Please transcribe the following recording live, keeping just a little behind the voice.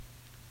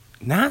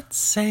Not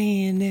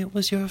saying it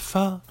was your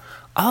fault,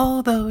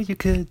 although you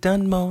could have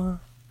done more.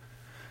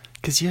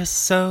 'Cause you're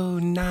so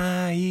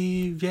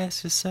naive,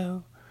 yes, you're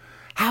so.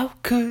 How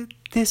could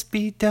this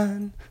be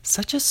done?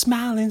 Such a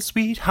smiling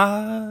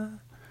sweetheart.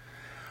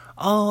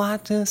 Oh, I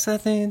think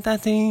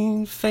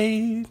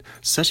fade.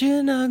 Such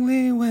an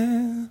ugly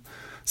well.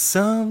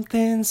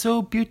 Something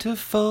so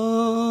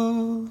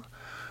beautiful.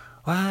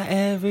 Why,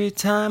 every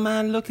time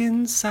I look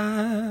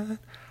inside,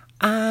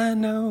 I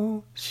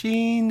know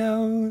she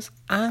knows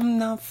I'm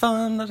not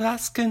from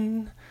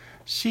Alaskan.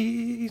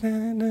 She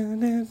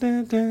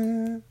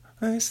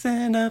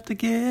stand up to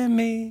get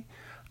me.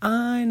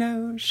 I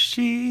know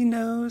she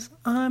knows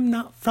I'm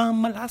not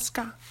from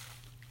Alaska.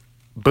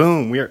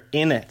 Boom, we're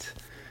in it.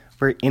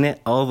 We're in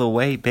it all the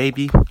way,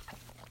 baby.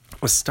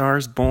 With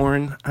Stars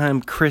Born,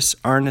 I'm Chris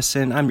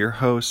Arneson. I'm your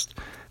host.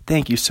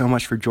 Thank you so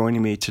much for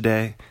joining me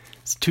today.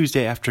 It's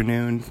Tuesday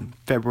afternoon,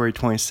 February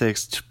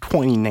 26th,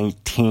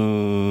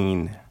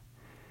 2019.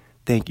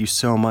 Thank you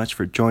so much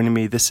for joining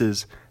me. This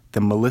is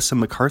the Melissa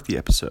McCarthy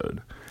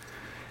episode.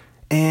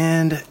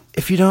 And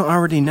if you don't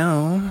already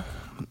know,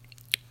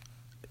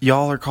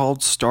 y'all are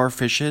called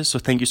starfishes, so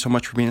thank you so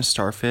much for being a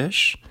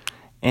starfish.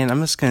 And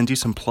I'm just going to do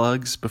some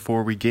plugs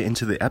before we get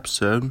into the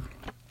episode.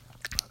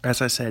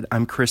 As I said,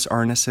 I'm Chris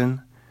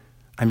Arneson.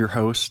 I'm your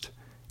host,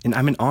 and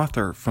I'm an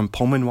author from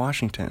Pullman,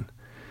 Washington.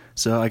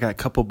 So I got a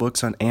couple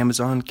books on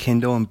Amazon,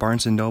 Kindle, and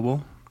Barnes &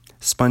 Noble.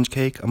 Sponge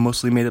Cake, a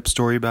mostly made-up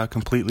story about a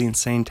completely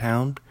insane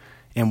town,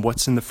 and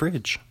What's in the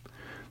Fridge.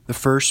 The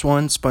first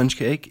one, Sponge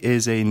Cake,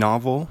 is a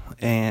novel,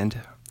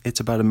 and it's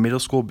about a middle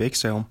school bake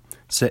sale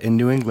set in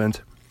New England.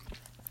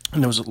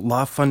 And it was a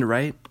lot of fun to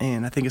write,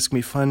 and I think it's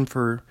going to be fun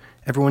for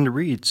everyone to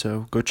read,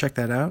 so go check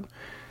that out.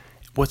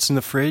 What's in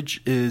the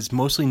Fridge is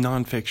mostly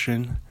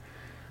nonfiction,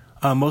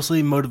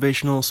 mostly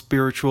motivational,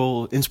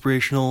 spiritual,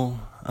 inspirational,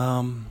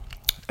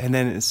 and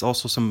then it's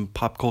also some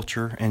pop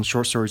culture and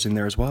short stories in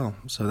there as well.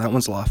 So that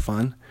one's a lot of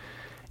fun.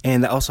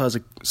 And that also has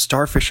a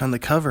starfish on the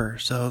cover,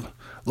 so a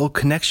little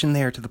connection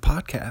there to the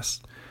podcast.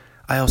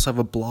 I also have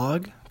a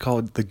blog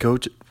called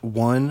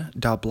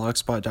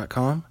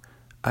thegoat1.blogspot.com.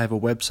 I have a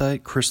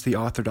website,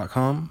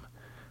 christheauthor.com.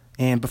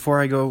 And before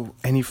I go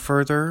any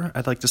further,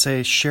 I'd like to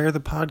say share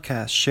the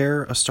podcast.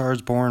 Share A Star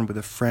is Born with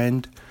a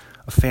friend,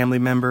 a family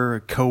member,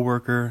 a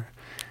coworker.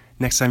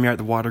 Next time you're at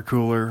the water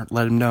cooler,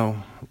 let them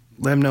know.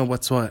 Let them know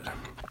what's what.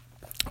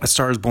 A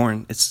Star is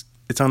Born. It's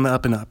on the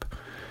up and up.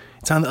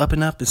 It's on the up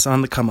and up. It's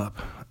on the come up.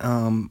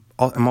 I'm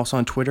also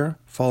on Twitter.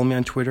 Follow me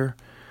on Twitter,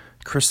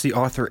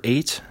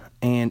 ChrisTheAuthor8,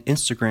 and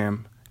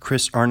Instagram,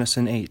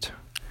 ChrisArneson8.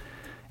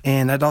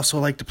 And I'd also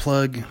like to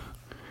plug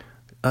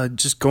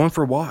just going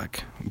for a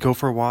walk. Go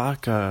for a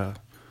walk.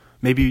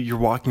 Maybe you're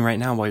walking right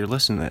now while you're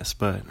listening to this,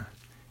 but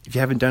if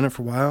you haven't done it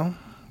for a while,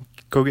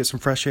 go get some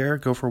fresh air,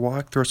 go for a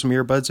walk, throw some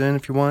earbuds in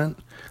if you want,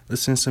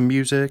 listen to some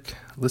music,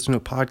 listen to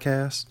a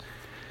podcast.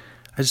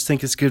 I just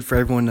think it's good for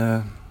everyone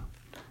to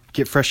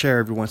get fresh air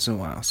every once in a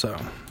while, so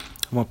I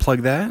want to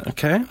plug that,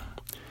 okay?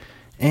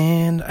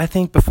 And I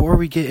think before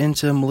we get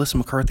into Melissa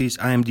McCarthy's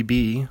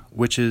IMDb,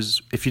 which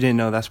is, if you didn't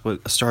know, that's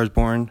what A Star is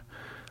Born,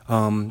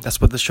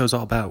 that's what this show's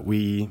all about.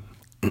 We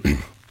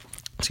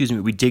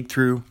dig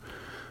through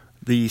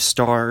the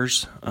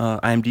stars'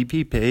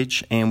 IMDb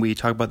page, and we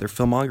talk about their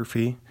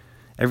filmography,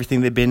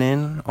 everything they've been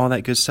in, all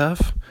that good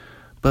stuff.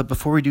 But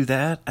before we do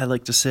that, I'd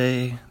like to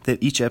say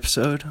that each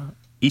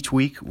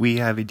week, we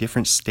have a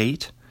different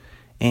state,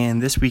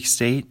 and this week's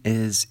state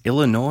is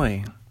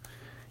Illinois.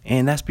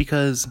 And that's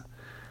because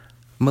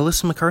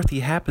Melissa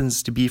McCarthy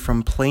happens to be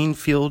from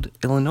Plainfield,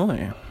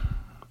 Illinois,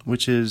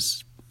 which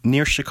is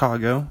near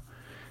Chicago.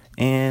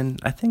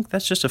 And I think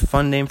that's just a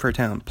fun name for a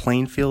town.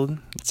 Plainfield.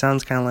 It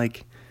sounds kind of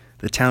like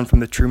the town from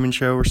The Truman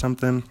Show or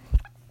something.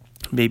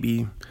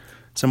 Maybe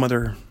some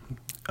other,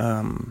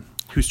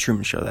 who's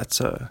Truman Show?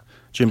 That's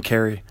Jim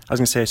Carrey. I was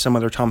going to say some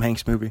other Tom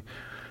Hanks movie.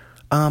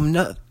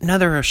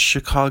 Another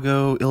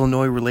Chicago,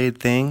 Illinois related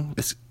thing.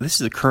 This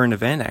is a current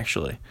event,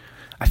 actually.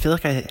 I feel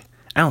like I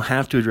don't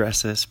have to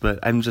address this, but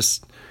I'm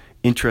just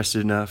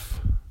interested enough.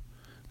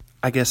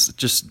 I guess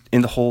just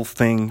in the whole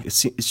thing,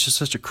 it's just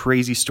such a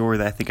crazy story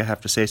that I think I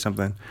have to say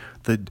something.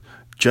 The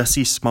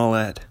Jussie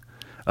Smollett,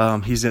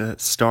 he's a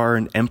star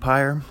in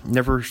Empire.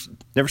 Never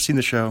seen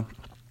the show,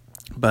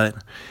 but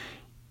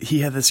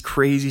he had this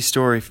crazy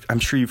story. I'm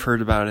sure you've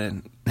heard about it.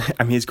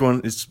 I mean,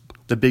 it's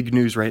the big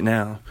news right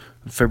now,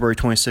 February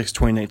 26,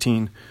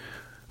 2019.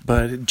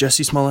 But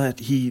Jussie Smollett,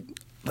 he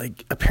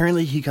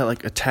apparently he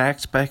got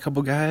attacked by a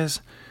couple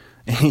guys,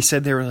 and he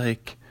said they were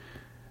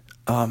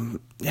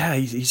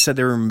he said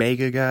they were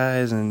mega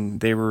guys and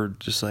they were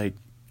just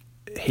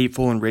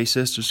hateful and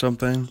racist or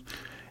something.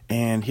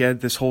 And he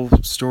had this whole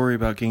story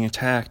about getting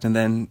attacked, and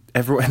then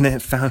everyone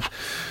found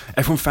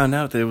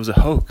out that it was a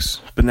hoax.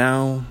 But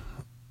now,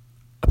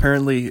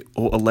 apparently,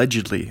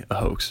 allegedly a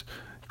hoax,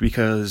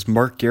 because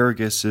Mark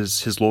Garagos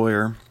is his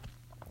lawyer.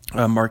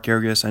 Mark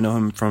Garagos, I know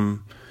him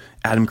from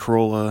Adam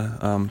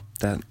Carolla,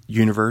 that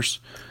universe.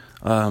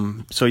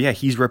 So yeah,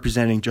 he's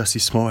representing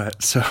Jussie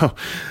Smollett. So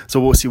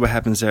we'll see what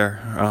happens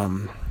there.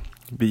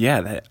 But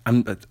yeah,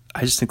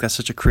 I just think that's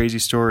such a crazy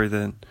story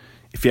that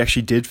if he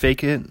actually did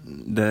fake it,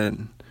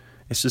 then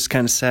it's just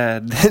kind of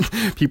sad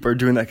that people are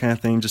doing that kind of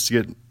thing just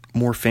to get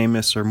more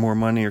famous or more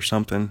money or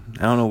something.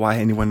 I don't know why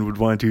anyone would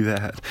want to do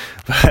that,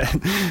 but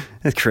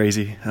it's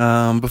crazy.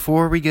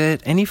 Before we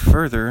get any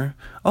further,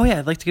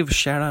 I'd like to give a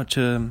shout out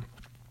to,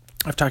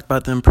 I've talked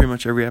about them pretty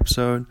much every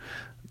episode,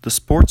 the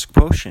Sports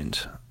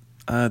Quotient.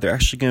 They're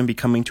actually going to be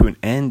coming to an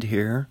end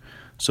here.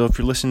 So if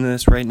you're listening to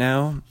this right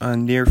now,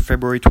 near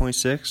February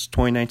 26,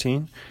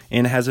 2019,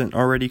 and it hasn't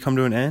already come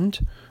to an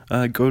end,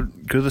 go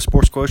to the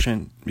Sports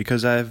Quotient,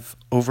 because I have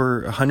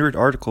over 100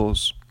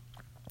 articles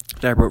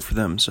that I wrote for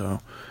them. So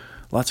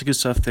lots of good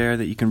stuff there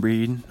that you can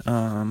read.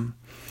 Go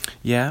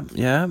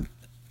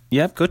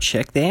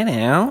check that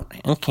out.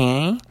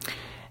 Okay. All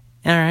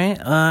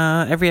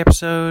right. Every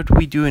episode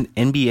we do an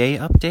NBA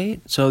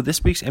update. So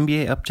this week's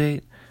NBA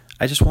update,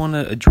 I just want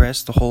to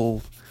address the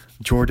whole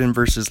Jordan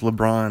versus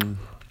LeBron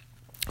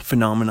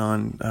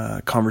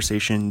phenomenon,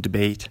 conversation,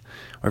 debate,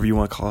 whatever you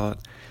want to call it.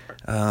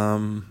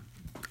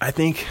 I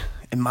think,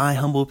 in my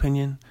humble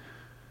opinion,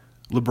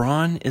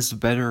 LeBron is the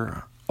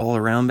better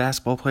all-around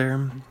basketball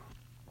player.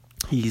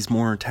 He's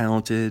more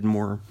talented,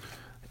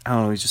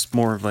 he's just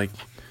more of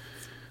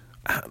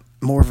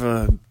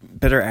a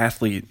better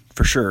athlete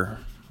for sure.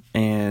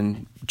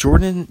 And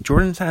Jordan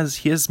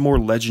has more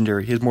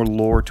legendary, he has more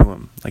lore to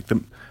him. Like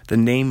the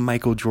name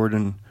Michael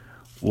Jordan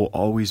will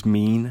always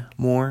mean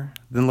more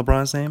than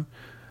LeBron's name.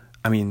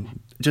 I mean,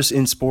 just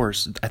in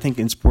sports, I think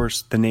in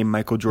sports, the name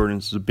Michael Jordan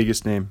is the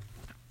biggest name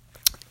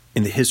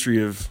in the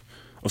history of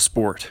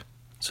sport.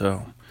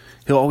 So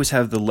he'll always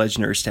have the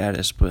legendary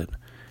status, but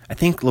I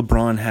think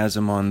LeBron has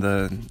him on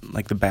the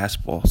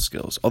basketball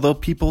skills. Although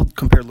people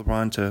compare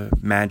LeBron to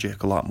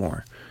Magic a lot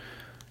more.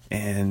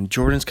 And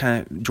Jordan's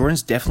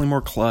definitely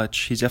more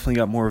clutch. He's definitely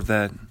got more of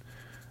that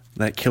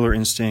killer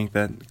instinct,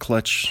 that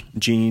clutch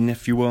gene,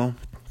 if you will.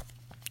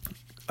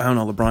 I don't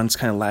know, LeBron's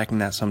kind of lacking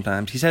that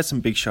sometimes. He's had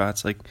some big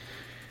shots, like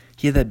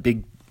he had that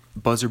big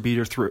buzzer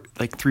beater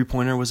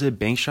three-pointer, was it,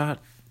 bank shot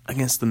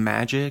against the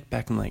Magic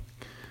back in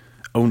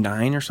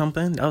 2009 or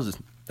something? That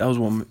was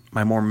one of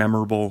my more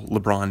memorable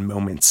LeBron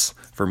moments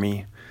for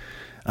me.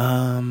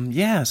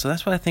 So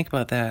that's what I think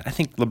about that. I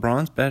think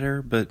LeBron's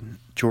better, but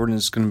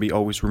Jordan's going to be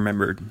always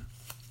remembered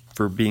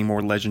for being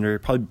more legendary,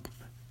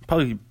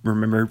 probably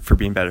remembered for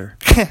being better.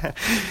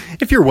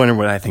 If you're wondering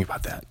what I think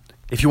about that.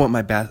 If you want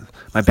my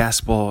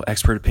basketball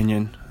expert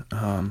opinion,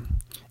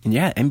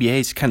 NBA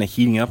is kind of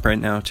heating up right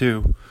now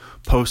too.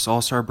 Post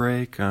All-Star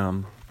break,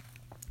 I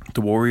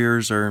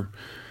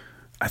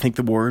think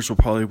the Warriors will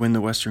probably win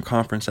the Western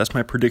Conference. That's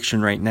my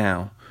prediction right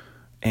now.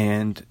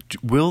 And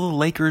will the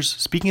Lakers,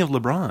 speaking of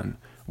LeBron,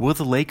 will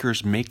the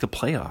Lakers make the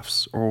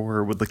playoffs,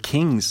 or will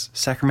the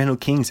Sacramento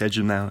Kings, edge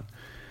them out?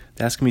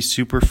 That's gonna be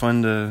super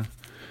fun to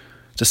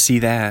see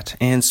that.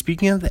 And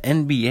speaking of the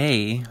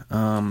NBA,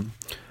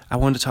 I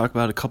wanted to talk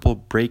about a couple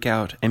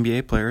breakout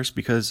NBA players,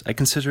 because I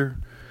consider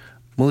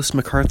Melissa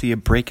McCarthy a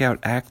breakout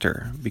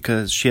actor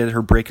because she had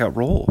her breakout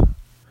role.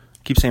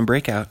 Keep saying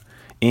breakout.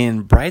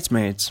 In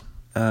Bridesmaids,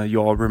 you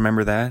all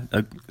remember that.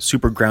 A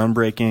super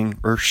groundbreaking,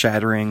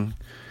 earth-shattering,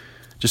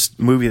 just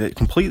movie that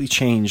completely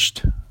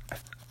changed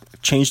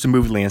the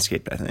movie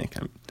landscape, I think.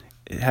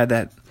 It had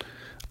that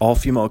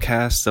all-female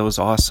cast that was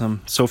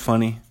awesome, so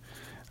funny.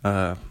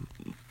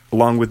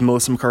 Along with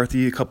Melissa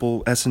McCarthy, a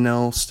couple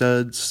SNL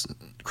studs,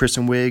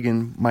 Kristen Wiig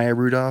and Maya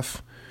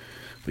Rudolph.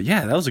 But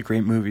yeah, that was a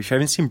great movie. If you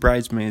haven't seen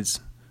Bridesmaids,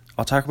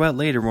 I'll talk about it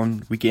later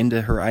when we get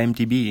into her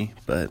IMDb,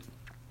 but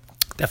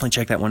definitely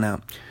check that one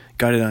out.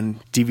 Got it on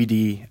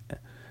DVD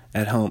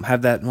at home.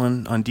 Have that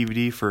one on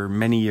DVD for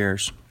many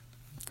years.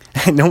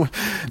 No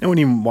one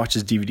even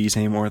watches DVDs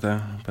anymore,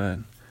 though, but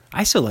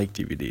I still like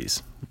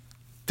DVDs.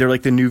 They're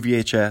like the new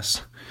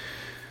VHS.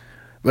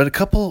 But a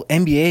couple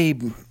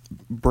NBA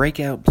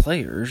breakout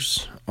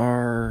players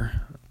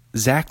are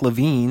Zach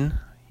LaVine,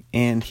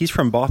 and he's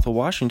from Bothell,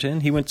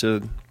 Washington. He went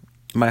to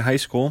my high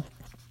school.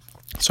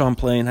 Saw him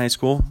play in high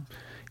school.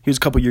 He was a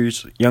couple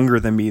years younger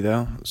than me,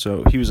 though.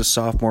 So he was a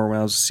sophomore when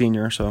I was a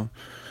senior. But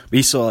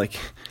he still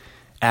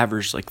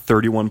averaged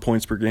 31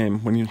 points per game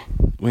when he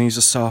was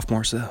a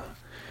sophomore. So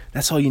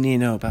that's all you need to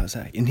know about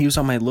Zach. And he was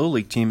on my low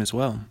league team as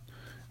well.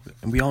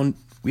 And we all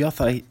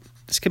thought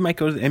this kid might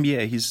go to the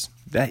NBA. He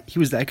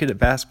was that good at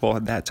basketball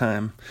at that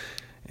time.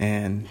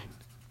 And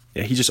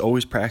yeah, he just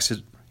always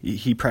practiced.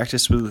 He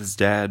practiced with his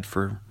dad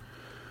for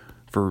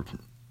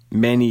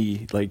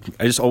many,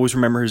 I just always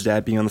remember his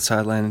dad being on the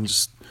sideline and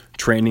just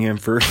training him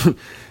for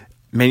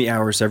many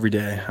hours every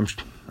day.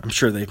 I'm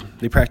sure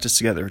they practiced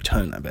together a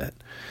ton, I bet.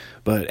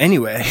 But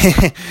anyway,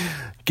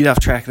 get off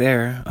track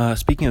there.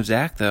 Speaking of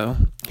Zach, though,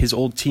 his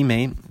old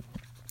teammate,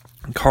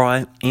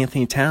 Karl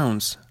Anthony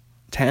Towns,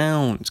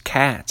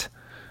 Cat,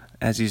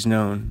 as he's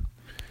known.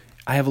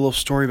 I have a little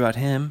story about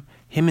him.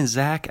 Him and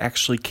Zach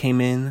actually came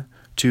in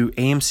to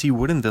AMC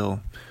Woodinville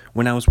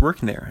when I was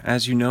working there.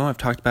 As you know, I've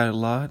talked about it a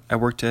lot. I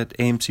worked at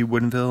AMC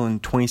Woodinville in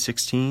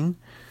 2016.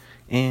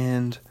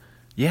 And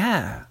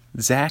yeah,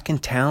 Zach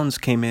and Towns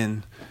came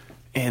in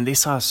and they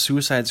saw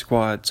Suicide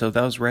Squad, so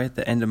that was right at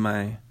the end of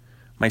my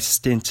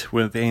stint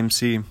with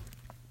AMC.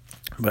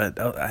 But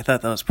I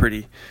thought that was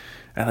pretty.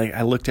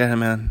 I looked at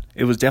him, and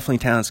it was definitely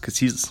Towns, because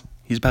he's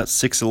about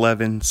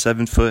 6'11",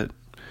 7 foot.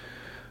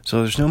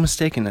 So there's no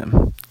mistaking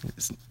him.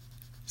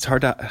 It's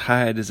hard to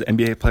hide as an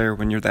NBA player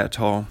when you're that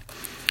tall.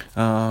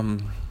 So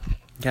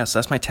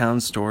that's my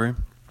Towns story.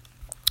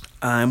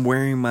 I'm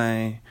wearing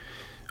my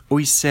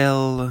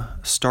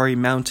Oiselle Starry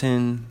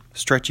Mountain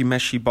stretchy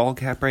meshy ball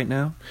cap right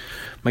now.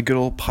 My good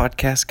old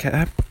podcast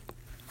cap.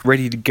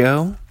 Ready to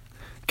go.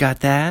 Got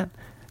that.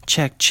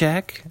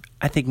 Check.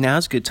 I think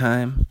now's a good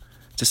time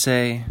to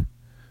say,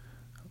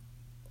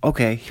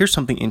 okay, here's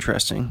something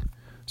interesting.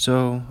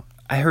 So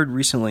I heard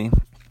recently,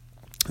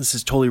 this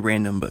is totally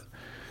random, but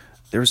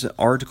there was an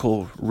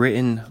article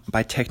written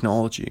by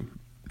technology,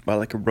 by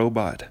like a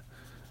robot.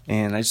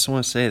 And I just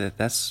want to say that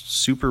that's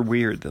super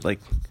weird that like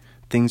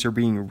things are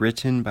being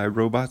written by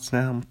robots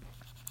now.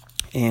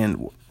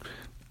 And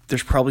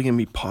there's probably going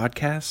to be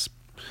podcasts.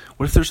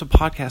 What if there's a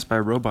podcast by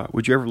a robot?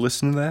 Would you ever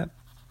listen to that?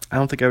 I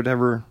don't think I would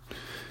ever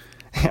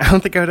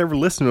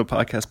listen to a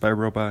podcast by a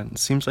robot. It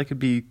seems like it'd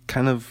be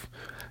kind of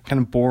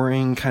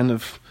boring, kind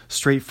of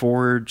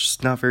straightforward,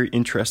 just not very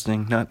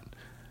interesting, not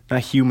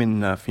human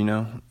enough, you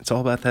know? It's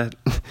all about that.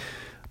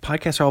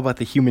 Podcasts are all about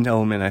the human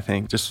element, I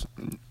think. Just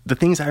the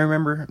things I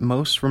remember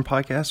most from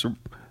podcasts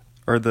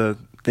are the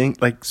thing,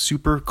 like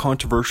super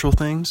controversial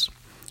things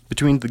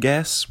between the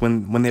guests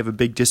when they have a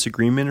big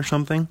disagreement or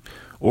something,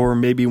 or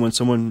maybe when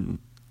someone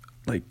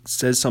like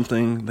says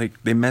something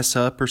like they mess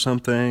up or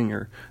something,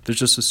 or there's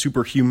just a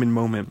superhuman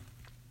moment.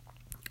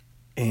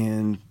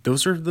 And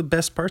those are the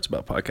best parts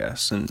about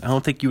podcasts. And I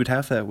don't think you would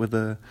have that with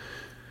a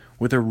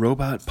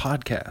robot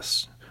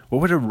podcast.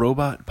 What would a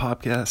robot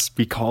podcast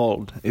be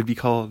called? It'd be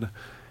called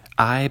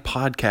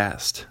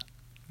iPodcast,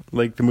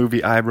 like the movie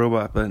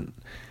iRobot, but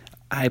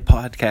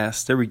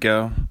iPodcast. There we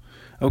go.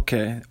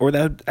 Okay, or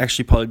that would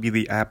actually probably be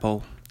the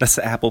Apple. That's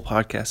the Apple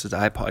podcast. Is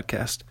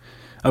iPodcast.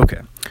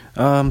 Okay.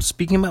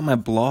 Speaking about my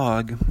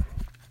blog,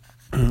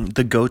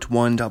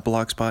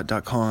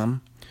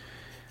 thegoat1.blogspot.com,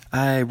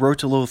 I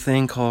wrote a little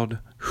thing called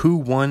 "Who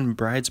Won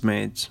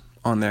Bridesmaids"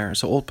 on there.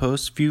 It's an old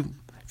post, few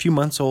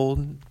months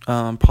old,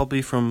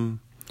 probably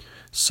from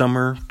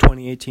summer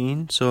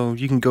 2018. So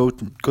you can go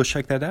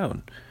check that out.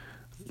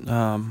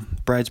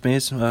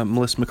 Bridesmaids,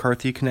 Melissa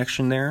McCarthy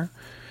connection there.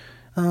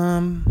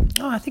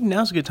 I think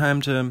now's a good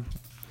time to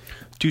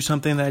do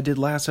something that I did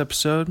last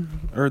episode,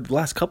 or the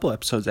last couple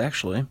episodes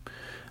actually.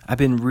 I've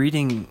been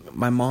reading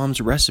my mom's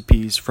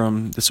recipes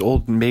from this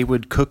old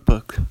Maywood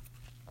cookbook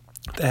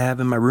that I have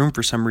in my room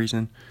for some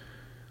reason.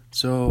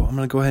 So I'm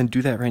going to go ahead and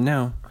do that right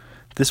now.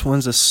 This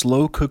one's a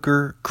slow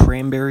cooker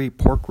cranberry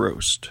pork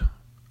roast.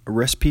 A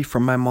recipe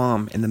from my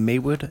mom in the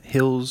Maywood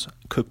Hills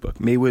cookbook.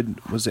 Maywood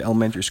was the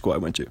elementary school I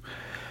went to.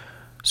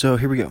 So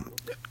here we go.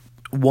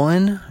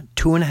 1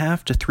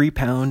 2.5 to 3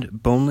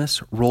 pound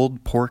boneless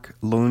rolled pork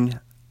loin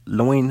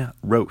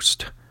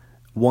roast.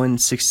 1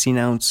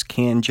 16-ounce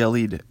can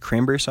jellied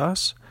cranberry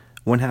sauce.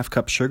 1/2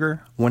 cup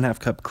sugar. 1/2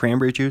 cup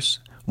cranberry juice.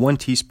 1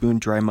 teaspoon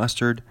dry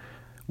mustard.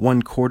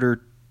 1/4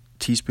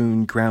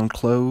 teaspoon ground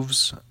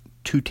cloves.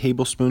 2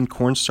 tablespoon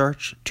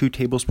cornstarch. 2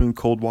 tablespoon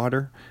cold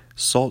water.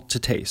 Salt to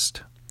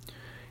taste.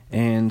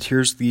 And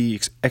here's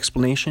the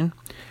explanation.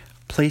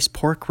 Place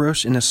pork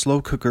roast in a slow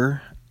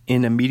cooker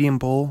in a medium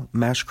bowl.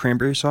 Mash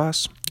cranberry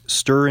sauce.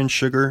 Stir in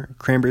sugar,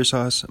 cranberry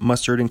sauce,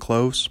 mustard, and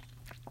cloves.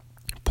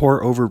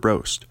 Pour over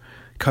roast.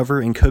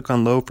 Cover and cook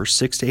on low for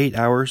 6 to 8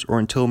 hours or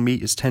until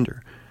meat is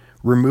tender.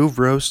 Remove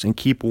roast and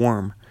keep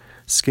warm.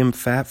 Skim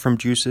fat from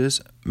juices.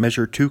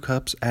 Measure 2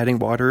 cups, adding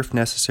water if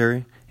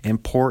necessary,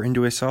 and pour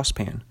into a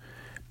saucepan.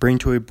 Bring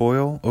to a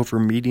boil over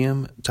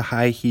medium to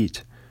high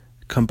heat.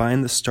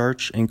 Combine the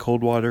starch and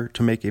cold water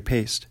to make a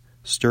paste.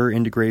 Stir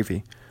into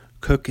gravy.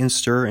 Cook and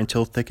stir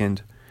until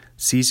thickened.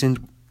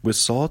 Seasoned with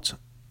salt.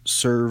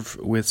 Serve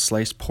with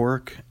sliced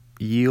pork.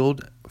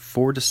 Yield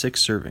 4 to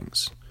 6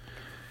 servings.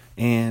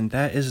 And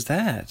that is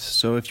that.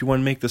 So if you want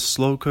to make the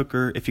slow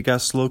cooker, if you got a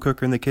slow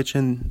cooker in the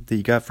kitchen that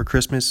you got for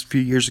Christmas a few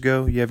years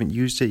ago, you haven't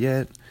used it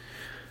yet,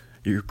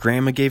 your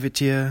grandma gave it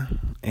to you,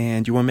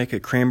 and you want to make a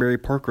cranberry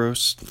pork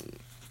roast,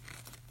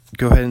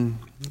 go ahead and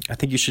I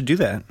think you should do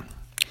that.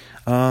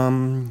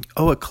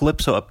 A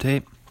Calypso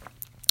update.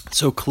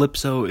 So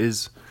Calypso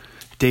is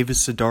David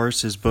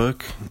Sedaris'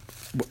 book.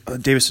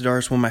 David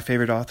Sedaris, one of my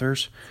favorite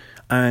authors.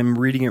 I'm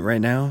reading it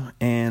right now,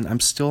 and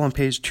I'm still on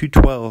page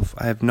 212.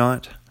 I have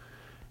not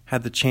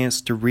had the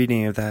chance to read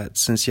any of that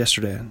since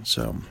yesterday.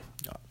 So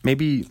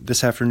maybe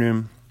this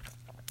afternoon,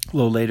 a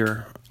little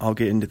later, I'll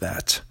get into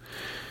that.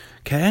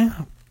 Okay,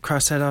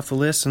 cross that off the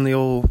list in the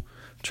old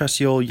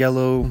trusty old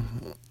yellow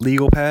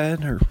legal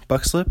pad or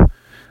buck slip.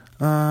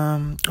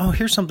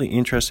 Here's something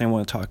interesting I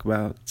want to talk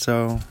about.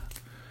 So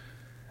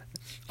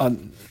I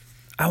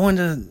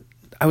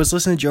was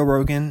listening to Joe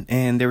Rogan,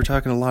 and they were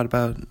talking a lot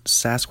about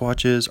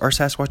Sasquatches. Are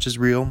Sasquatches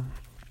real?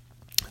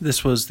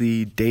 This was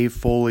the Dave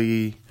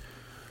Foley,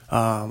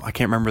 I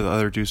can't remember the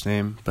other dude's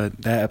name,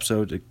 but that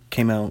episode, it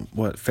came out,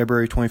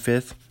 February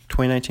 25th,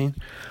 2019?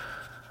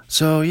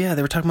 So yeah,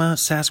 they were talking about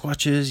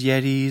Sasquatches,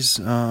 Yetis,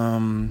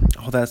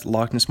 all that,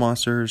 Loch Ness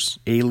monsters,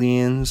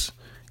 aliens,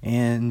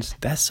 and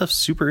that stuff's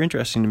super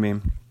interesting to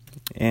me.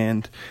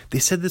 And they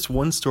said this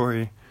one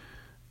story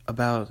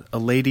about a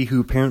lady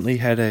who apparently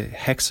had a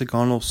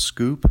hexagonal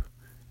scoop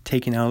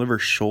taken out of her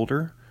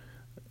shoulder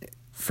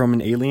from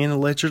an alien,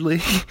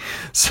 allegedly.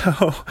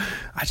 So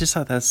I just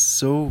thought that's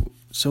so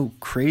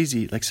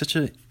crazy, like such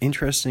an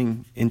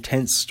interesting,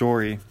 intense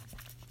story,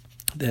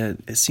 that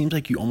it seems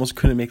like you almost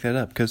couldn't make that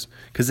up, because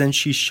then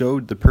she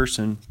showed the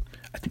person,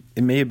 I think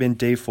it may have been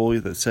Dave Foley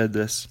that said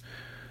this,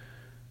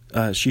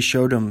 she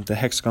showed him the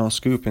hexagonal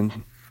scoop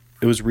and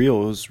it was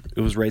real, it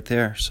was right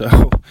there.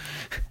 So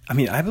I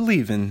mean, I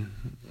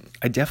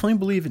definitely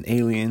believe in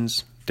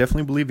aliens,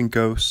 definitely believe in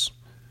ghosts.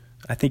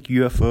 I think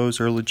UFOs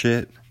are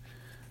legit.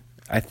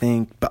 I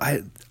think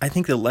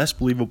the less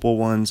believable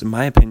ones, in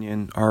my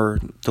opinion, are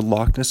the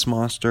Loch Ness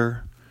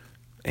monster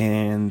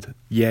and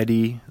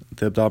Yeti,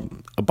 the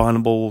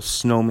abominable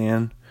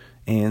snowman,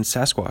 and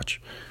Sasquatch.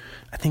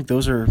 I think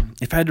those are,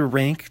 if I had to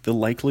rank the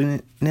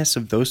likeliness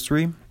of those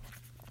three,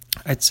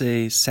 I'd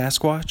say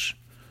Sasquatch,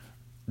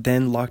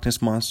 then Loch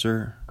Ness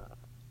monster,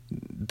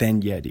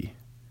 then Yeti.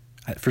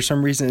 For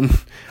some reason,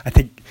 I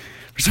think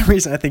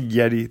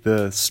Yeti,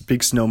 the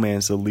big snowman,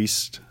 is the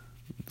least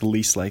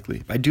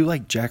likely. I do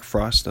like Jack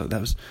Frost though.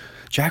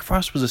 Jack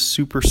Frost was a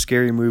super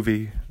scary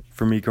movie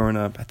for me growing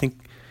up. I think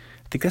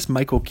that's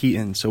Michael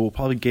Keaton, so we'll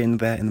probably get into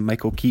that in the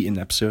Michael Keaton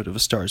episode of A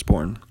Star Is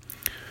Born.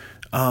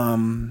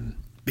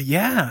 But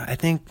yeah, I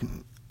think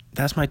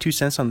that's my 2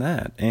 cents on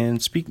that. And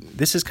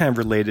this is kind of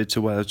related to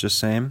what I was just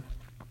saying.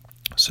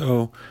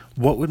 So,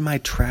 what would my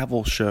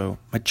travel show,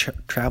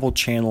 travel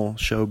channel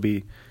show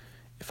be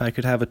if I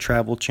could have a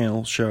travel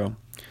channel show?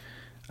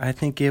 I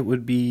think it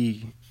would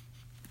be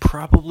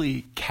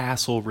probably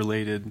castle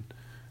related.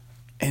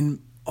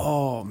 And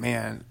oh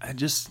man,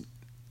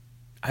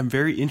 I'm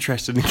very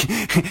interested in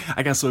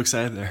I got so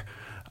excited there.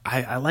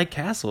 I like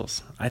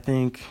castles. I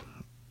think,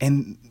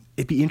 and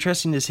it'd be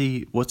interesting to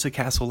see what's a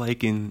castle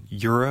like in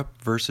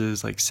Europe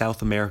versus like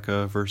South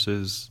America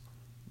versus,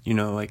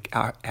 like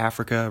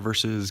Africa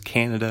versus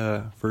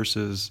Canada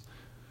versus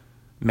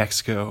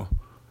Mexico.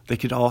 They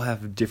could all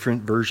have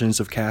different versions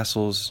of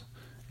castles,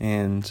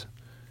 and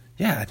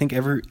yeah, I think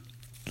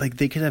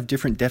they could have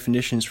different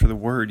definitions for the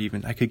word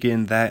even. I could get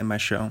in that in my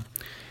show.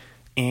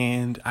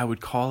 And I would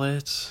call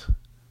it,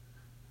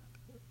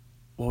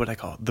 what would I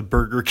call it? The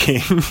Burger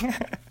King.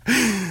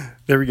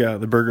 There we go,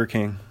 the Burger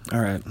King.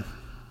 All right.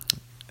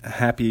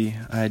 Happy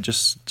I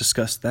just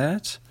discussed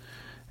that.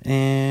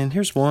 And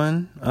here's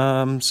one.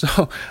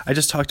 So I've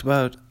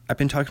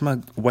been talking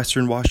about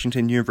Western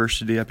Washington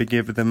University. I've been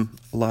giving them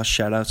a lot of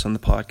shout outs on the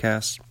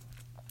podcast.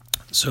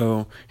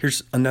 So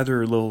here's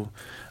another little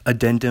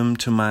addendum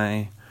to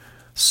my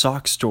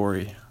sock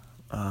story.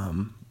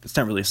 It's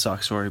not really a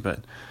sock story, but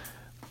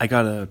I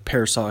got a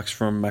pair of socks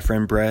from my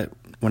friend Brett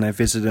when I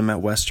visited him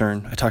at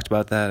Western. I talked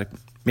about that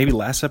maybe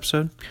last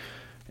episode.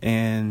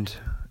 And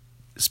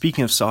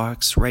speaking of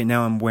socks, right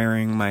now I'm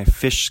wearing my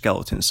fish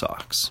skeleton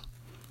socks.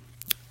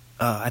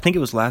 I think it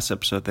was last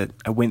episode that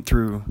I went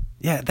through.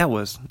 Yeah, that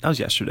was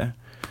yesterday.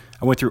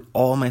 I went through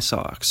all my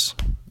socks.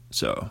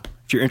 So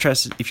if you're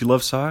interested, if you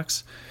love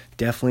socks,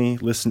 definitely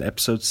listen to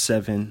episode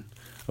 7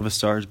 of A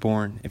Star Is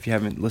Born if you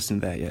haven't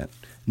listened to that yet.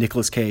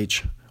 Nicolas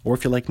Cage, or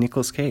if you like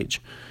Nicolas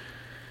Cage.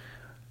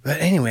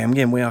 But anyway, I'm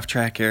getting way off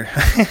track here.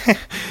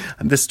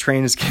 This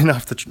train is getting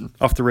off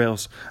the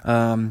rails.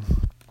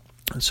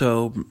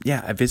 So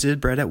yeah, I visited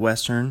Brett at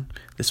Western.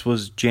 This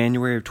was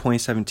January of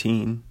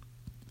 2017.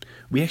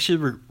 We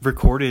actually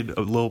recorded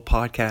a little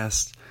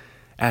podcast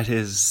at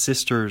his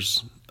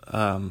sister's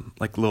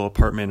little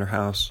apartment or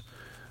house.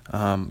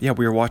 We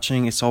were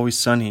watching It's Always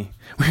Sunny.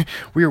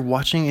 We were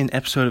watching an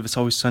episode of It's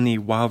Always Sunny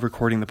while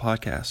recording the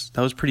podcast.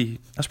 That was pretty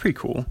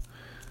cool.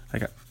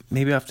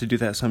 Maybe I have to do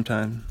that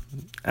sometime.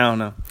 I don't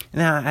know.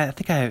 And I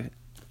think I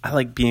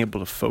like being able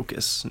to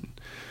focus.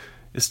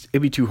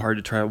 It'd be too hard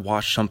to try to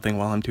watch something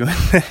while I'm doing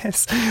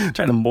this.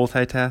 Try to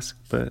multitask.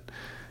 But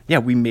yeah,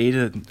 we made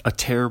a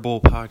terrible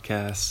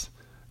podcast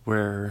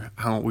where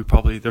there's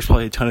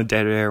probably a ton of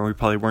dead air and we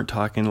probably weren't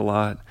talking a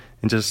lot.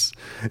 And just,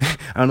 I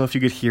don't know if you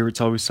could hear It's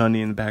Always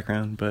Sunny in the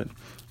background, but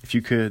if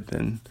you could,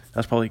 then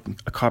that's probably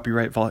a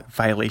copyright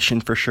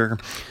violation for sure.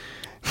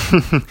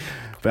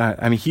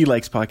 But I mean, he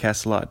likes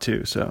podcasts a lot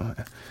too. So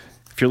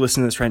if you're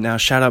listening to this right now,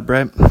 shout out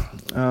Brett.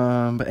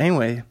 But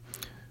anyway,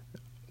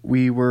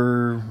 I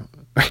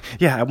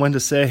wanted to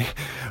say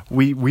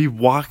we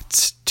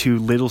walked to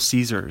Little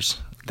Caesars.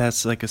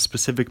 That's like a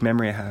specific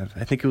memory I have.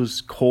 I think it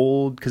was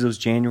cold because it was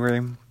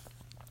January.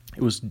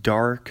 It was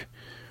dark.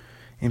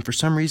 And for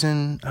some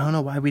reason, I don't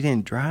know why we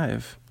didn't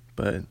drive,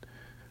 but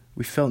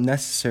we felt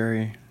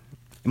necessary.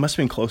 It must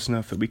have been close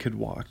enough that we could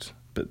walk.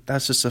 But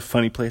that's just a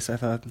funny place, I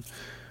thought,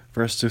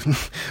 for us to.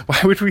 Why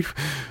would we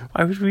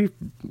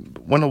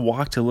want to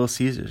walk to Little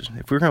Caesars?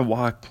 If we were going to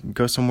walk,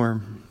 go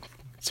somewhere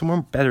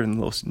better than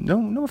Little Caesars.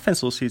 No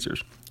offense, Little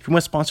Caesars. If you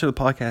want to sponsor the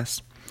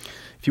podcast,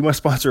 if you want to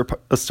sponsor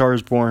A Star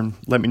Is Born,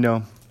 let me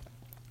know.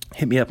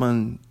 Hit me up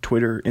on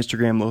Twitter,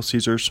 Instagram, Little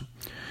Caesars.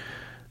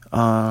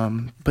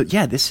 But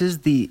yeah, this is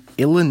the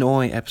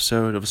Illinois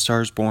episode of A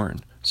Star Is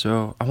Born.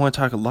 So I want to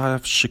talk a lot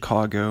of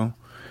Chicago.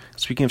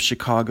 Speaking of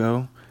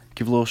Chicago,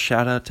 give a little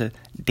shout out to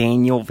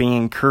Daniel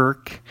Van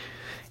Kirk.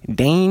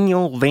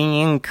 Daniel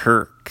Van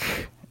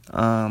Kirk.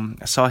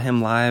 I saw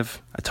him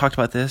live. I talked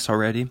about this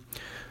already.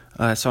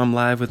 I saw him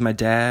live with my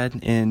dad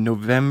in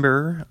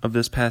November of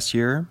this past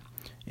year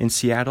in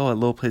Seattle at a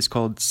little place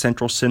called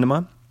Central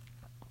Cinema.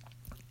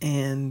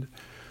 And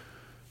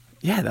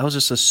yeah, that was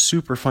just a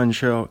super fun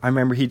show. I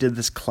remember he did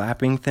this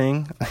clapping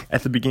thing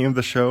at the beginning of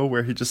the show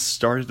where he just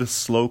started a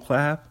slow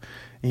clap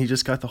and he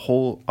just got the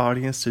whole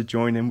audience to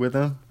join in with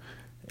him.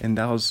 And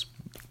that was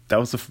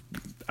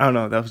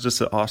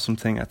just an awesome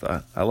thing. I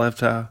thought I loved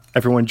how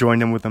everyone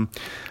joined in with him.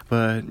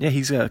 But yeah,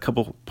 he's got a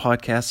couple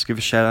podcasts to give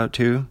a shout out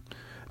to.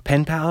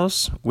 Pen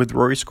Pals with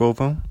Rory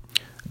Scovel,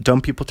 Dumb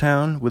People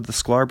Town with the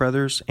Sklar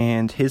Brothers,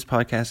 and his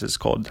podcast is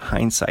called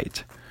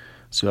Hindsight.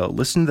 So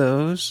listen to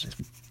those.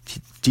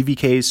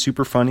 DVK is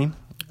super funny.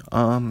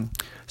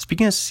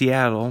 Speaking of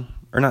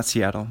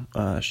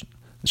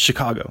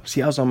Chicago.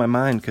 Seattle's on my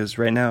mind because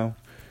right now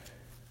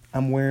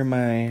I'm wearing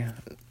my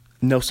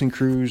Nelson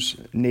Cruz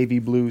Navy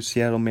Blue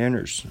Seattle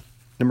Mariners.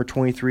 Number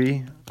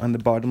 23 on the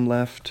bottom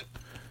left,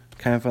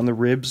 kind of on the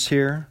ribs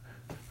here.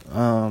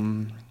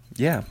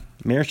 Yeah,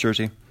 Mariners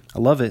jersey. I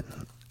love it.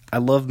 I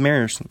love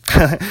Mariners.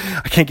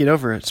 I can't get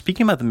over it.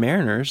 Speaking about the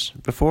Mariners,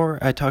 before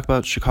I talk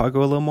about Chicago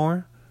a little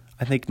more,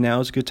 I think now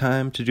is a good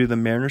time to do the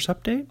Mariners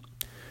update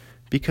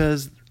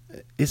because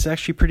it's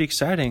actually pretty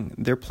exciting.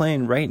 They're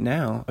playing right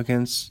now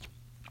against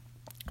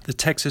the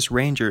Texas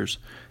Rangers.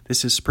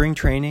 This is spring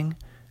training,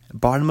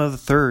 bottom of the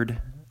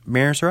third.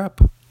 Mariners are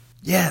up.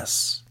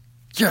 Yes.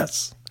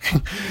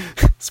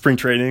 Spring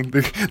training.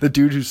 The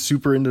dude who's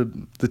super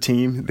into the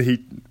team,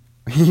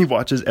 he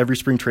watches every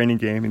spring training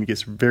game and he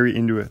gets very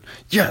into it.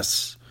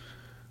 Yes.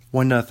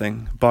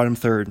 1-0, bottom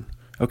third.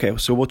 Okay,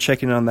 so we'll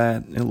check in on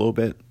that in a little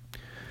bit.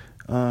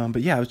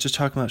 But yeah, I was just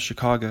talking about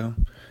Chicago.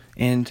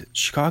 And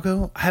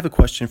Chicago, I have a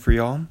question for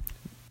y'all.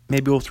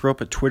 Maybe we'll throw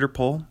up a Twitter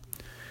poll.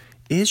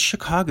 Is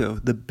Chicago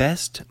the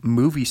best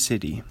movie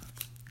city?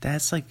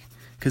 That's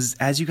because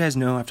as you guys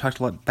know, I've talked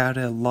about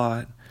it a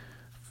lot.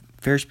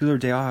 Ferris Bueller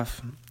Day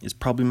Off is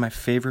probably my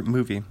favorite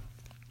movie.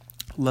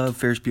 Love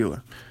Ferris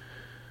Bueller.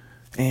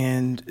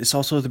 And it's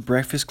also The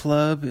Breakfast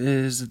Club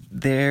is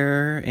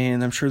there,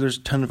 and I'm sure there's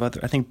a ton of other.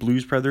 I think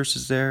Blues Brothers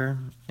is there,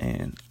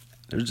 and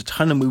there's a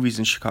ton of movies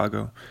in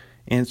Chicago,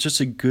 and it's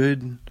just a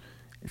good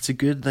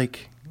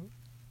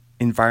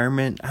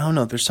environment. I don't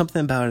know. There's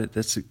something about it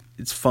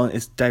it's fun.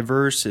 It's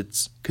diverse.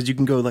 It's because you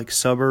can go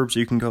suburbs, or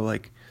you can go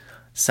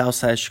South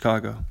Side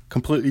Chicago,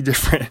 completely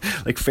different.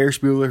 Like Ferris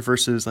Bueller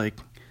versus I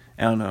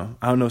don't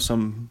know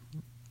some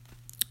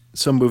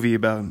movie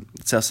about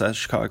South Side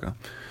Chicago.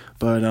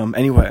 But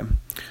anyway,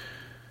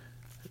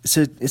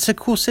 it's a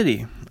cool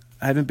city.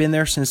 I haven't been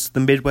there since the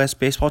Midwest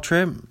baseball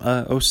trip,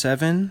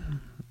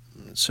 2007.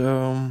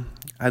 So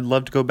I'd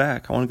love to go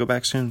back. I want to go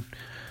back soon.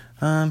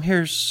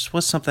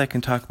 What's something I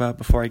can talk about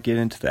before I get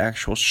into the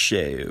actual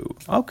show.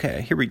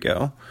 Okay, here we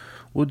go.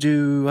 We'll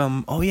do,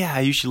 I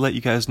usually let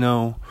you guys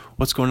know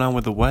what's going on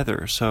with the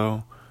weather.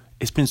 So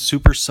it's been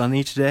super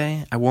sunny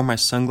today. I wore my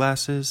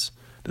sunglasses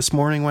this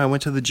morning when I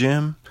went to the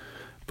gym.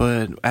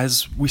 But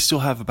as we still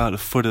have about a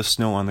foot of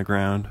snow on the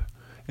ground,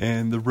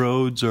 and the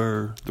roads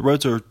are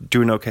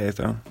doing okay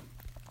though.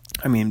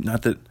 I mean,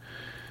 not that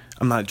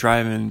I'm not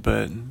driving,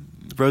 but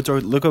the roads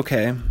look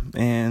okay.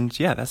 And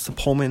yeah, that's the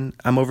Pullman.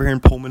 I'm over here in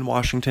Pullman,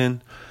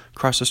 Washington,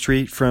 across the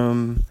street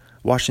from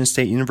Washington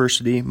State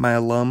University, my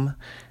alum.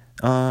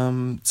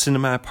 Sitting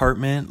in my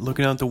apartment,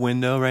 looking out the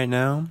window right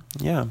now.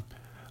 Yeah,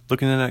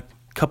 looking at a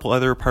couple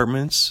other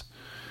apartments,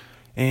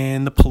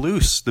 and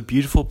the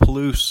beautiful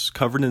Palouse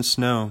covered in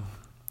snow.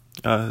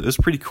 It was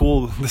pretty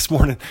cool this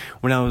morning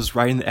when I was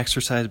riding the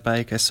exercise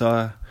bike. I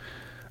saw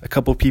a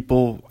couple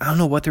people, I don't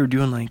know what they were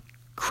doing,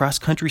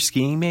 cross-country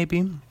skiing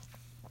maybe,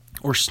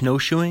 or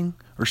snowshoeing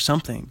or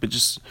something, but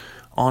just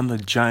on the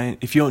giant,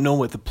 if you don't know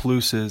what the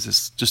Palouse is,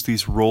 it's just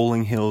these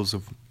rolling hills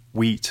of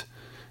wheat,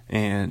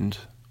 and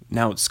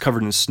now it's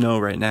covered in snow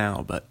right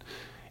now, but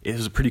it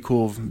was a pretty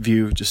cool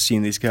view just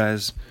seeing these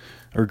guys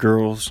or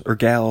girls or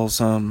gals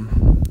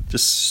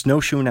just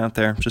snowshoeing out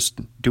there,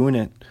 just doing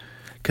it.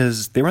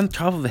 Because they were on the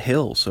top of a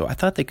hill, so I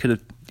thought they could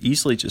have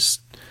easily just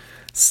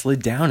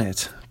slid down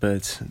it,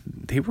 but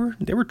they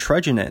were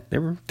trudging it. They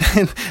were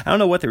I don't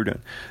know what they were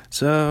doing.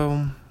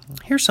 So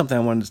here's something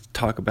I wanted to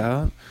talk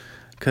about,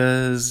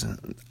 because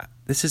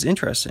this is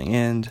interesting,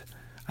 and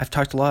I've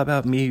talked a lot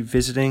about me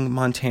visiting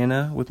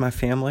Montana with my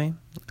family,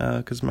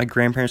 because my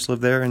grandparents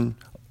live there, and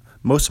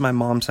most of my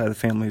mom's side of the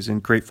family is in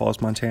Great Falls,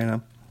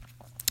 Montana.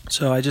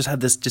 So I just had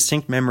this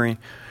distinct memory.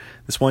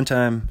 This one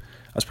time,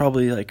 I was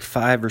probably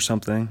 5 or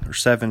something, or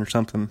 7 or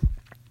something.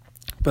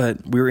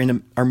 But we were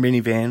in our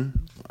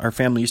minivan. Our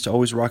family used to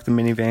always rock the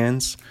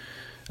minivans.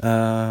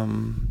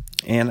 And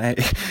I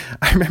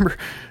remember,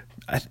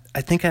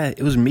 I think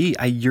it was me.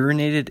 I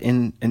urinated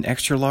in an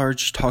extra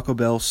large Taco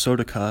Bell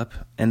soda cup.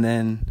 And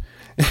then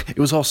it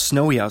was all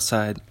snowy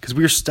outside because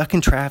we were stuck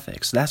in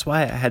traffic. So that's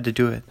why I had to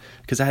do it,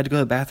 because I had to go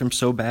to the bathroom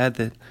so bad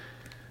that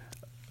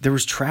there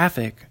was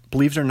traffic,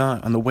 believe it or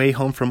not, on the way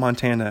home from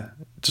Montana,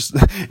 just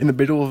in the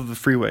middle of the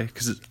freeway,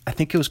 because I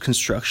think it was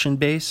construction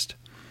based,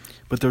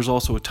 but there was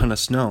also a ton of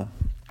snow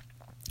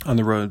on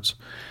the roads.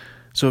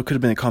 So it could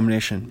have been a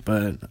combination,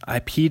 but I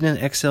peed in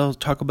an XL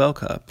Taco Bell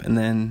cup, and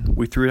then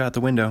we threw it out the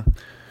window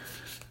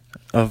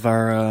of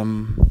our,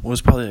 what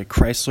was probably a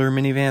Chrysler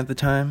minivan at the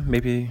time.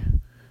 Maybe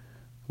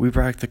we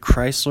brought the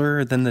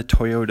Chrysler, then the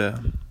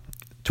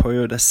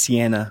Toyota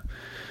Sienna.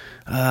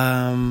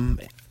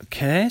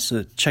 Okay,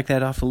 so check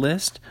that off the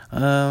list.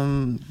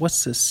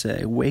 What's this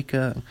say? Wake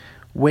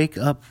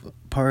up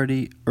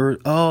party.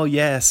 Oh,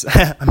 yes.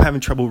 I'm having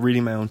trouble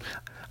reading my own.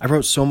 I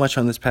wrote so much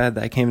on this pad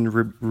that I can't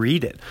even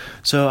read it.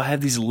 So I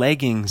have these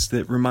leggings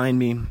that remind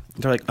me,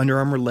 they're like Under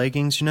Armour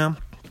leggings, you know?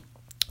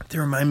 They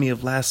remind me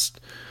of last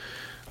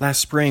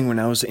spring when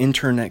I was an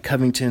intern at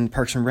Covington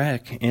Parks and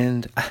Rec,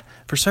 and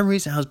for some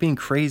reason I was being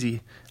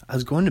crazy. I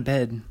was going to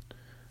bed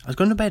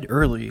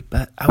early,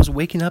 but I was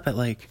waking up at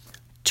like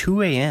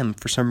 2 a.m.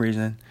 for some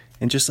reason,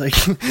 and just like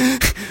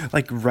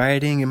like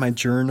writing in my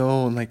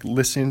journal and like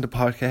listening to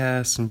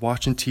podcasts and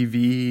watching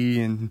TV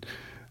and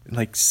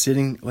like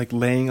sitting, like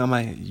laying on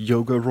my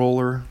yoga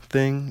roller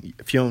thing.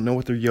 If you don't know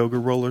what their yoga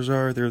rollers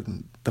are, they're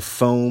the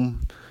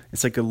foam.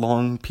 It's like a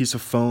long piece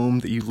of foam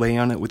that you lay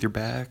on it with your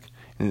back,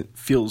 and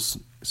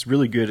it's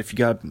really good. If you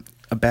got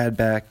a bad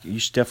back, you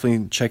should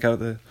definitely check out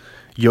the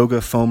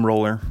yoga foam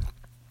roller.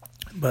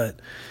 But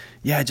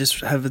yeah, I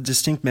just have a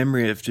distinct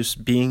memory of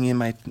just being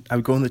I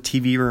would go in the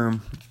TV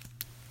room.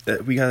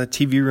 We got a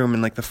TV room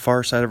in like the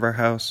far side of our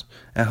house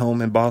at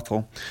home in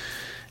Bothell.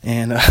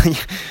 And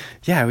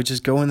yeah, I would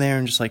just go in there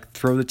and just like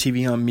throw the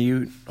TV on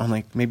mute on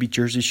like maybe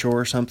Jersey Shore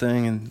or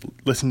something and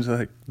listen to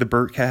like the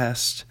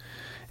Bertcast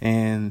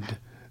and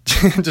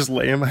just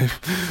lay in my,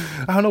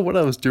 I don't know what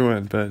I was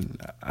doing, but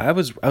I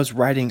was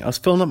writing, I was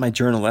filling up my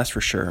journal, that's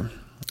for sure.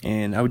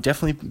 And I would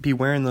definitely be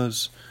wearing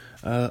those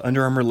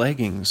Under Armour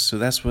leggings. So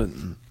that's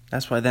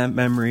why that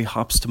memory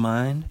hops to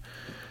mind.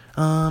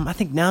 I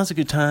think now's a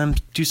good time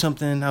to do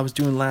something I was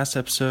doing last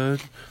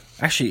episode.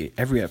 Actually,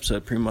 every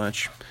episode pretty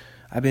much.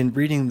 I've been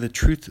reading The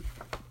Truth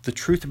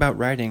About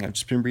Writing. I've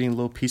just been reading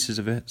little pieces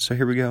of it. So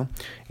here we go.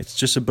 It's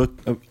just a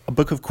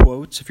book of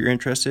quotes. If you're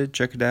interested,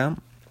 check it out.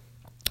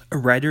 A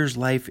writer's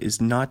life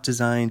is not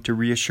designed to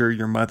reassure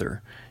your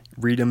mother.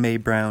 Rita Mae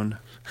Brown.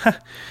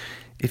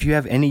 If you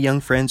have any young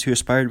friends who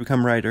aspire to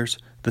become writers,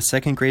 the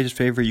second greatest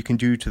favor you can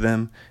do to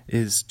them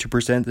is to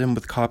present them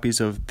with copies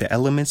of The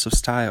Elements of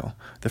Style.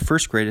 The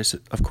first greatest,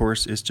 of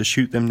course, is to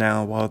shoot them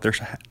now while they're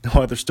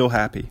still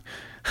happy.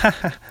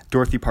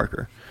 Dorothy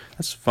Parker.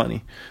 That's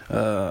funny.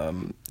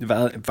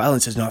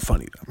 Violence is not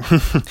funny, though.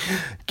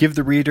 Give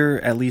the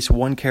reader at least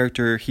one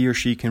character he or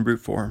she can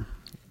root for.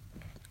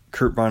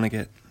 Kurt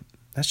Vonnegut.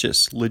 That's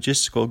just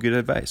logistical good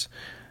advice.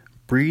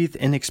 Breathe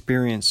in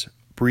experience,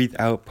 breathe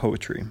out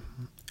poetry.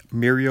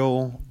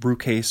 Muriel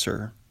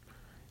Rukeyser.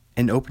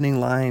 An opening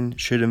line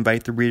should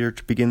invite the reader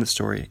to begin the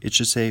story. It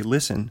should say,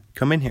 listen,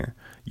 come in here.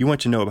 You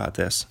want to know about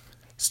this.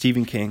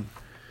 Stephen King.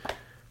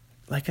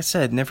 Like I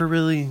said, never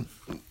really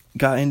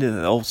got into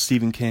the old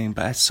Stephen King,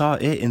 but I saw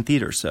it in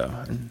theaters, so.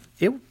 And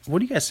what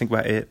do you guys think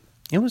about it?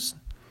 It was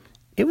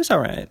all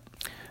right.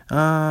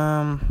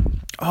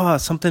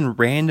 Something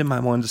random I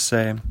wanted to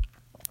say.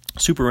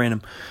 Super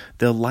random.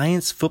 The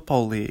Alliance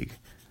Football League.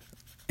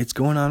 It's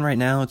going on right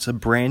now. It's a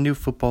brand new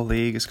football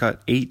league. It's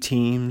got 8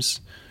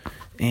 teams.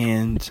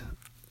 And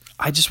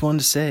I just wanted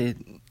to say,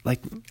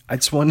 I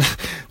just wanted to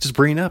just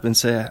bring it up and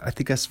say, I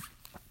think that's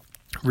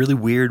really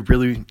weird,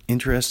 really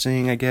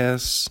interesting, I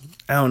guess.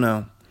 I don't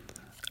know.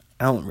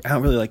 I don't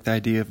really like the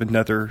idea of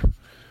another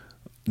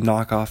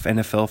knockoff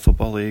NFL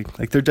football league.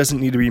 Like, there doesn't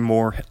need to be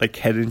more, like,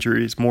 head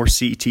injuries, more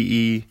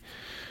CTE.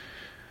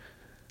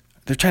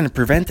 They're trying to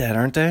prevent that,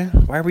 aren't they?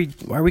 Why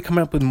are we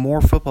coming up with more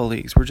football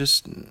leagues?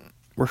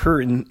 We're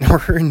hurting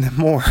them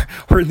more,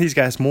 hurting these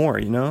guys more,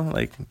 you know?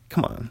 Like,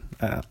 come on.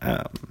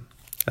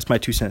 That's my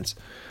 2 cents.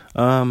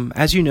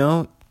 As you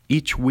know,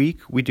 each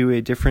week we do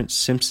a different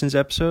Simpsons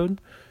episode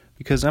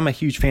because I'm a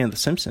huge fan of The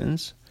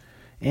Simpsons.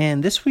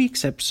 And this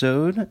week's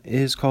episode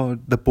is called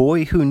The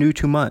Boy Who Knew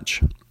Too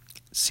Much,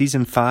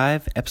 Season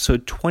 5,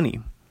 Episode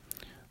 20.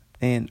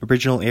 And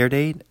original air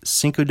date,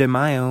 Cinco de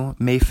Mayo,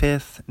 May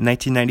 5th,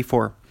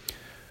 1994.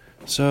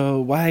 So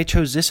why I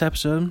chose this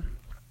episode,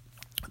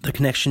 the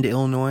connection to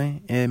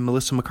Illinois and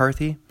Melissa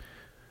McCarthy,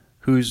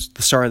 who's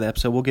the star of the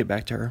episode, we'll get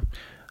back to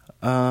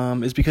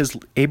her, is because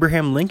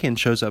Abraham Lincoln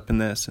shows up in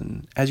this.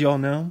 And as you all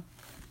know,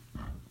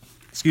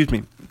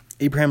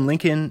 Abraham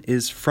Lincoln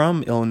is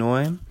from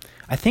Illinois.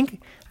 I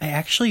think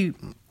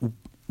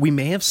we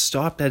may have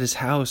stopped at his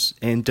house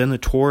and done a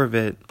tour of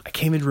it. I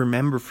can't even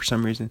remember for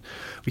some reason.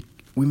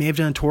 We may have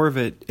done a tour of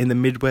it in the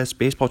Midwest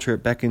baseball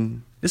trip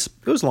it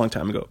was a long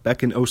time ago,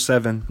 back in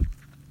 2007.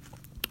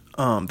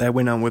 That I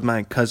went on with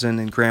my cousin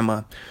and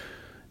grandma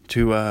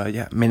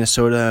to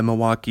Minnesota,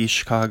 Milwaukee,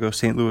 Chicago,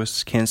 St.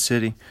 Louis, Kansas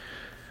City.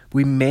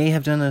 we may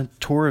have done a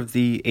tour of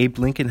the Abe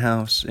Lincoln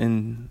House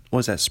in, what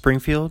was that,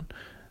 Springfield,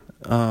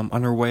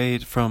 on our way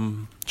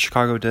from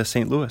Chicago to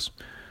St. Louis.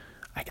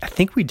 I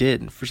think we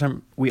did.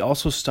 We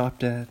also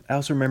I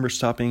also remember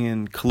stopping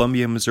in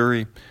Columbia,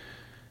 Missouri,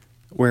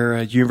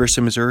 where University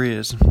of Missouri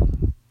is.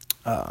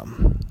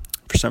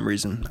 For some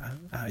reason,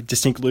 I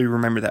distinctly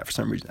remember that for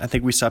some reason. I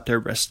think we stopped there,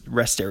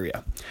 rest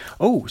area.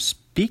 Oh,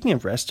 speaking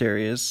of rest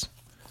areas,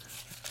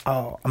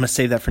 I'm going to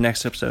save that for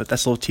next episode.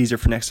 That's a little teaser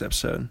for next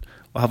episode.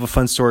 We'll have a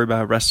fun story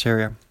about a rest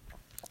area.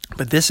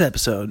 But this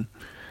episode,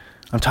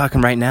 I'm talking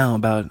right now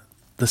about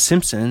The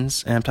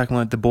Simpsons, and I'm talking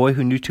about The Boy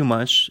Who Knew Too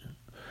Much,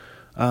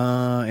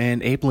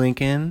 and Abe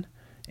Lincoln.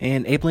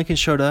 And Abe Lincoln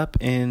showed up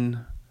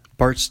in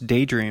Bart's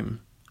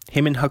Daydream.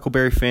 Him and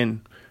Huckleberry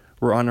Finn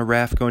were on a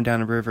raft going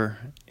down a river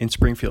in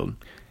Springfield.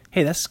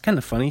 Hey, that's kind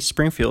of funny.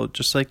 Springfield,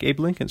 just like Abe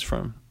Lincoln's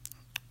from.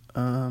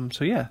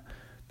 So yeah,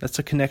 that's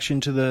a connection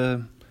to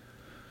the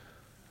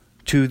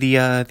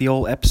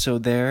old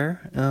episode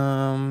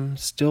there.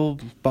 Still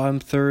bottom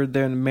third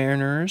there in the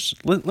Mariners.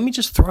 Let me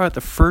just throw out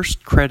the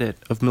first credit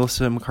of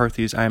Melissa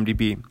McCarthy's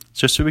IMDb,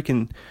 just so we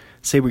can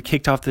say we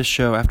kicked off this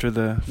show after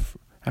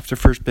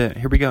first bit.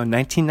 Here we go.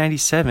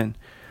 1997.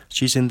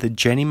 She's in the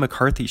Jenny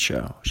McCarthy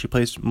Show. She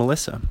plays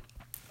Melissa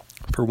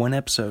for one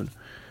episode.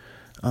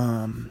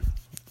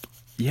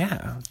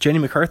 Yeah, Jenny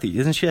McCarthy.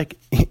 Isn't she like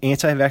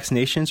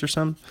anti-vaccinations or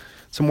some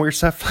weird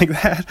stuff like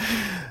that?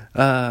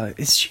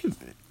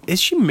 Is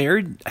she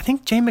married? I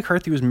think Jenny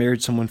McCarthy was married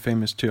to someone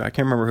famous too. I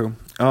can't remember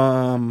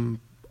who.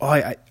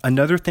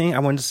 Another thing I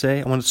wanted to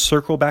say. I want to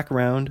circle back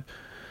around.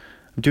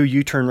 Do a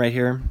U-turn right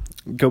here.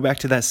 Go back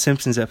to that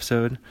Simpsons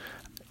episode.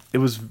 It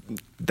was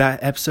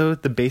that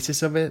episode. The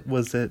basis of it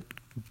was that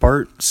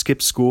Bart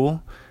skipped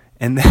school,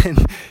 and then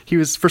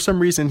for some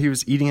reason he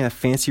was eating at a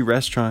fancy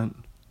restaurant,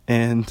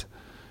 and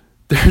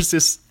there's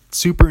this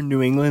super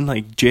New England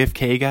like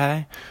JFK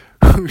guy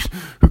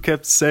who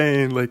kept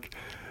saying, like,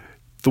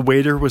 the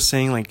waiter was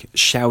saying like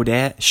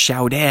chowda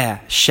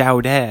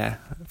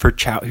for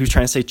chow. He was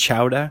trying to say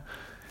chowda,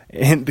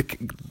 and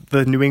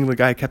the New England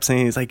guy kept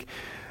saying, he's like,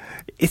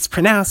 it's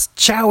pronounced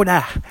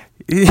chowda.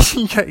 He's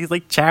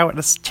like chowda,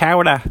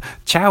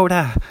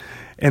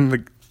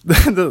 and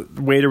the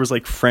waiter was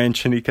like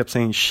French, and he kept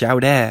saying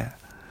chowda,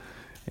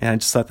 and I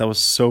just thought that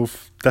was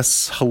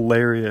that's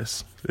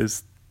hilarious.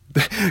 Is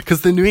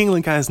because the New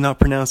England guy is not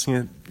pronouncing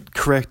it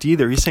correct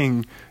either. He's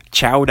saying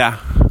chowda.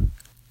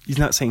 He's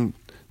not saying.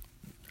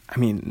 I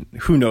mean,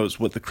 who knows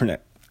what the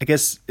correct? I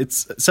guess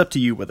it's up to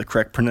you what the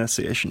correct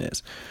pronunciation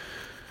is.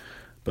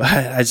 But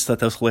I just thought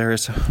that was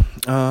hilarious.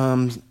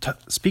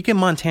 Speaking of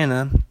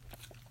Montana,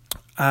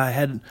 I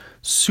had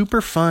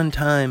super fun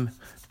time.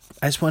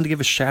 I just wanted to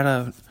give a shout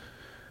out.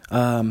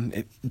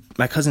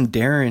 My cousin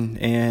Darren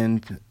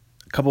and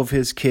a couple of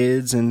his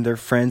kids and their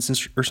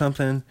friends or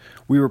something.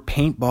 We were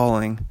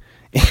paintballing.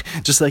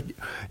 Just like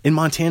in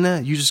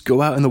Montana, you just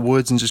go out in the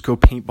woods and just go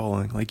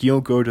paintballing. Like, you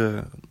don't go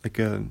to like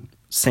a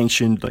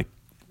sanctioned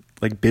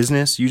like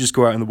business. You just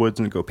go out in the woods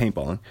and go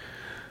paintballing.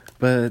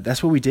 But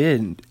that's what we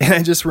did. And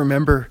I just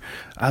remember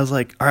I was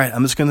like, all right,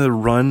 I'm just gonna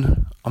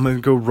run. I'm gonna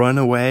go run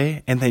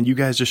away, and then you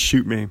guys just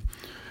shoot me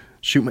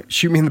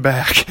in the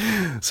back.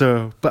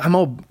 So, but I'm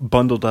all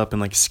bundled up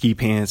in like ski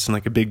pants and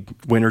like a big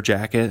winter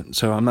jacket,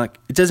 so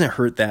it doesn't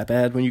hurt that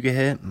bad when you get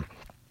hit.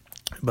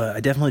 But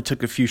I definitely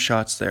took a few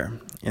shots there,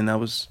 and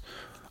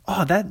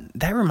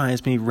that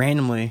reminds me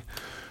randomly.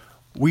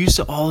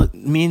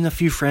 Me and a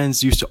few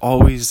friends used to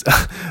always,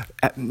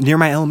 near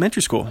my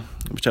elementary school,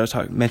 which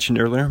I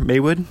mentioned earlier,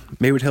 Maywood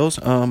Hills,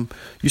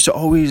 used to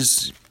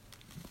always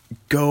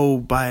go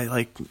by,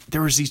 like,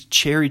 there was these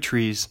cherry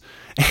trees,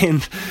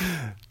 and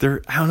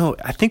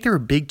I think they were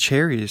big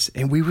cherries,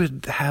 and we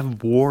would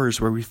have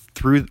wars where we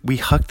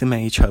hucked them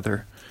at each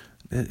other.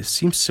 It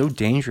seems so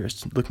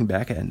dangerous looking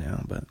back at it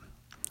now, but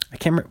I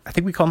can't remember. I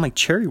think we call them like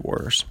cherry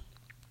wars.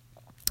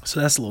 So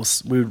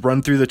we would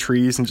run through the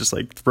trees and just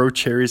like throw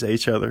cherries at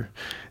each other.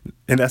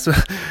 And that's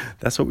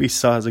what we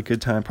saw as a good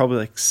time. Probably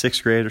like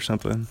 6th grade or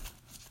something.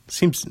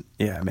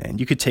 Yeah, man,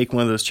 you could take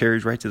one of those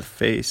cherries right to the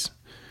face.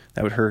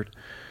 That would hurt.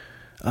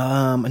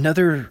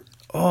 This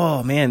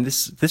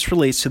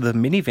relates to the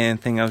minivan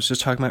thing I was just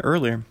talking about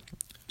earlier.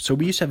 So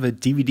we used to have a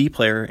DVD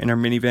player in our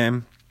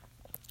minivan.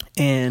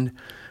 And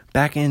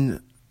back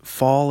in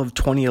fall of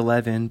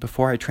 2011,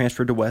 before I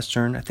transferred to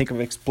Western, I think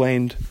I've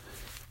explained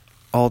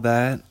all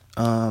that.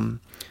 I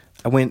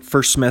went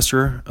first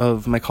semester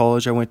of my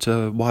college. I went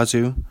to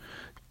Wazoo,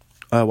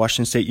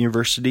 Washington State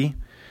University.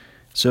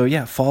 So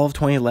yeah, fall of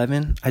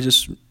 2011. I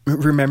just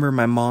remember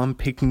my mom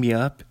picking me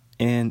up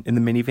in the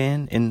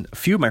minivan, and a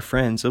few of my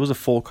friends. It was a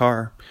full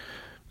car,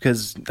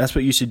 because that's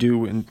what you used to do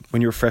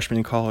when you were a freshman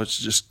in college,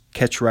 just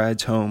catch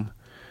rides home.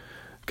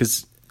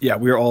 Because yeah,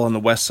 we were all on the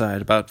west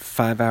side, about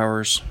 5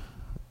 hours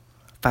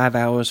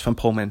from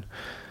Pullman.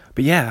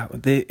 But yeah,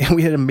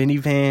 we had a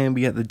minivan,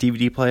 we got the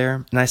DVD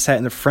player, and I sat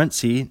in the front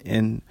seat,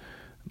 and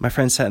my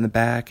friends sat in the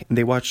back, and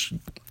they watched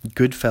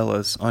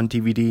Goodfellas on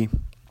DVD.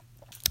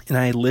 And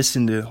I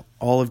listened to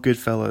all of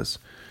Goodfellas.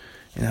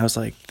 And I was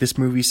like, this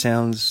movie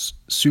sounds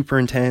super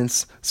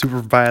intense, super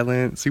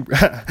violent,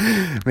 super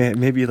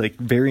maybe like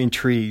very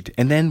intrigued.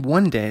 And then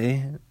one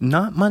day,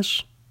 not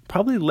much,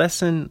 probably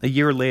less than a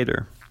year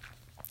later,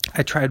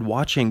 I tried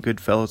watching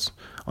Goodfellas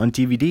on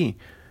DVD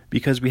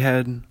because we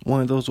had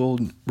one of those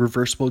old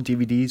reversible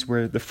DVDs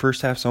where the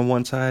first half's on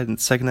one side and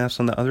the second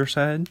half's on the other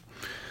side.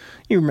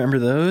 You remember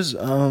those? I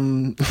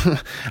don't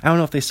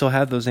know if they still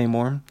have those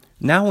anymore.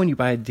 Now when you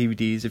buy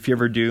DVDs, if you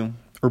ever do,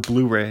 or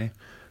Blu-ray,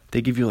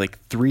 they give you like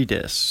 3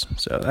 discs.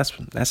 So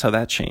that's how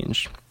that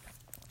changed.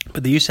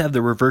 But they used to have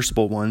the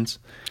reversible ones,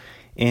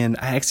 and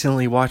I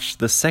accidentally watched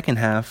the second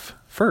half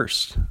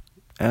first.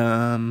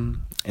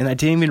 And I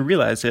didn't even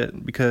realize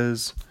it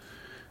because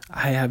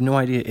I have no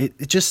idea.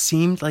 It just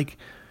seemed like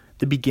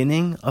the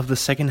beginning of the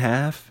second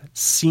half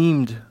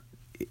seemed,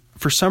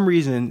 for some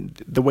reason,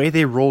 the way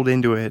they rolled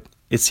into it,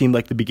 it seemed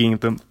like the beginning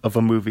of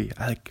a movie.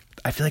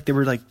 I feel like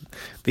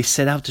they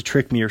set out to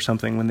trick me or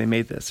something when they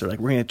made this. They're like,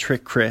 we're going to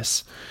trick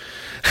Chris.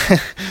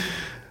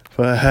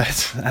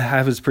 But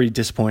I was pretty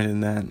disappointed in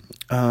that.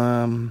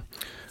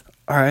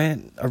 All right,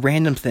 a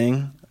random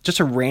thing. Just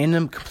a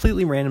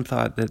completely random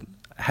thought that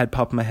had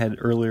popped in my head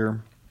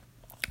earlier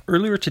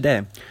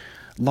today.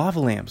 Lava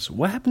lamps.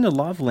 What happened to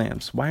lava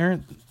lamps? Why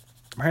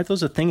aren't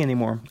those a thing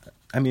anymore?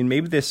 I mean,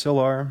 maybe they still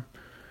are.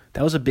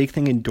 That was a big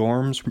thing in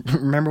dorms.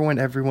 Remember when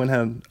everyone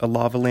had a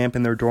lava lamp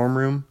in their dorm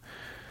room?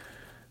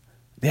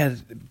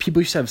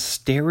 People used to have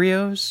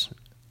stereos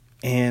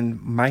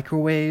and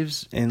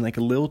microwaves and like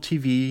a little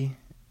TV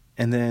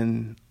and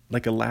then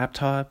like a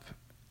laptop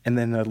and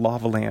then a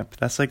lava lamp.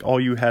 That's like all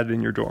you had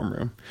in your dorm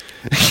room.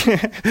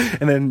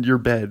 And then your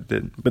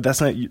bed. But that's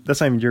not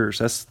even yours.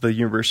 That's the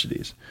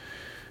university's.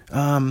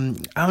 I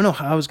don't know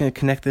how I was going to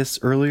connect this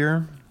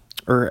earlier.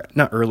 Or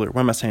not earlier.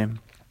 What am I saying?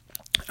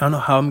 I don't know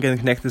how I'm going to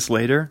connect this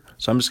later.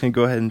 So I'm just going to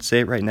go ahead and say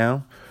it right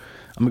now.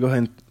 I'm going to go ahead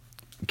and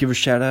give a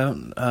shout out.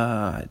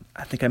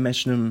 I think I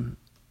mentioned him.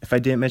 If I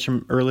didn't mention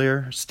him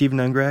earlier, Steven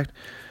Ungrecht.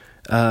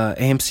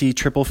 AMC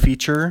triple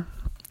feature.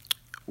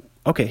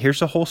 Okay, here's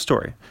the whole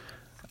story.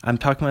 I'm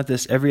talking about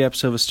this every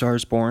episode of A Star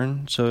is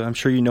Born, so I'm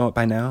sure you know it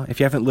by now. If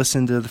you haven't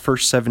listened to the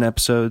first 7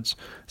 episodes,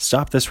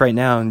 stop this right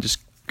now and just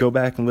go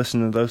back and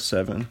listen to those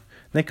 7. And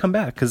then come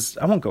back, because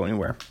I won't go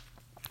anywhere.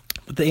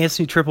 But the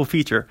AMC triple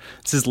feature,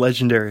 this is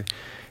legendary.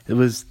 It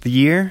was the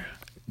year,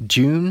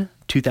 June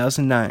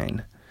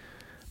 2009.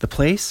 The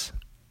place,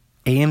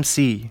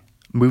 AMC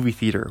Movie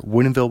Theater,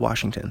 Woodinville,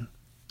 Washington,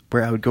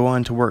 where I would go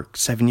on to work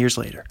 7 years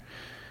later.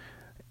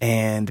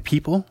 And the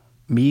people,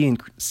 me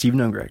and Steven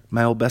Ungrecht,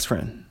 my old best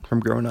friend from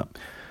growing up.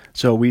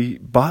 So we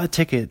bought a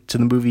ticket to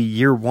the movie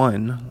Year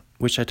One,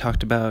 which I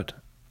talked about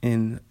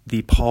in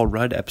the Paul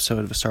Rudd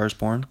episode of A Star is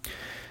Born.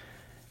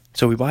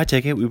 So we bought a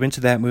ticket. We went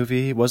to that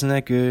movie. It wasn't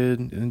that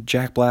good.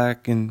 Jack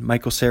Black and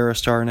Michael Cera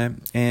star in it.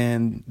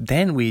 And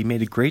then we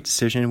made a great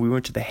decision. We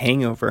went to The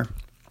Hangover.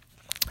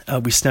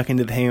 We snuck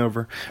into The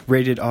Hangover,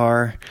 rated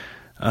R.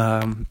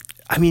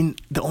 I mean,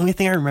 the only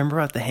thing I remember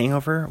about The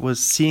Hangover was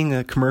seeing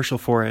a commercial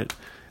for it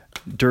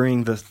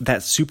during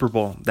that Super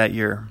Bowl that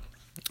year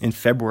in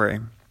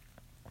February.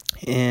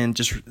 And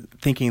just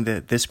thinking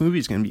that this movie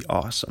is going to be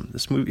awesome.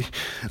 This movie,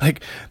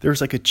 like, there was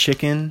like a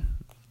chicken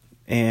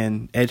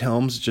and Ed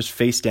Helms just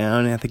face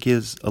down, and I think he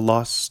has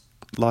lost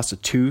a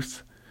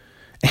tooth,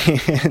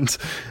 and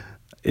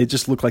it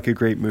just looked like a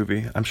great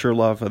movie. I'm sure a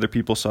lot of other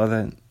people saw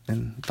that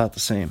and thought the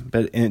same,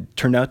 but it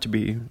turned out to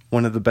be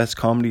one of the best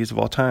comedies of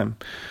all time.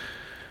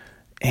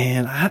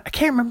 And I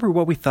can't remember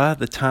what we thought at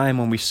the time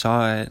when we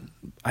saw it.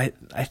 I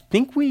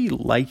think we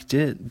liked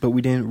it, but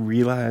we didn't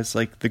realize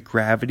like the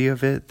gravity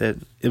of it, that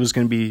it was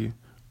going to be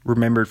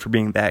remembered for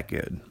being that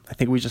good. I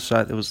think we just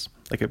thought it was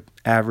like an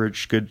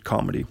average good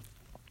comedy.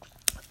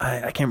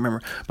 I can't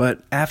remember.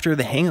 But after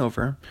The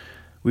Hangover,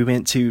 we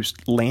went to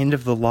Land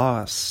of the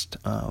Lost,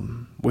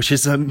 which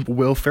is a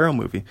Will Ferrell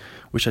movie,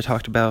 which I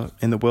talked about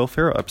in the Will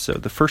Ferrell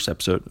episode, the first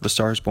episode of A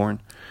Star is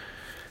Born.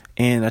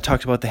 And I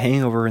talked about The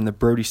Hangover in the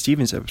Brody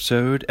Stevens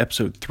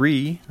episode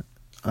 3,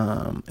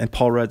 and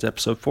Paul Rudd's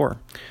episode 4.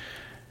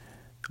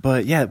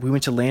 But yeah, we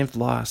went to Land of the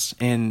Lost,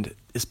 and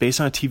it's based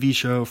on a TV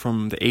show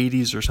from the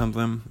 80s or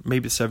something,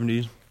 maybe the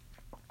 70s.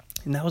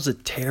 And that was a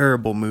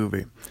terrible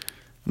movie.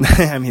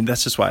 I mean,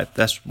 that's why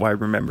I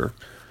remember.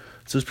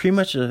 So it's pretty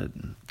much a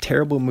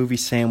terrible movie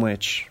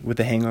sandwich with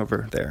The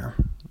Hangover there.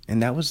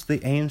 And that was the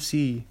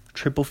AMC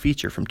triple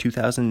feature from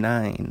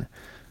 2009.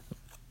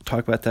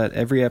 Talk about that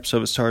every episode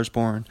of A Star is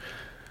Born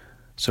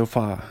so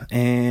far.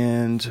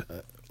 And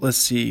let's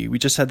see, we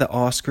just had the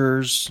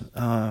Oscars.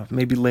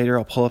 Maybe later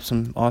I'll pull up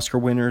some Oscar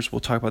winners. We'll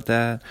talk about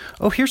that.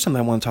 Oh, here's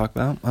something I want to talk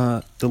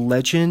about. The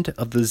Legend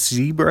of the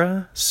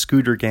Zebra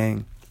Scooter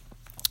Gang.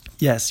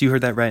 Yes, you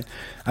heard that right.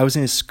 I was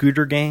in a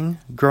scooter gang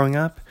growing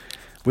up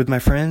with my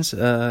friends. It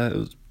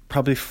was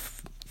probably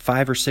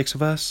 5 or 6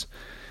 of us.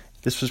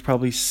 This was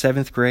probably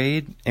 7th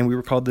grade, and we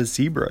were called the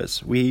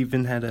Zebras. We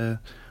even had a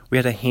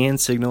hand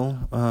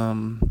signal.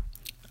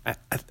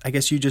 I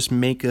guess you just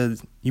make a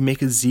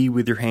Z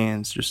with your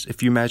hands. Just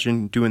if you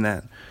imagine doing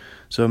that.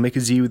 So make a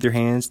Z with your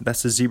hands.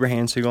 That's the zebra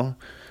hand signal.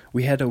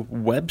 We had a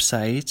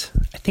website.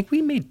 I think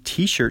we made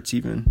t-shirts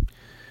even.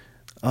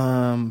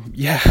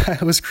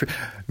 It was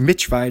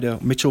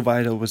Mitchell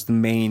Vito was the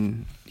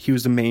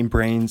main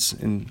brains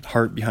and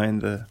heart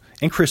behind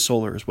and Chris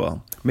Solar as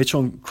well.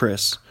 Mitchell and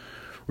Chris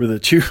were the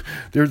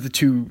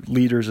two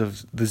leaders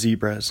of the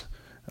Zebras.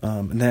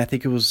 And then I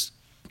think it was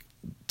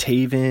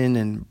Taven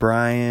and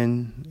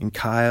Brian and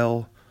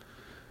Kyle.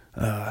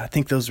 I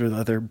think those were the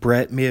other.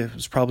 Brett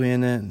was probably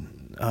in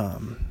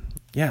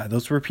it.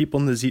 Those were people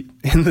in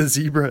the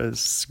Zebras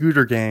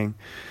scooter gang.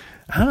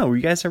 I don't know. Were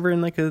you guys ever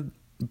in like a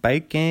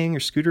bike gang or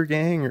scooter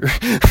gang or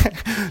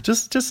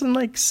just in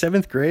like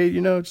 7th grade?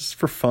 Just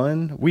for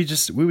fun. We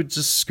would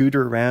just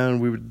scooter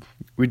around.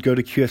 We'd go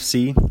to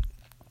QFC.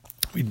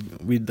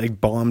 We'd like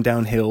bomb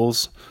down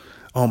hills.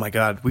 Oh my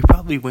God, we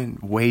probably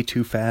went way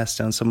too fast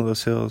down some of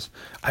those hills.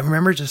 I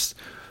remember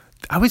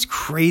I was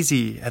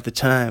crazy at the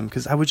time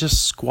because I would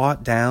just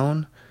squat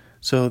down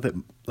so that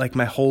like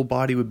my whole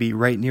body would be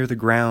right near the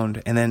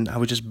ground, and then I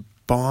would just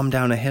bomb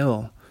down a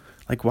hill.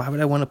 Like, why would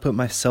I want to put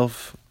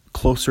myself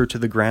closer to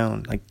the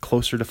ground, like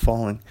closer to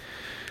falling?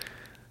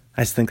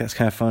 I just think that's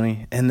kind of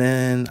funny. And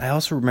then I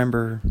also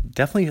remember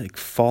definitely like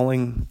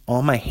falling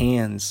on my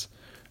hands.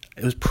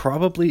 It was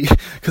probably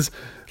because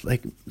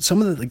like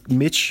some of the like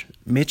Mitch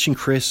and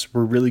Chris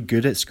were really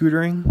good at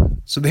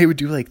scootering, so they would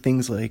do like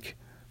things like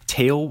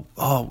it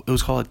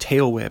was called a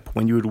tail whip,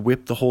 when you would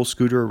whip the whole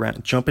scooter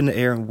around, jump in the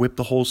air and whip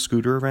the whole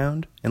scooter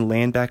around and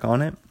land back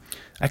on it.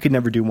 I could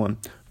never do one,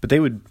 but they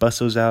would bust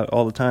those out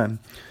all the time.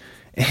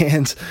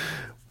 And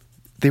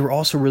they were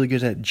also really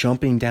good at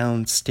jumping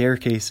down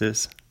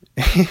staircases.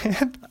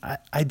 And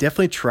I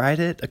definitely tried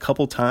it a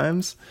couple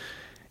times.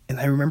 And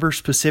I remember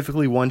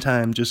specifically one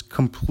time just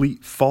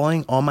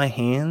falling on my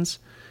hands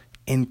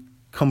and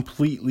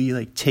completely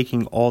like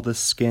taking all the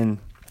skin.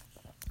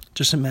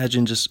 Just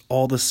imagine just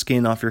all the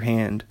skin off your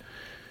hand,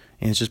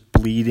 and it's just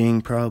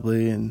bleeding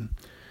probably. And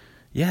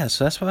yeah,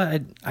 so that's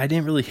why I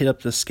didn't really hit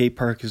up the skate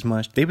park as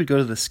much. They would go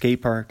to the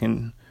skate park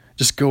and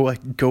just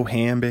go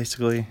ham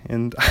basically,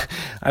 and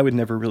I would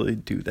never really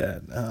do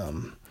that.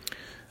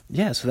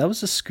 So that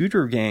was the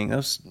scooter gang. That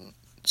was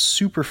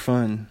super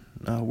fun.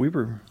 We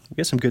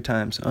had some good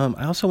times.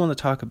 I also want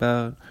to talk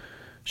about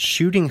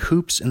shooting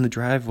hoops in the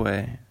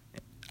driveway.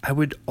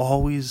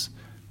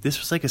 This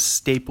was like a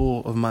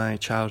staple of my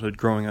childhood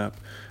growing up.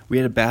 We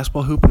had a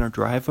basketball hoop in our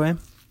driveway,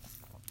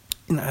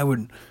 and I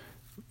would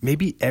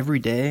maybe every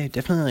day,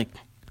 definitely like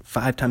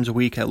 5 times a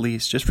week at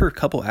least, just for a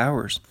couple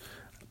hours.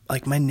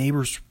 Like my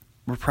neighbors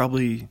were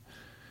probably,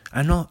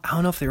 I don't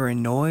know if they were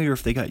annoyed or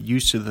if they got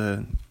used to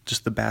the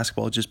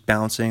basketball just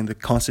bouncing, the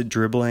constant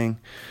dribbling,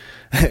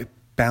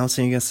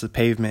 bouncing against the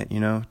pavement,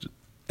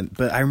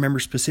 But I remember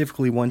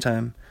specifically one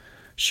time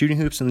shooting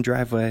hoops in the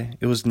driveway.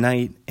 It was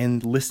night,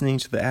 and listening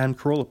to the Adam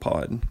Carolla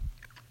pod.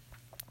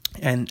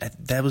 And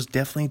that was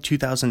definitely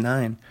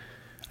 2009.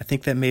 I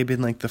think that may have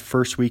been like the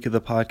first week of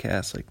the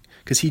podcast, like,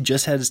 because he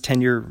just had his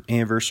 10-year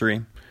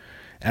anniversary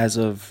as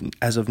of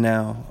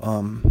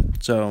now.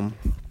 So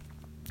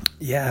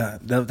yeah,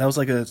 that was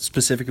like a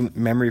specific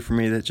memory for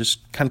me that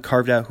just kind of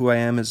carved out who I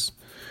am as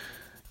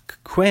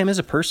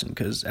a person.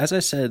 Because as I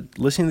said,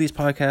 listening to these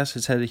podcasts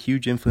has had a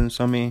huge influence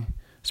on me,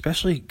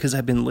 especially because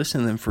I've been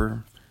listening to them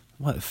for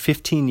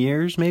 15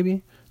 years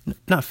maybe?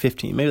 Not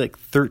 15, maybe like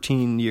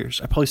 13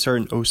 years. I probably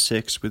started in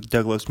 2006 with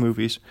Douglas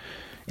Movies,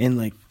 and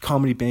like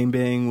Comedy Bang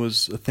Bang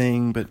was a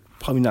thing, but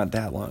probably not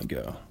that long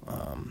ago.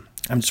 I'm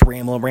just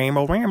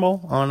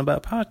ramble on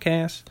about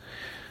podcasts.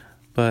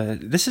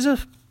 But this is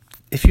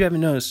if you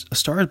haven't noticed, A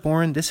Star Is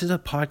Born, this is a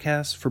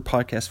podcast for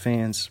podcast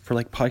fans, for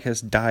like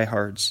podcast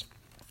diehards.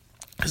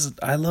 Because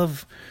I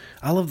love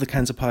the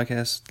kinds of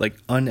podcasts, like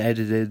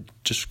unedited,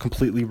 just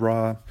completely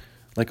raw,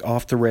 like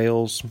off the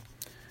rails.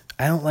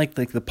 I don't like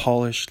the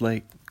polished,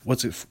 like,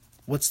 what's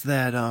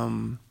that,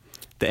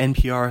 the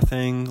NPR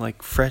thing,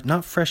 like,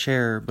 not Fresh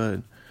Air,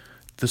 but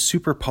the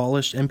super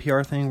polished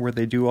NPR thing where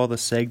they do all the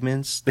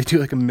segments. They do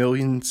like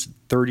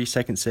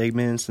 30-second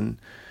segments, and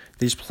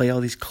they just play all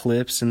these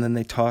clips, and then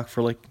they talk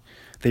for like,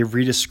 they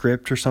read a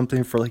script or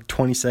something for like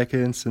 20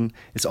 seconds, and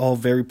it's all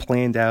very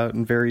planned out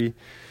and very,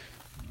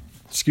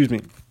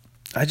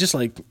 I just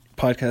like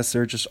podcasts that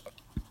are just,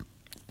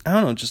 I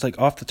don't know, just like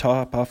off the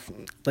top,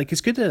 like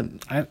it's good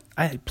to,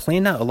 I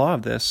planned out a lot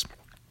of this.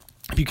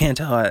 If you can't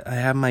tell, I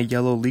have my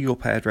yellow legal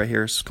pad right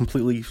here. It's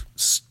completely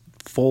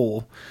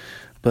full,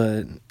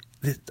 but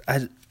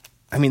I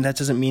mean, that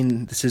doesn't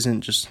mean this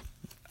isn't just,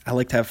 I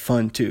like to have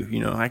fun too,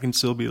 I can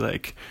still be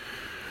like,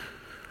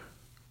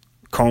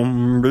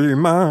 come be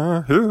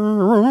my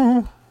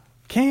hero,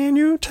 can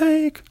you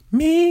take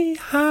me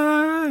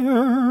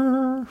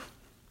higher?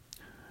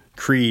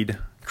 Creed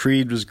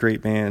was a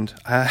great band.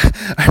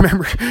 I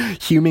remember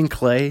Human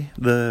Clay,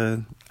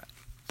 the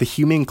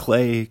Human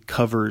Clay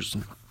covers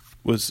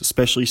was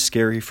especially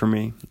scary for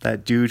me.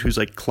 That dude who's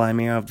like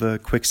climbing out of the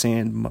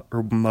quicksand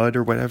or mud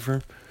or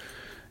whatever.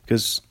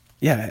 Because,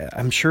 yeah,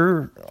 I'm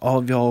sure all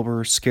of y'all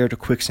were scared of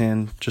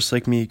quicksand just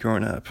like me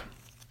growing up.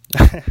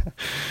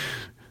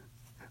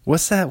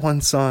 What's that one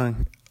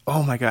song?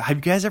 Oh my God. Have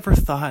you guys ever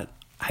thought,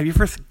 have you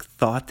ever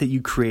thought that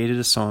you created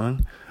a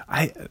song?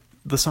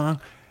 The song,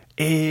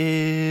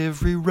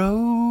 every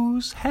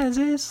rose has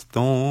its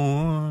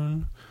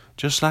thorn,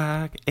 just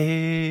like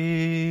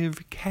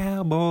every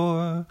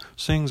cowboy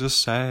sings a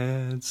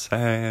sad,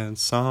 sad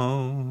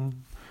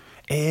song.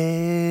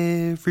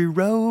 Every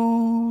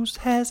rose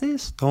has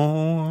its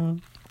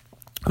thorn.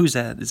 Who's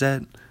that? Is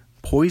that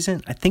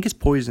Poison? I think it's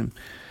Poison.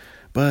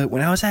 But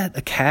when I was at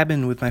a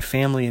cabin with my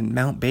family in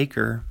Mount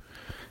Baker,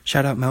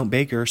 shout out Mount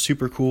Baker,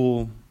 super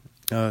cool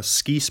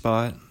ski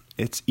spot.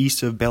 It's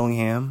east of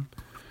Bellingham,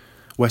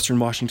 Western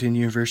Washington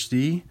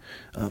University.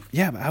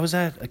 I was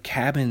at a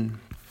cabin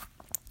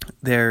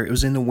there. It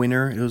was in the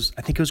winter.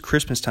 I think it was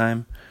Christmas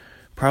time,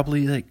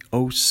 probably like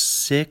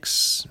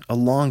 2006, a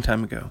long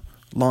time ago.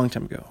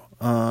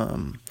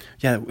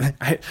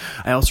 I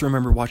also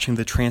remember watching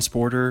The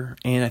Transporter,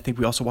 and I think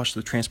we also watched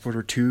The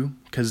Transporter 2,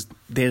 because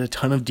they had a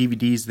ton of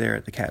DVDs there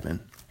at the cabin,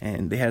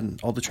 and they had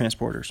all the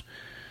Transporters.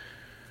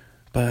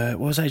 But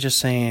what was I just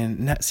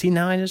saying?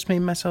 Now I just made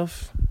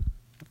myself...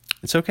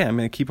 It's okay, I'm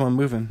going to keep on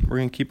moving. We're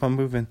going to keep on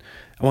moving.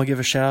 I want to give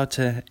a shout out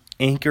to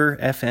Anchor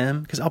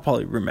FM, because I'll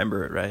probably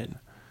remember it, right?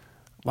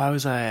 Why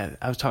was I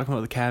was talking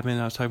about the cabin,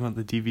 I was talking about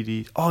the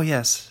DVDs. Oh,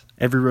 yes,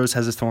 Every Rose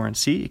Has a Thorn.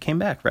 See, it came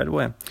back right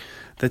away.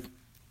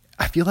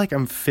 I feel like I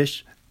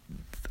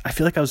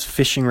was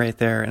fishing right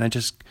there, and I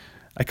just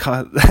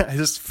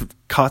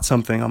caught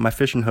something on my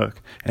fishing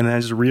hook, and then I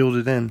just reeled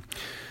it in.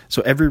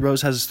 So Every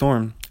Rose Has a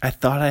Thorn. I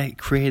thought I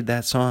created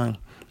that song.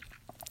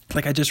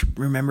 Like, I just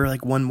remember,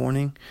 like, one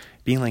morning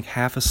being, like,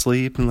 half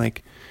asleep and,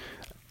 like,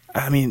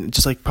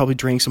 just, like, probably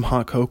drank some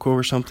hot cocoa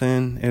or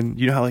something. And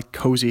you know how, like,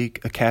 cozy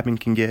a cabin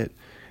can get.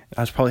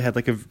 I probably had,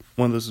 like,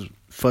 one of those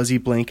fuzzy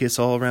blankets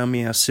all around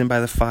me. I was sitting by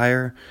the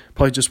fire.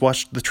 Probably just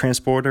watched The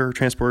Transporter or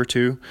Transporter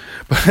 2.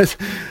 But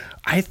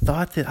I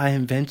thought that I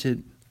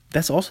invented...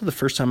 That's also the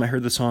first time I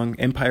heard the song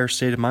Empire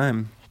State of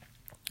Mind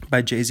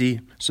by Jay-Z.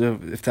 So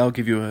if that'll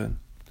give you a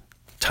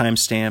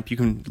timestamp, you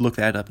can look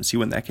that up and see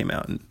when that came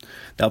out, and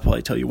that'll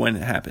probably tell you when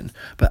it happened.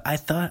 But I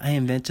thought I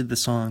invented the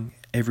song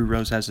Every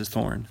Rose Has a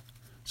Thorn.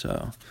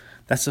 So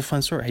that's a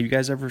fun story. Have you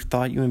guys ever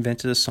thought you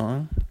invented a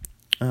song?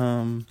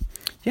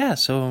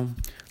 So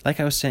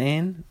like I was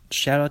saying,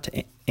 shout out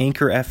to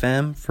Anchor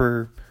FM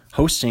for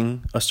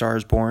hosting A Star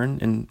Is Born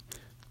and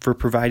for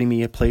providing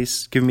me a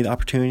place, giving me the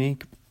opportunity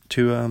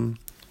to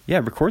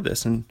record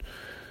this, and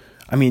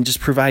just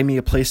provide me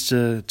a place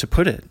to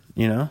put it,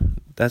 you know.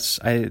 That's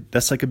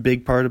like a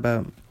big part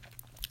about,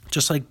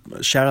 just like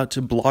shout out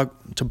to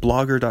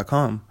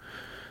blogger.com.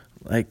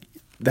 Like,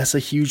 that's a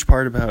huge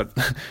part about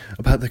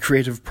the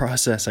creative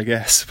process, I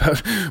guess,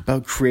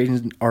 about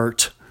creating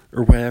art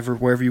or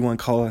wherever you want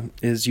to call it,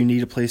 is you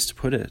need a place to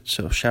put it.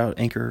 So shout out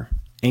Anchor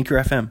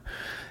FM.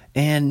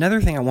 And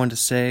another thing I wanted to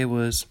say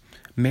was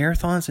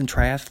marathons and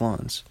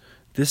triathlons.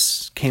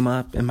 This came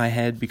up in my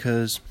head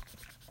because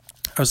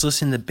I was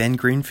listening to Ben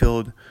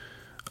Greenfield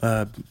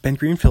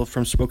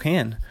from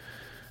Spokane.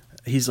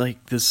 He's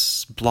like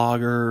this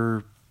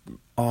blogger,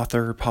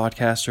 author,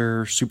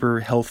 podcaster, super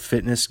health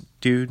fitness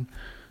dude.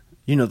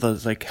 You know,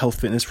 those like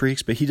health fitness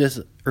freaks, but he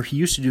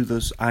used to do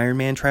those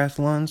Ironman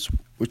triathlons,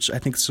 which I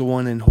think is the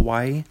one in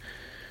Hawaii.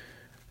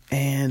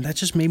 And that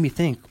just made me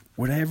think,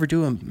 would I ever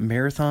do a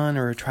marathon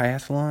or a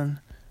triathlon?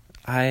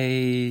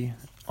 I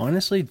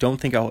honestly don't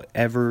think I'll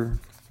ever.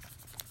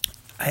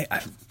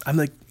 I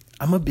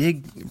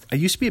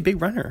used to be a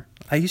big runner.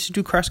 I used to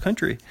do cross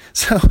country.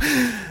 So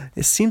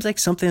it seems like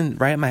something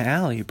right up my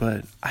alley,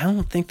 but I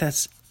don't think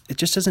it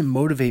just doesn't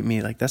motivate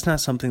me. Like, that's not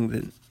something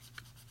that,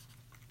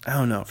 I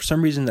don't know. For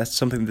some reason, that's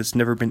something that's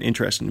never been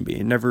interesting to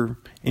me. It never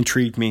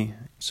intrigued me.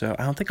 So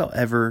I don't think I'll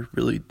ever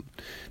really,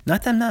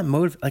 not that I'm not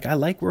motivated. Like, I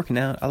like working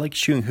out. I like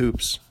shooting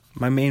hoops.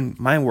 My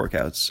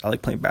workouts, I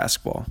like playing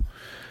basketball.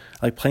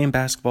 I like playing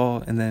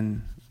basketball, and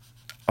then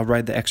I'll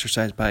ride the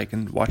exercise bike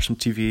and watch some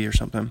TV or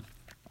something.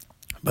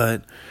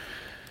 But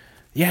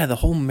yeah, the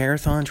whole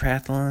marathon,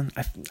 triathlon,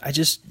 I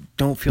just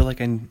don't feel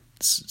like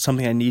it's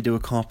something I need to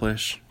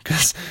accomplish,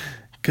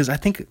 because I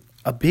think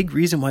a big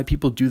reason why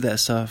people do that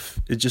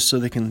stuff is just so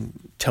they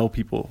can tell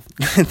people.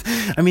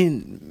 I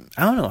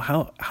don't know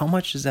how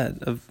much is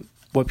that of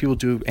what people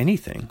do.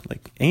 Anything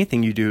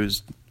you do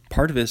is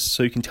part of it,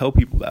 so you can tell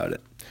people about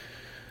it.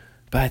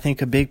 But I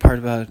think a big part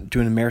about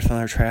doing a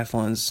marathon or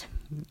triathlon is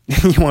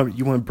you want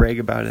to brag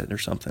about it or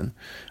something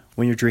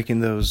when you're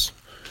drinking those.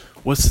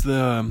 What's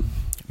the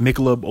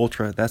Michelob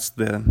Ultra? That's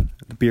the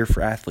beer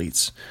for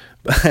athletes.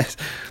 But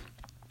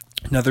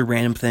another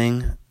random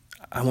thing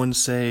I want to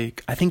say,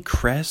 I think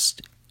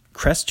Crest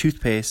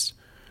toothpaste,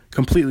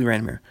 completely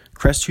random here,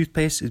 Crest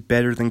toothpaste is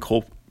better than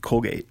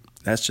Colgate.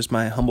 That's just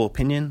my humble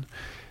opinion.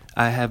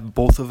 I have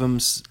both of them,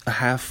 a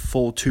half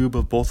full tube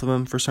of both of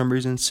them for some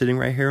reason sitting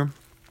right here.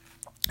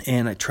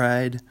 And I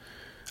tried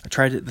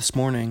it this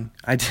morning.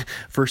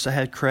 First I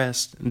had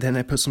Crest, and then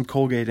I put some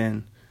Colgate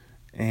in,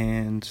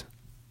 and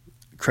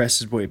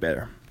Crest is way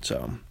better.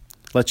 So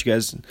I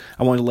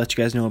wanted to let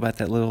you guys know about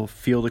that little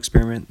field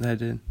experiment that I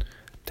did,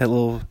 that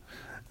little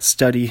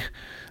study,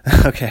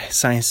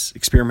 science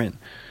experiment.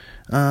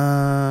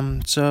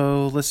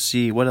 So let's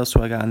see, what else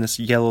do I got on this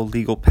yellow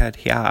legal pad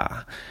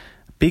here?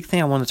 Big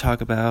thing I want to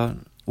talk about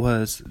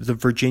was the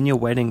Virginia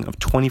wedding of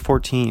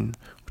 2014,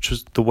 which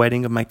was the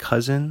wedding of my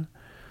cousin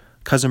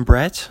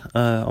Brett,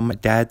 on my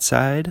dad's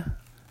side.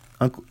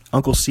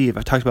 Uncle Steve.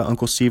 I talked about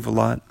Uncle Steve a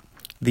lot,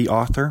 the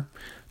author.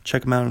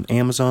 Check him out on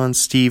Amazon,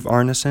 Steve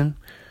Arneson.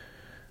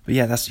 But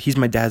yeah, he's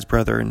my dad's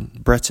brother, and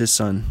Brett's his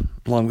son,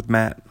 along with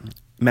Matt.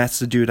 Matt's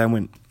the dude I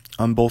went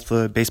on both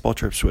the baseball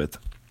trips with.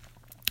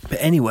 But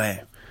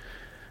anyway,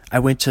 I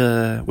went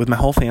with my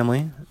whole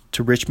family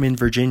to Richmond,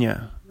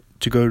 Virginia,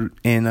 to go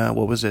in,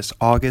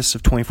 August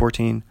of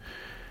 2014.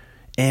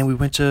 And we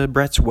went to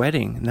Brett's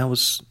wedding, and that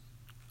was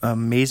an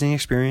amazing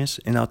experience,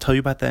 and I'll tell you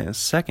about that in a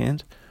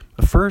second.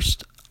 But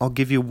first, I'll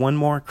give you one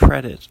more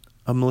credit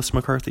of Melissa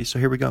McCarthy. So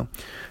here we go.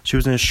 She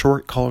was in a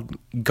short called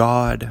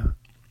God.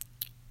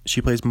 She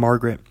plays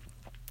Margaret.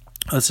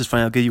 Oh, this is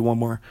funny. I'll give you one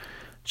more.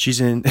 She's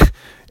in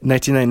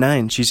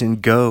 1999. She's in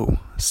Go,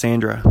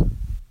 Sandra.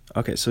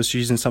 Okay, so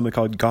she's in something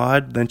called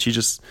God. Then she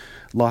just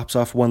chops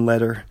off one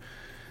letter,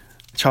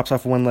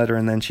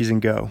 and then she's in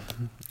Go.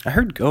 I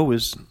heard Go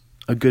is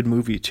a good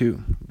movie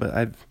too, but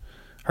I've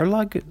heard a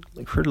lot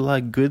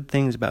of good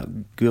things about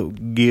Go.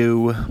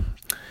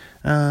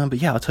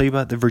 But yeah, I'll tell you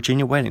about the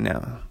Virginia wedding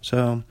now.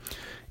 So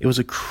it was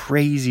a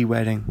crazy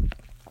wedding.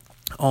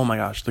 Oh my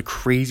gosh, the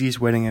craziest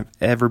wedding I've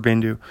ever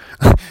been to.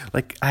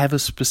 Like, I have a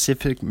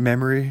specific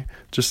memory,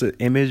 just an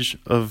image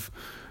of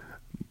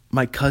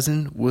my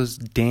cousin was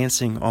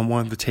dancing on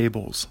one of the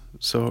tables.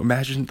 So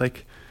imagine,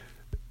 like,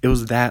 it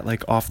was that,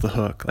 like, off the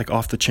hook, like,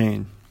 off the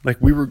chain. Like,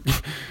 we were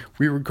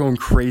going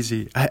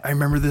crazy. I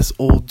remember this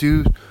old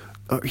dude.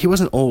 He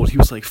wasn't old. He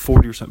was, like,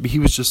 40 or something. But he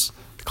was just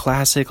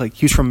classic. Like,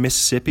 he was from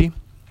Mississippi.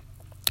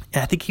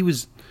 And I think I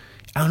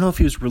don't know if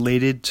he was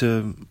related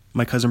to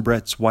my cousin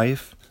Brett's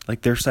wife,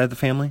 like their side of the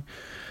family.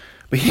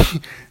 But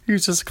he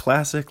was just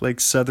classic, like,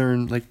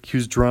 Southern, like, he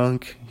was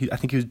drunk. I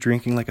think he was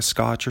drinking, like, a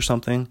scotch or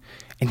something.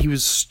 And he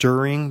was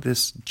stirring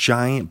this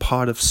giant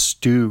pot of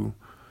stew.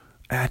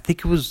 I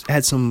think it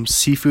had some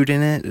seafood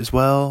in it as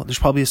well. There's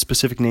probably a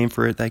specific name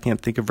for it that I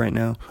can't think of right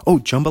now. Oh,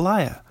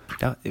 jambalaya.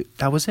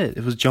 That was it.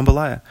 It was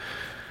jambalaya.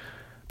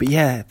 But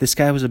yeah, this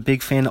guy was a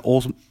big fan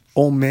of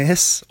Ole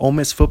Miss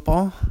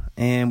football,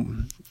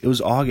 and it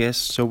was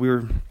August, so we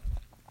were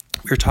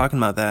talking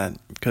about that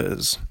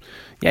because,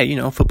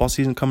 yeah, football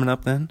season coming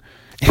up then.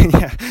 And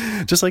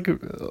yeah, just like,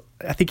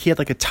 I think he had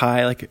like a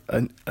tie, like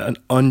an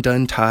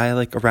undone tie,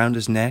 like around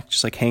his neck,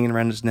 just like hanging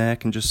around his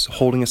neck, and just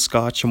holding a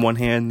scotch in one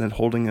hand, and then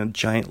holding a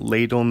giant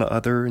ladle in the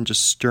other, and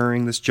just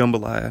stirring this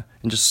jambalaya,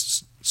 and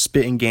just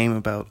spitting game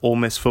about Ole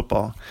Miss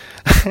football,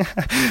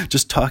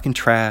 just talking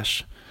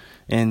trash.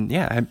 And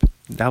yeah,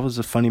 that was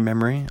a funny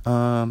memory.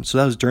 So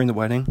that was during the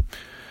wedding.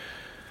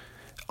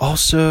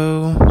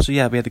 Also, so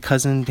yeah, we had the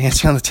cousin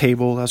dancing on the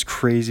table. That was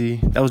crazy.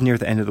 That was near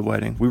the end of the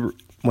wedding.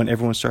 When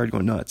everyone started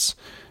going nuts.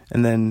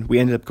 And then we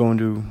ended up going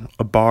to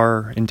a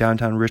bar in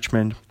downtown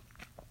Richmond.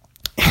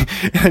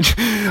 And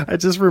I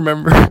just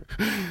remember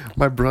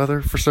my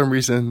brother, for some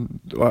reason,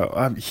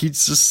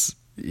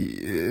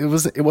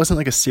 it wasn't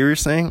like a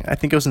serious thing. I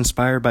think it was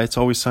inspired by It's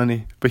Always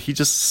Sunny, but he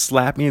just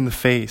slapped me in the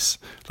face.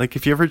 Like,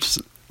 if you ever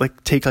just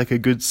like take like a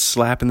good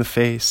slap in the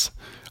face,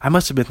 I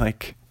must have been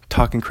like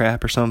talking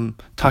crap or something,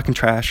 talking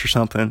trash or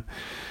something.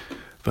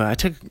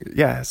 But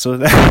so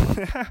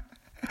that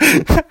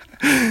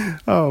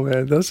oh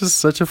man, that was just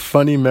such a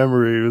funny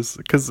memory. It was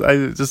because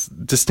I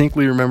just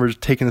distinctly remember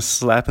taking a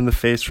slap in the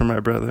face from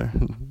my brother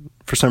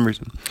for some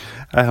reason.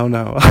 I don't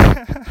know.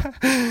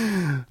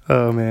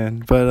 Oh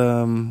man,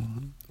 but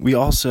we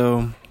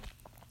also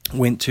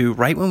went to,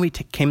 right when we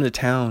came to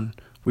town,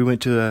 we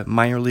went to a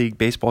minor league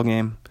baseball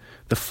game.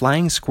 The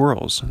Flying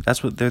Squirrels.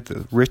 That's what they're,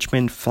 the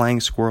Richmond Flying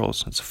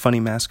Squirrels. It's a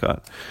funny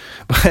mascot.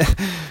 But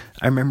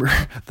I remember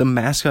the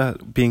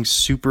mascot being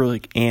super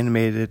like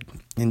animated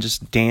and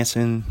just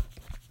dancing.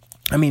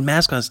 I mean,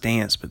 mascots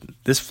dance, but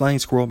this Flying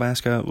Squirrel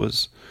mascot he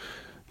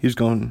was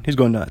going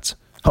nuts.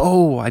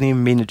 Oh, I didn't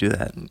even mean to do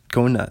that.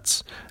 Going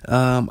nuts.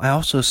 I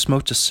also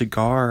smoked a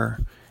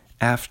cigar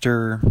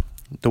after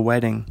the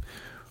wedding.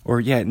 Or,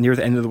 yeah, near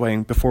the end of the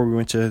wedding, before we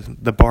went to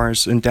the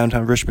bars in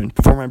downtown Richmond,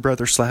 before my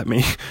brother slapped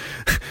me.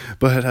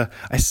 But,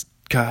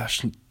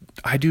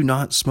 I do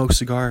not smoke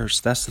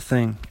cigars. That's the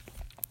thing.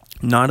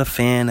 Not a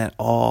fan at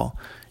all.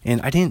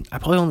 And I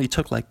probably only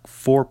took like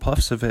 4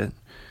 puffs of it,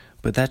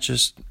 but that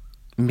just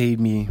made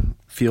my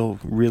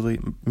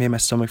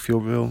stomach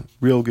feel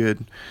real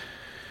good.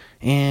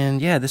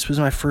 And, yeah, this was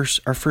our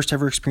first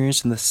ever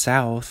experience in the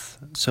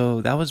South. So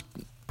that was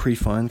pretty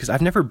fun, because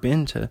I've never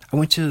been I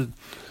went to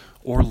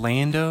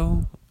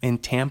Orlando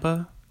and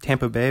Tampa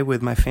Bay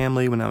with my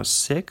family when I was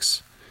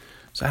 6.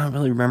 So I don't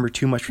really remember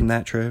too much from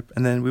that trip.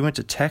 And then we went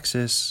to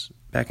Texas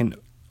back in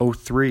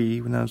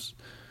 2003 when I was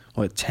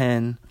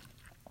 10.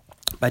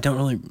 But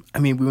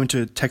we went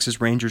to a Texas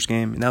Rangers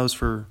game, and that was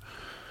for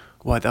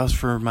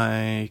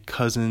my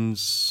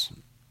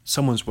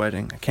someone's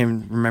wedding. I can't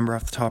even remember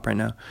off the top right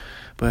now.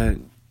 But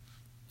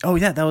oh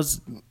yeah, that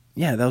was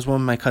yeah, that was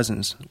one of my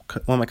cousins'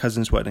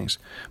 weddings.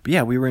 But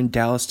yeah, we were in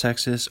Dallas,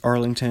 Texas,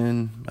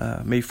 Arlington,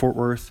 maybe Fort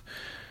Worth.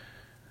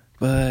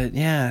 But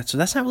yeah, so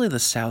that's not really the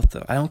South,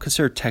 though. I don't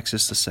consider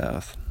Texas the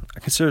South. I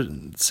consider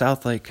the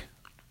South like,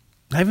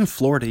 not even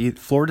Florida.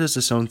 Florida is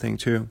its own thing,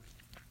 too.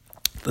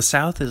 The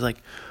South is like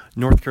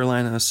North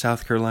Carolina,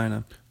 South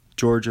Carolina,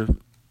 Georgia,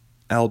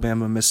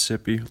 Alabama,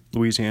 Mississippi,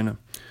 Louisiana.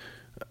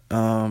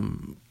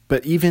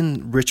 But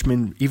even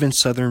Richmond, even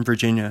Southern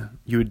Virginia,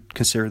 you would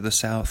consider the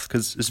South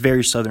because it's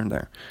very southern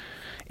there.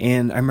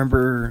 And I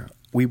remember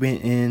we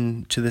went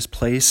into this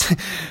place.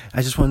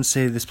 I just want to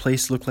say this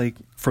place looked like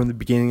from the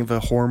beginning of a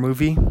horror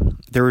movie.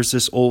 There was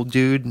this old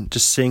dude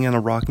just sitting in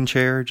a rocking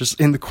chair, just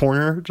in the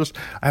corner. Just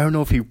I don't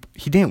know if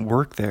he didn't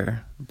work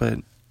there, but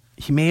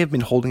he may have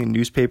been holding a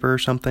newspaper or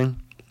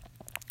something,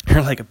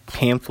 or like a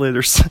pamphlet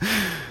or something.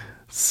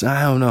 So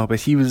I don't know, but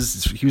he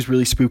was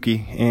really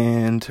spooky,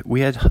 and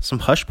we had some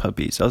hush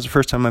puppies. That was the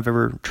first time I've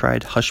ever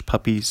tried hush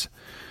puppies.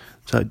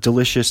 It's a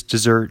delicious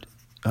dessert.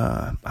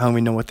 I don't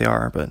even know what they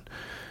are, but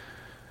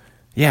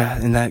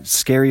yeah, in that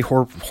scary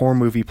horror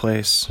movie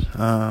place,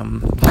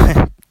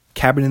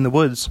 Cabin in the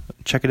Woods.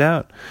 Check it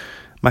out.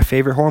 My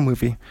favorite horror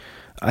movie.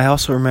 I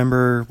also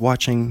remember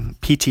watching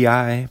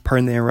PTI,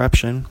 Pardon the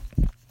Interruption,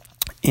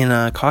 in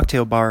a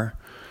cocktail bar,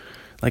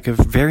 like a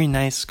very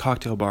nice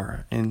cocktail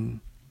bar in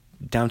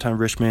downtown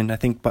Richmond, I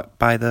think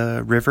by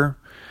the river,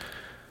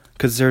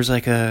 because there's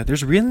a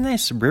really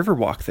nice river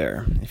walk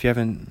there. If you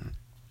haven't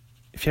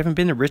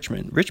been to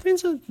Richmond,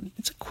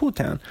 it's a cool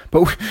town.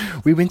 But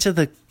we went to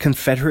the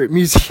Confederate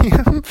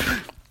Museum,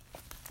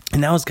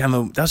 and that was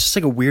just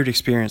like a weird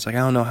experience. Like I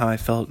don't know how I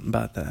felt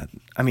about that.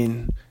 I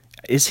mean,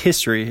 it is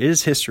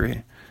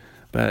history,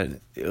 but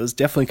it was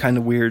definitely kind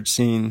of weird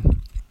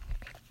seeing.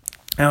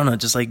 I don't know,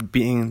 just like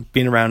being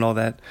around all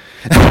that.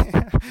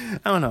 I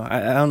don't know.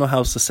 I don't know how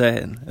else to say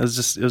it. It was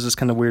just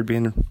kind of weird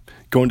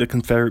going to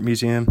Confederate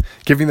Museum,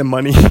 giving them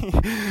money.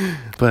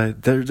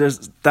 But there's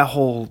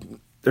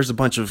a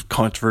bunch of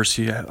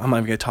controversy. I'm not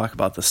even going to talk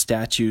about the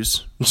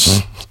statues.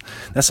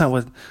 That's not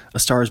what A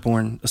Star Is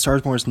Born. A Star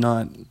Is Born is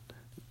not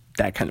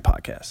that kind of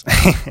podcast.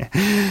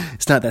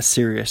 It's not that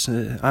serious.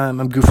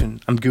 I'm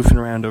goofing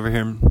around over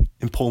here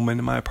in Pullman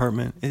in my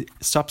apartment. It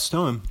stopped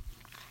snowing.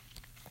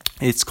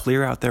 It's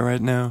clear out there right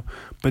now,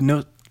 but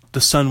no, the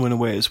sun went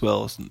away as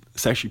well.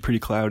 It's actually pretty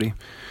cloudy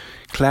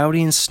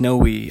and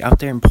snowy out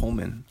there in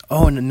Pullman.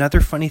 Oh, and another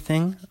funny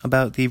thing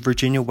about the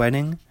Virginia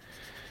wedding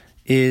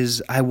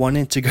is I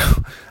wanted to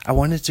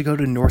go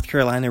to North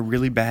Carolina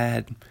really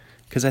bad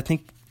because I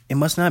think it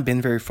must not have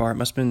been very far. It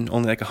must have been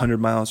only like 100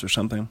 miles or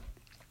something.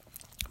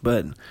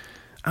 But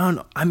I don't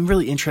know. I'm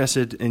really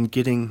interested in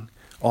getting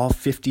all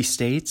 50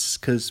 states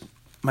because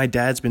my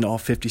dad's been to all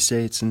 50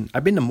 states and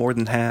I've been to more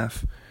than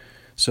half.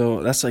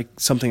 So that's like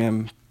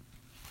something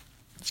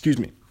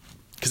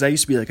because I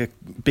used to be like a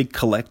big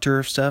collector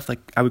of stuff. Like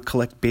I would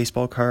collect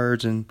baseball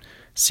cards and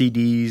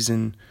CDs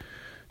and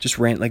just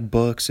rent like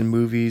books and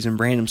movies and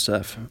random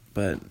stuff,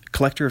 but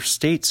collector of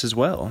states as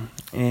well.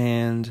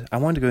 And I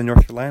wanted to go to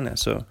North Carolina.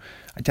 So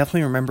I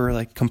definitely remember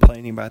like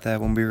complaining about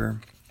that when we were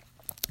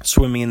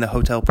swimming in the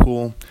hotel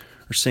pool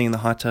or sitting in the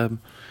hot tub.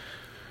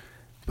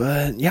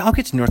 But yeah, I'll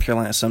get to North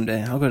Carolina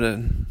someday. I'll go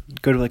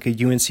to like a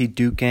UNC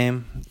Duke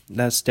game.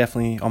 That's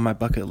definitely on my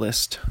bucket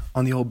list,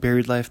 on the old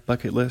Buried Life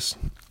bucket list.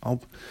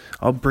 I'll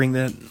bring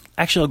that.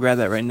 Actually, I'll grab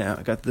that right now.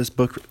 I got this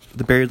book,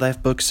 the Buried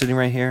Life book, sitting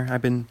right here.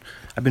 I've been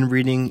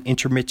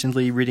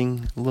intermittently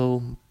reading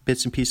little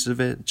bits and pieces of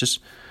it,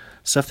 just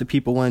stuff that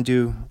people want to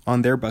do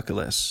on their bucket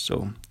list.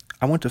 So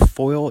I want to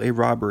foil a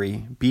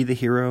robbery, be the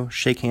hero,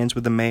 shake hands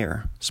with the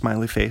mayor,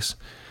 smiley face.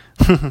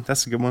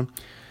 That's a good one.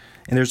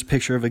 And there's a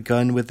picture of a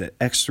gun with the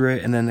extra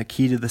and then a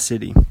key to the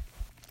city.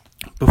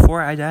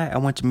 Before I die, I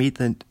want to meet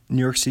the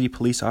New York City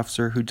police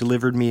officer who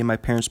delivered me in my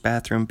parents'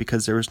 bathroom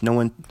because there was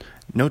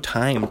no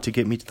time to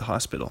get me to the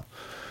hospital.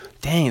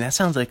 Dang, that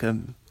sounds like a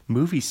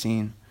movie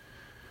scene.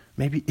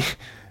 Maybe,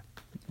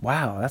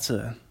 wow, I was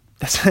going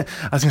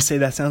to say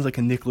that sounds like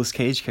a Nicolas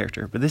Cage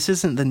character, but this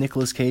isn't the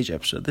Nicolas Cage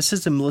episode. This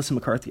is the Melissa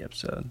McCarthy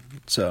episode.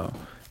 So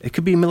it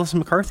could be Melissa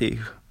McCarthy,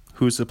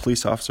 who's the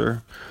police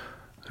officer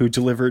who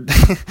delivered,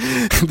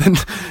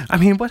 I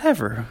mean,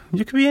 whatever.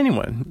 You could be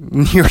anyone.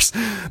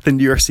 The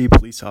New York City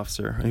police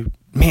officer.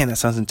 Man, that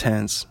sounds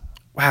intense.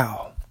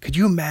 Wow. Could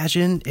you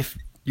imagine if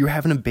you were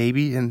having a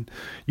baby and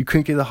you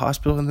couldn't get to the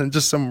hospital and then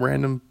just some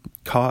random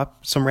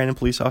cop, some random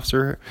police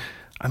officer?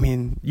 I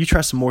mean, you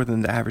trust him more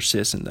than the average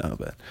citizen, though,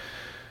 but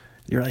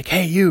you're like,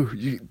 hey,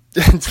 you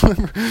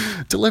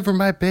deliver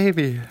my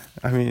baby.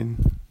 I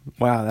mean,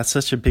 wow, that's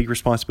such a big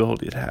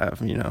responsibility to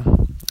have, you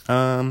know.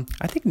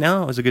 I think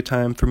now is a good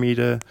time for me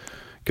to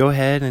go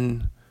ahead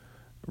and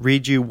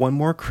read you one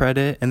more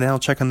credit, and then I'll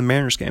check on the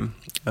Mariners game.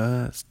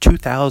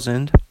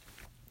 2000,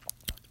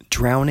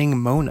 Drowning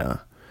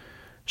Mona.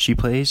 She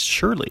plays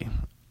Shirley.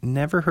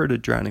 Never heard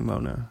of Drowning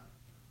Mona.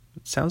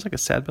 It sounds like a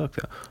sad book,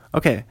 though.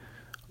 Okay.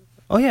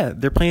 Oh, yeah,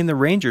 they're playing the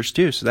Rangers,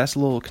 too, so that's a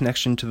little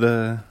connection to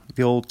the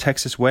old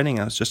Texas wedding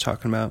I was just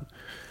talking about.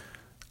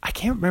 I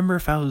can't remember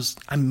if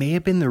I may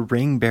have been the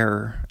ring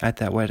bearer at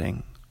that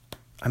wedding.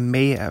 I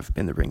may have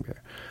been the ring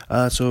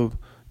bearer. So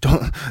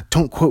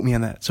don't quote me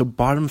on that. So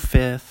bottom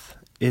fifth,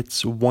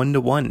 it's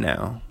 1-1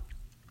 now.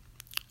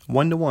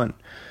 1-1.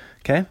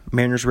 Okay,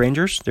 Mariners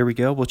Rangers. There we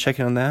go. We'll check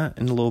in on that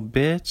in a little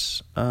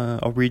bit.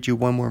 I'll read you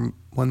one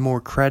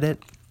more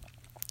credit.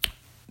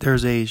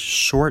 There's a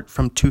short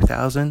from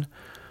 2000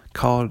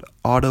 called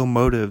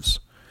Automotives.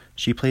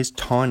 She plays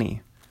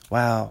Tawny.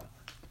 Wow,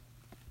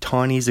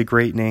 Tawny's a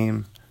great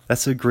name.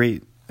 That's a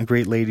great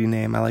lady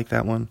name. I like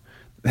that one.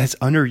 That's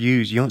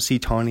underused. You don't see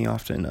Tawny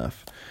often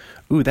enough.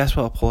 Ooh, that's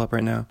what I'll pull up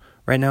right now.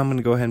 Right now, I'm going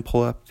to go ahead and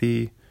pull up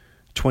the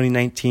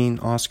 2019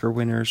 Oscar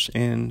winners,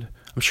 and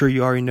I'm sure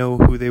you already know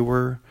who they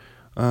were.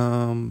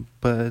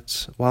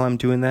 But while I'm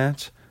doing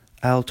that,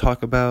 I'll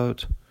talk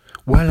about.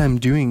 While I'm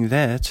doing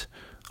that,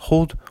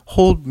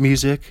 hold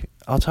music.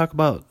 I'll talk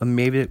about a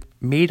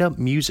made up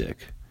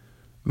music.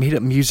 Made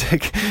up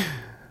music.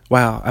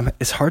 Wow,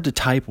 it's hard to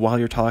type while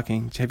you're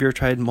talking. Have you ever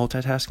tried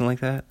multitasking like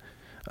that?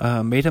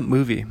 Made up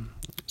movie.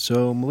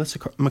 So Melissa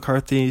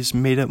McCarthy's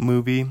made up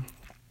movie.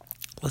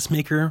 Let's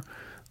make her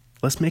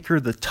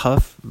the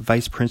tough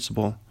vice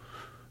principal.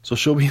 So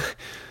she'll be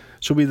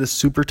the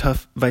super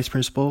tough vice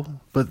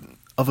principal, but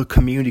of a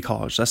community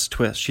college. That's the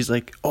twist. She's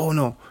like, oh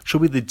no, she'll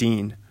be the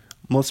dean.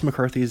 Melissa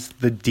McCarthy is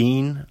the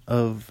dean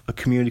of a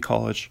community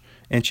college,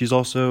 and she's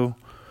also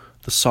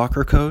the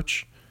soccer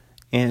coach.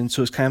 And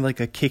so it's kind of like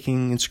a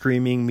kicking and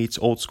screaming meets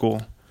old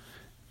school.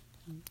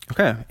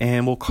 Okay,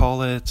 and we'll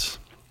call it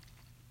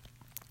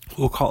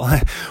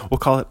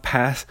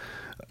pass.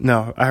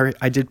 No,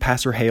 I did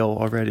Passer Hale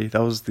already.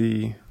 That was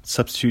the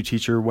substitute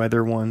teacher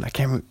weather one. I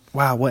can't remember.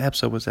 Wow, what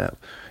episode was that?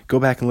 Go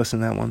back and listen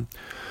to that one.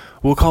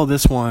 We'll call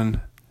this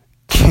one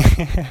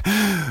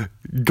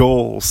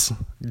Goals.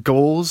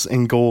 Goals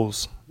and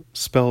goals.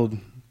 Spelled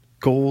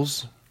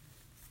goals.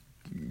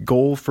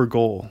 Goal for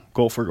goal.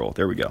 Goal for goal.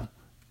 There we go.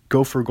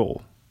 Go for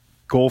goal.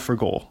 Goal for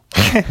goal.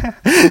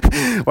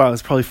 Wow,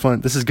 it's probably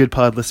fun. This is good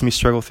pod. Listen to me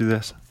struggle through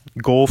this.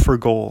 Goal for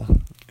goal.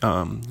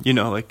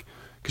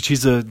 Because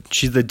she's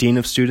the dean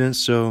of students,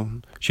 so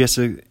she has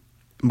to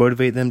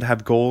motivate them to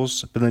have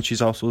goals, but then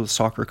she's also the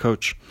soccer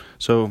coach.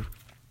 So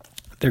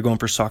they're going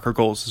for soccer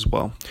goals as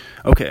well.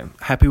 Okay,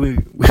 happy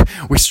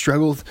we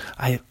struggled.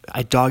 I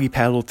doggy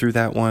paddled through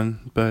that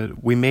one,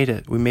 but we made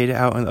it. We made it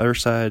out on the other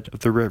side of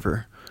the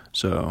river.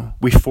 So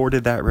we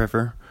forded that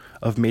river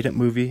of made up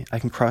movie. I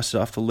can cross it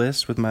off the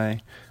list with my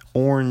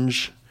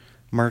orange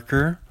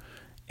marker.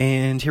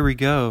 And here we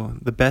go.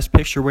 The best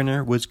picture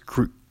winner was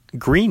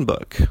Green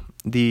Book.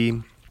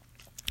 That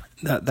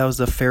was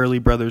the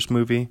Farrelly Brothers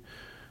movie.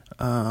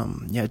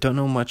 I don't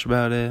know much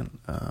about it.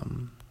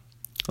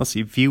 Let's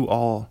see, view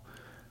all.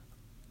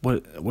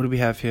 What do we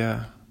have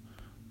here?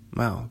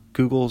 Wow,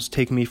 Google's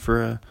taking me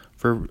for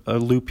a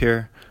loop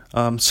here.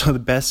 So the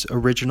best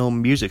original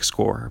music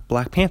score,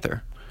 Black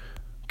Panther.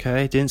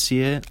 Okay, didn't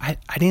see it. I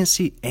didn't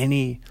see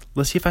any.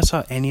 Let's see if I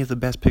saw any of the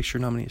best picture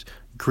nominees.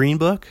 Green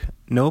Book,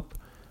 nope.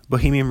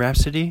 Bohemian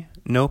Rhapsody,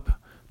 nope.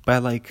 But I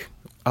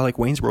like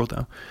Wayne's World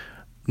though.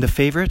 The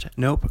Favorite,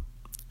 nope.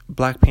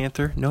 Black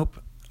Panther,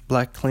 nope.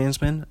 Black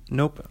Klansman,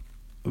 nope.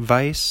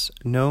 Vice,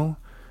 no.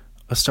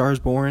 A Star Is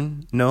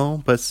Born,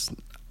 no. But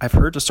I've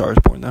heard A Star Is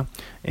Born though.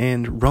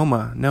 And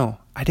Roma, no.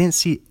 I didn't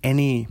see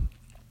any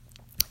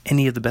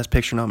of the best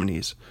picture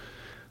nominees.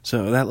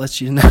 So that lets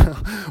you know.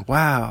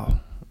 Wow,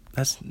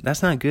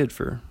 that's not good.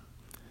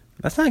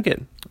 That's not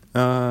good.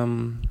 I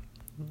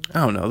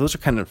don't know. Those are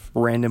kind of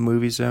random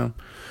movies though.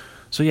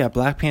 So yeah,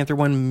 Black Panther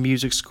won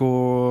music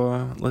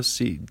score. Let's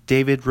see.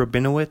 David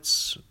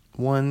Rabinowitz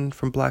won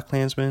from Black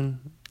Klansman.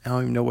 I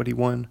don't even know what he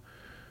won.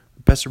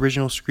 Best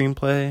original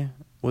screenplay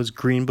was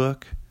Green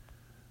Book.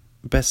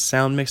 Best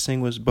sound mixing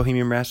was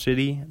Bohemian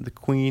Rhapsody, the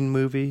Queen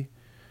movie.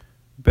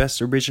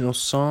 Best original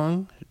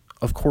song,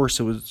 of course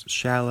it was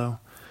Shallow.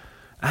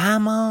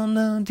 I'm on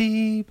the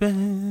deep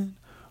end,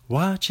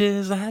 watch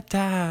as I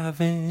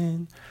dive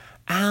in.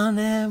 I'll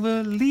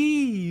never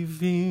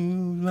leave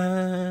you.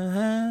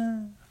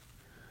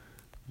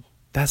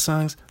 That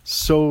song's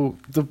so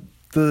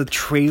the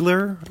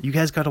trailer. You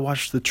guys got to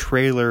watch the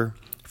trailer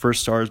for A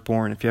Star Is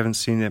Born if you haven't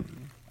seen it.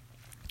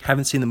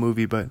 Haven't seen the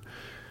movie, but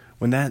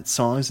when that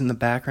song's in the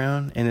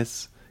background and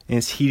it's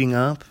heating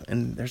up,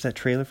 and there's that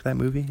trailer for that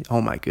movie.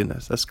 Oh my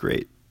goodness, that's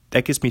great.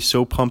 That gets me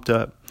so pumped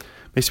up.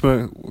 Makes me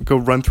want to go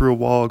run through a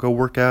wall, go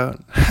work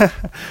out. I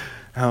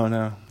don't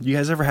know. You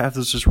guys ever have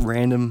those just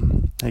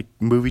random like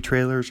movie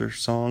trailers or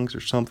songs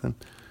or something?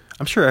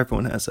 I'm sure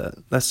everyone has that.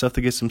 That stuff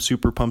that gets them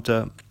super pumped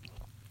up.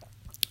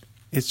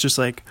 It's just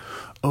like,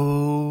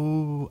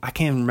 oh, I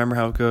can't even remember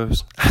how it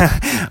goes.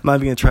 I'm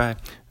not even going to try.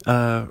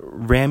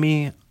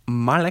 Rami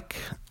Malek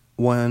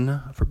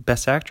won for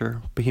Best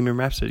Actor, Bohemian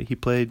Rhapsody. He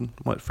played,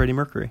 Freddie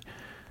Mercury.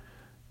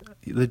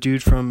 The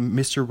dude from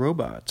Mr.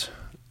 Robot.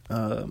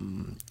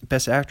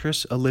 Best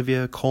Actress,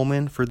 Olivia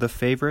Colman for The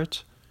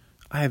Favorite.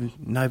 I don't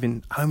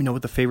even know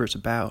what The Favorite's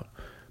about.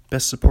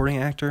 Best Supporting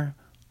Actor,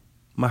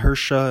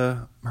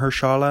 Mahershala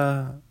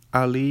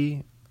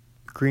Ali,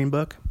 Green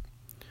Book.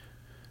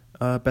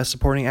 Best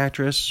Supporting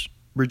Actress,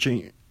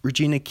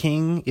 Regina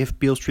King, If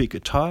Beale Street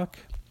Could Talk.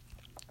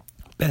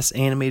 Best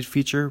animated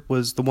feature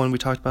was the one we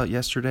talked about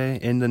yesterday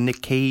in the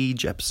Nick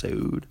Cage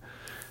episode.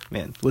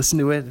 Man, listen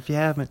to it if you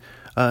haven't.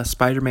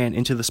 Spider-Man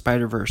Into the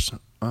Spider-Verse.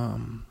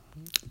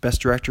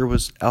 Best director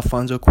was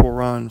Alfonso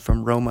Cuarón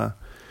from Roma.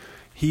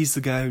 He's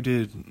the guy who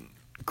did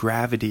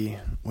Gravity,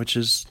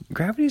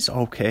 Gravity's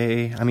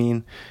okay. I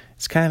mean,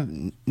 it's kind of,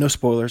 no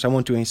spoilers. I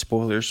won't do any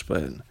spoilers,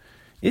 but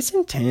it's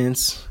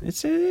intense.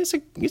 It's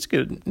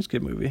good. It's a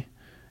good movie.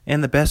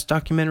 And the best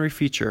documentary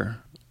feature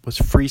was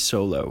Free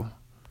Solo.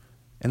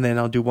 And then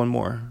I'll do one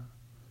more.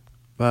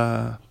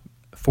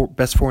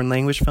 Best foreign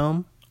language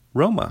film,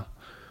 Roma.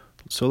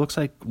 So it looks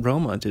like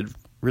Roma did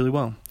really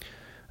well.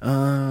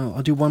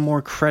 I'll do one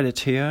more credit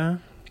here.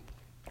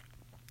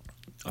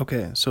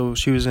 Okay, so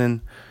she was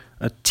in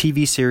a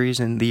TV series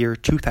in the year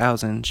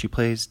 2000. She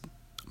plays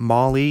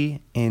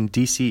Molly in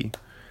DC.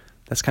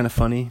 That's kind of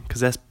funny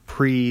because that's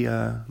pre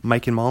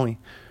Mike and Molly.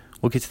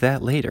 We'll get to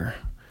that later.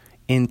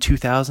 In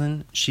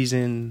 2000, she's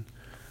in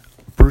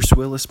Bruce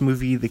Willis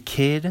movie The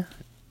Kid.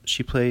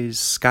 She plays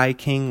Sky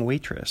King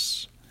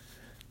waitress.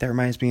 That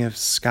reminds me of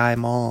Sky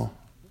Mall.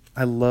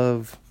 I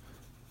love.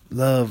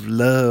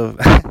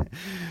 It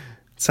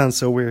sounds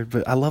so weird,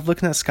 but I love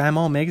looking at Sky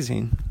Mall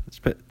magazine.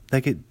 But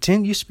like, it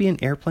didn't used to be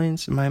in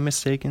airplanes. Am I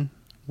mistaken?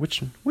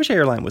 Which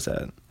airline was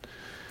that?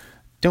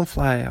 Don't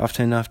fly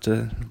often enough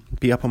to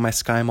be up on my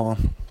Sky Mall.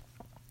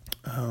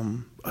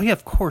 Oh yeah,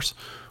 of course.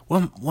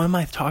 What am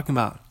I talking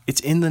about?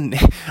 It's in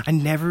the. I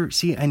never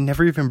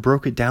even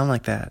broke it down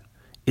like that.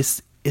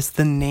 It's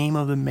the name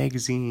of the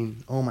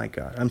magazine. Oh my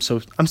god, I'm so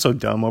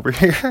dumb over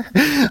here.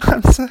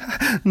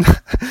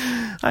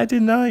 I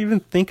did not even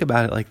think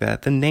about it like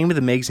that. The name of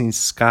the magazine is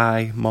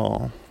Sky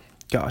Mall.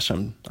 Gosh,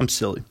 I'm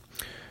silly.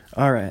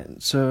 All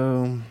right,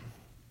 so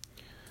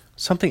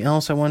something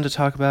else I wanted to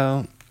talk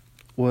about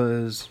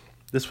was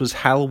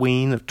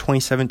Halloween of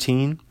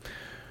 2017.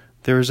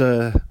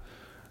 So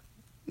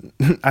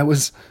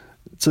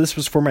this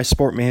was for my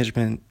sport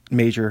management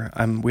major.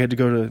 We had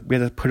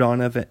to put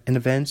on an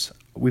event.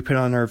 We put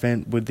on our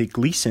event with the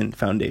Gleason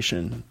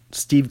Foundation.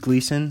 Steve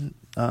Gleason,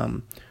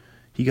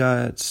 he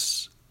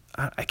got,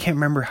 I can't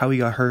remember how he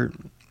got hurt.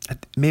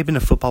 It may have been a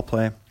football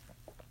play,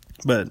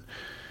 but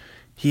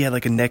he had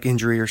like a neck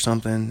injury or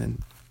something.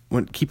 And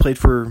when he played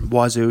for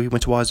Wazoo, he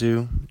went to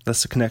Wazoo.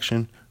 That's the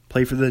connection.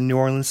 Played for the New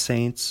Orleans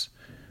Saints.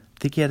 I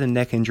think he had a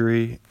neck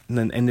injury and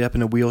then ended up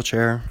in a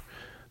wheelchair.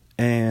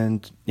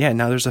 And yeah,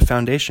 now there's a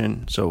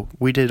foundation. So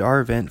we did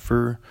our event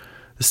for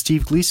the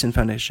Steve Gleason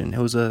Foundation. It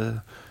was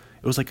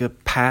like a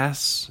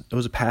pass. It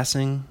was a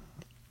passing.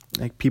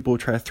 Like people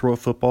would try to throw a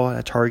football at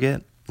a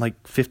target,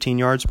 like 15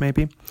 yards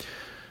maybe.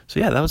 So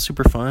yeah, that was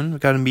super fun. We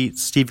got to meet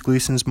Steve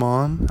Gleason's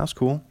mom. That was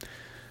cool.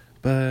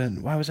 But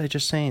why was I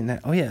just saying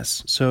that? Oh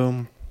yes.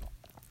 So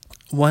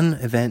one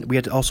event, we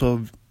had to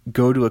also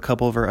go to a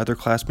couple of our other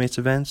classmates'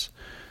 events.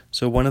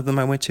 So one of them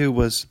I went to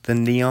was the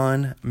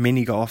Neon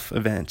Mini Golf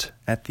event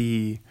at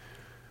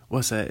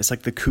what's that? It's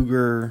like the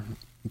Cougar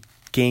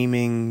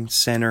Gaming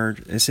Center.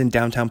 It's in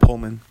downtown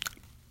Pullman.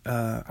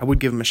 I would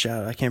give them a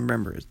shout out. I can't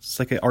remember. It's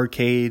like an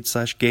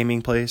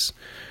arcade/gaming place.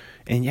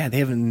 And yeah, they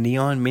have a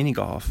neon mini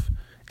golf.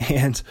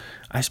 And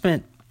I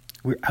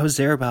was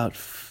there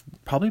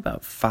probably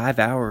about 5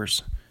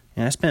 hours.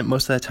 And I spent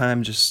most of that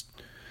time just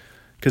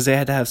because they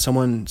had to have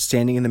someone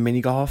standing in the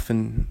mini golf,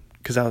 and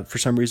because for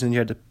some reason you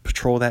had to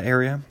patrol that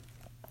area.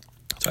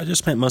 So I just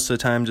spent most of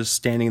the time just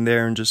standing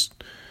there and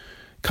just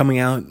coming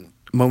out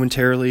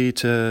momentarily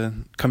to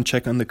come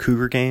check on the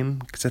Cougar game,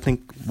 because I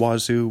think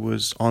Wazoo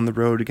was on the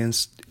road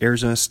against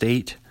Arizona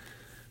State.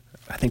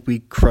 I think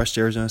we crushed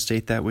Arizona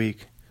State that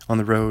week on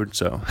the road,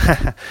 so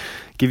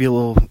give you a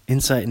little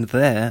insight into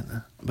that.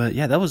 But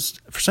yeah, that was,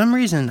 for some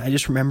reason, I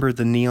just remember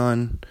the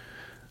neon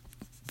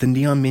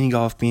mini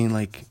golf being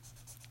like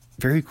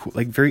very cool,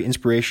 like very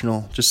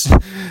inspirational, just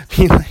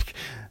being like,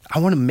 I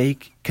want to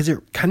make, because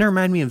it kind of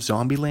reminded me of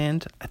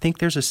Zombieland. I think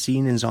there's a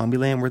scene in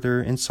Zombieland where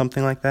they're in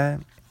something like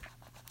that.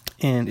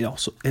 And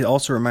it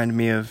also reminded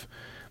me of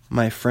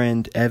my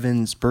friend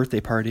Evan's birthday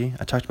party.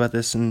 I talked about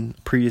this in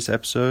a previous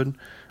episode of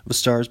A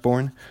Star Is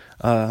Born.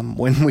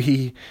 When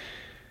we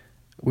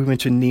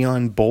went to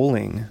neon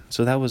bowling,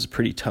 so that was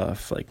pretty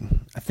tough. Like,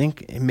 I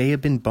think it may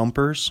have been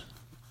bumpers,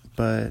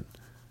 but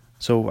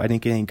so I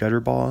didn't get any gutter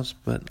balls,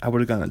 but I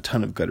would have gotten a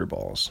ton of gutter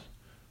balls.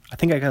 I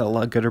think I got a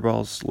lot of gutter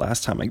balls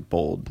last time I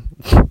bowled.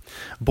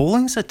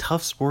 Bowling's a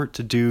tough sport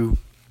to do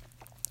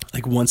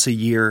like once a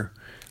year.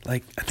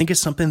 Like, I think it's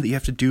something that you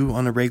have to do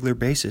on a regular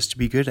basis to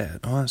be good at,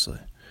 honestly.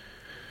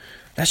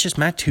 That's just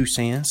my 2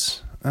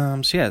 cents.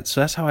 So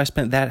that's how I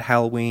spent that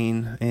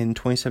Halloween in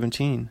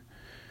 2017.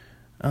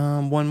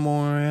 One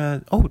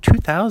more.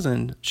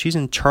 2000. She's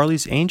in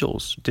Charlie's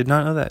Angels. Did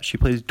not know that. She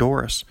plays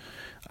Doris.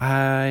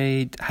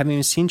 I haven't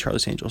even seen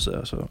Charlie's Angels,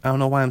 though, so I don't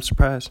know why I'm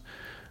surprised.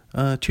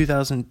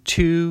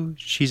 2002,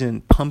 she's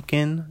in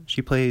Pumpkin.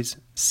 She plays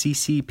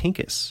Cece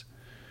Pincus.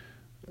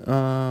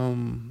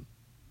 Wow.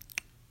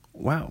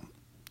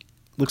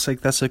 Looks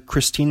like that's a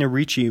Christina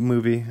Ricci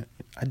movie.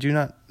 I do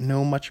not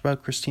know much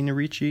about Christina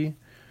Ricci,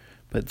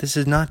 but this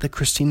is not the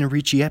Christina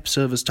Ricci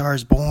episode of A Star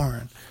Is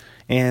Born,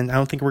 and I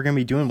don't think we're going to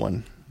be doing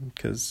one.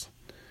 because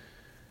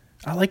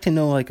I like to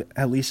know, like,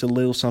 at least a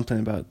little something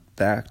about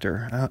the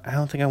actor. I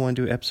don't think I want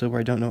to do an episode where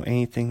I don't know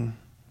anything.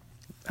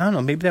 I don't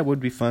know, maybe that would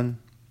be fun.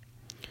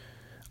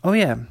 Oh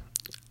yeah,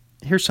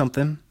 here's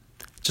something.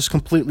 Just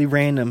completely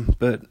random,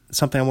 but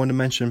something I wanted to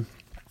mention.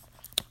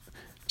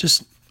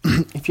 Just,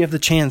 if you have the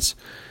chance,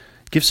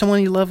 give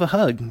someone you love a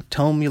hug.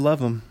 Tell them you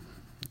love them.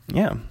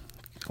 Yeah,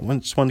 I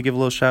just wanted to give a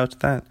little shout out to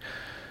that.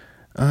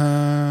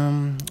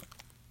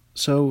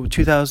 So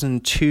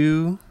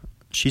 2002,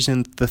 she's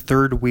in The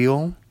Third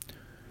Wheel.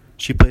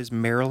 She plays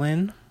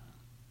Marilyn.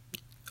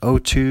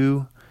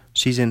 2002,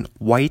 she's in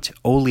White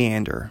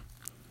Oleander.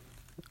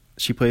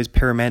 She plays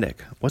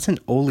paramedic. What's an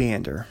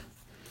oleander?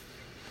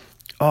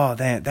 Oh,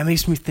 that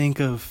makes me think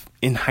of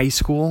in high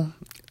school,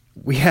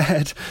 we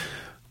had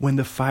when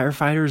the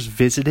firefighters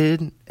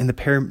visited and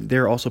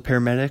they're also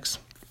paramedics,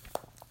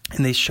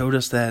 and they showed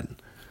us that,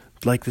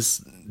 like,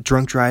 this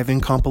drunk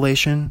driving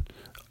compilation,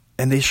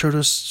 and they showed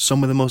us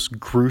some of the most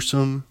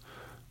gruesome,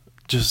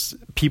 just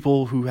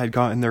people who had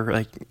gotten their,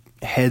 like,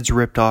 heads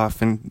ripped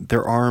off and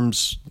their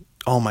arms.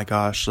 Oh my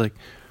gosh, like,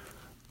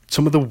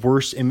 some of the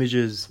worst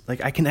images.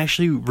 Like, I can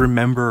actually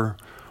remember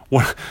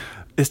what.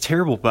 It's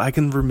terrible, but I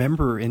can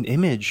remember an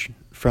image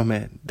from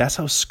it. That's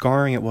how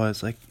scarring it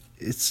was. Like,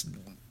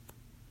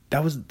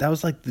 that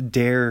was like the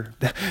Dare.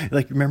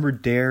 Like, remember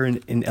Dare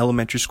in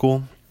elementary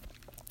school?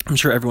 I'm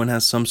sure everyone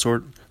has some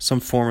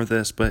form of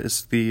this, but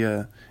it's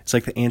it's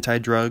like the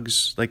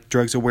anti-drugs, like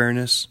drugs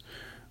awareness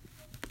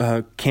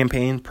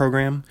campaign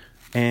program.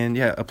 And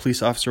yeah, a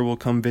police officer will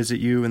come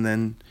visit you, and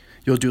then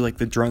you'll do like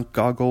the drunk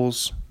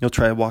goggles. You'll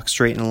try to walk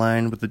straight in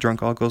line with the drunk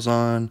goggles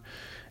on,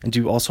 and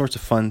do all sorts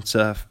of fun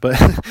stuff. But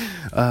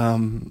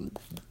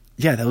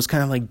yeah, that was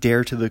kind of like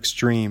Dare to the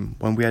extreme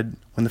when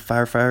the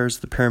firefighters,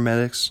 the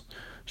paramedics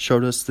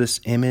showed us these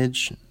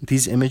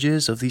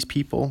images of these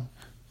people,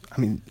 I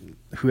mean,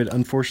 who had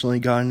unfortunately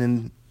gotten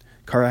in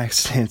car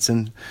accidents.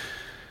 And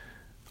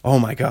oh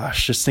my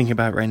gosh, just thinking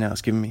about it right now,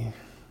 it's giving me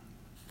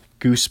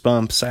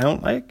goosebumps. I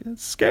don't like it.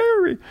 It's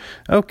scary.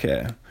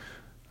 Okay,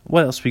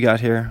 what else we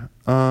got here?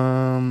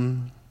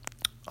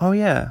 Oh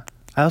yeah,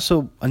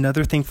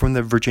 another thing from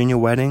the Virginia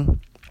wedding,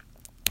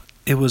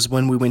 it was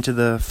when we went to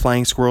the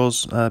Flying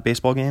Squirrels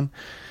baseball game.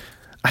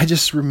 I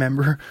just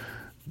remember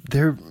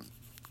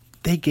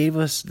they gave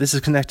us, this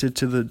is connected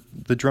to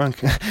the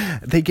drunk,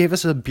 they gave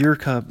us a beer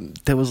cup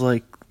that was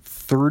like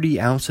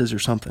 30 ounces or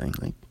something.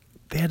 Like,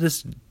 they had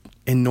this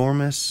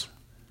enormous,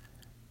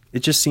 it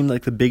just seemed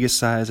like the biggest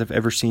size I've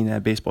ever seen at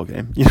a baseball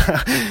game. You know,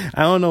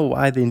 I don't know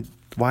why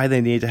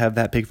they need to have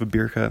that big of a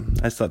beer cup.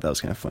 I just thought that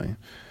was kind of funny.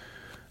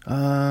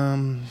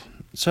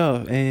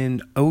 So in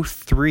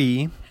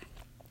 2003,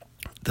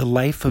 The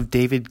Life of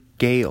David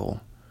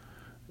Gale.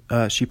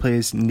 She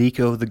plays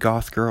Nico, the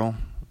goth girl.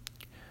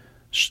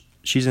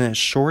 She's in a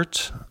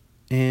short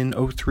in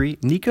 2003.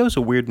 Nico's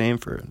a weird name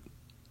for it.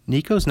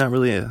 Nico's not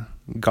really a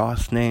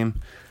goth name.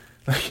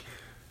 Like,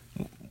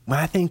 when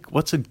I think,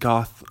 what's a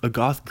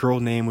goth girl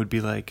name would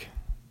be like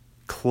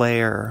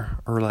Claire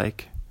or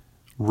like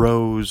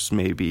Rose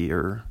maybe,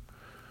 or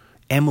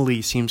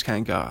Emily seems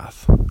kind of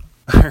goth.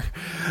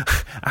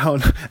 I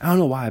don't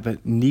know why,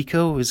 but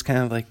Nico is kind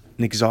of like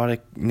an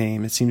exotic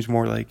name. It seems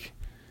more like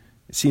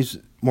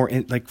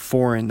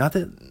foreign. Not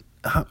that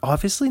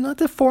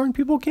foreign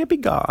people can't be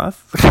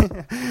goth.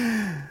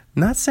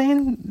 Not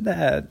saying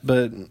that,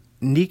 but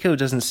Nico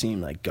doesn't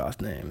seem like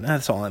goth name.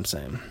 That's all I'm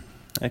saying.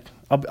 Like,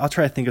 I'll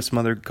try to think of some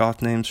other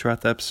goth names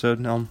throughout the episode,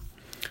 and I'll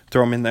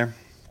throw them in there.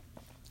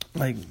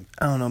 Like,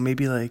 I don't know,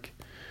 maybe like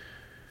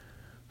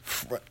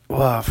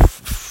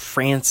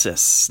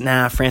Francis.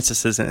 Nah,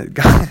 Francis isn't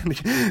goth.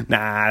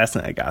 Nah, that's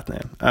not a goth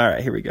name. All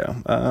right, here we go.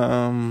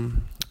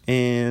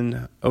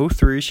 In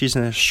 2003, she's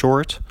in a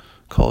short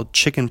called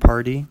Chicken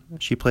Party.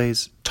 She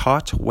plays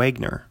Tot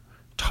Wagner.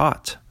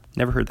 Tot.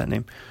 Never heard that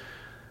name.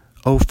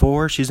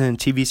 2004, she's in a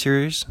TV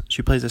series.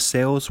 She plays a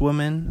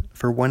saleswoman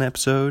for one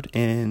episode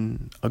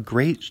in a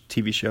great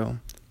TV show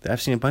that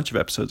I've seen a bunch of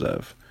episodes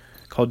of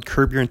called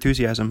Curb Your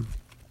Enthusiasm,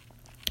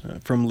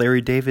 from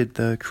Larry David,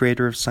 the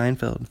creator of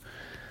Seinfeld.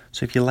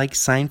 So if you like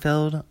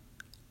Seinfeld,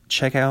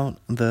 check out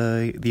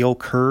the old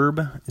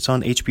Curb. It's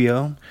on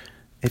HBO.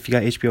 If you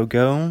got HBO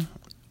Go,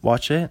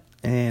 watch it.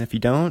 And if you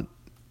don't,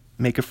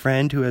 make a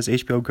friend who has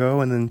HBO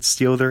Go and then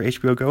steal their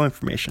HBO Go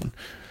information.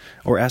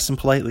 Or ask them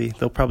politely.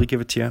 They'll probably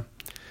give it to you.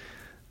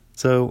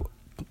 So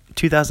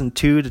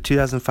 2002 to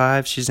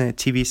 2005, she's in a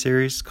TV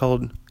series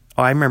called,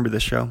 I remember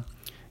this show,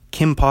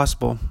 Kim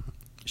Possible.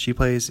 She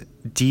plays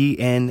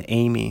D.N.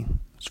 Amy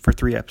for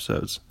 3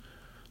 episodes.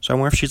 So I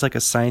wonder if she's like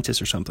a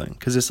scientist or something,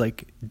 because it's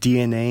like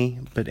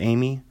DNA, but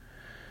Amy.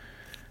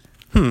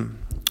 07.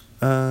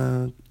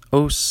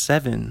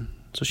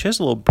 So she has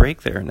a little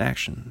break there in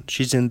action.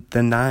 She's in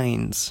The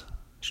Nines.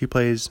 She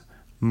plays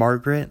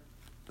Margaret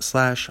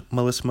 /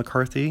 Melissa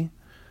McCarthy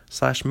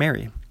 /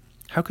 Mary.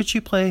 How could she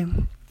play?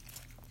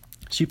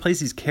 She plays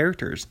these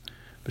characters,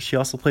 but she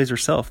also plays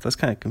herself. That's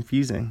kind of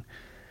confusing.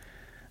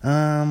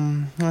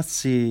 Let's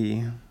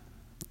see.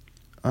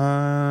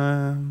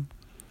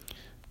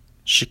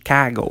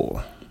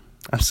 Chicago.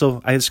 I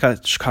just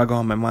got Chicago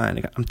on my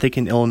mind. I'm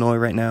thinking Illinois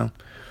right now.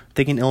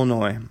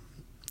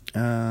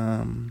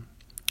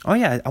 Oh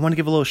yeah, I want to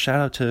give a little shout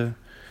out to,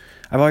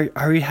 I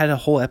already had a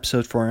whole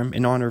episode for him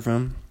in honor of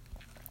him.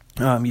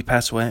 He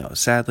passed away,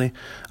 sadly.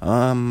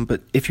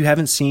 But if you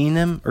haven't seen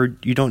him or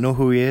you don't know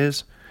who he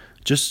is,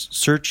 just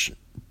search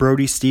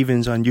Brody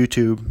Stevens on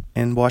YouTube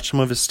and watch some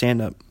of his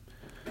stand-up.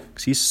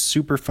 Because he's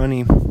super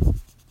funny.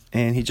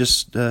 And he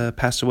just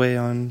passed away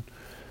on,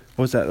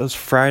 what was that? It was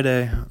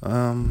Friday,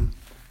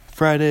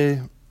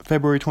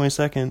 February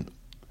 22nd.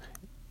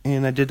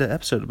 And I did an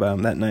episode about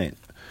him that night.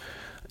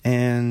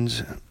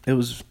 And it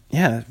was,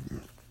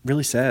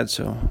 really sad.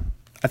 So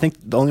I think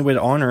the only way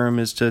to honor him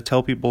is to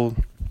tell people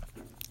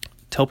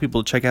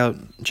to check out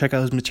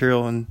his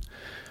material and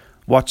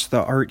watch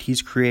the art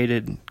he's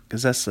created,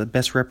 because that's the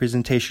best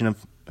representation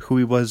of who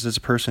he was as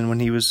a person when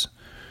he was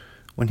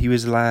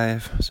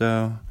alive.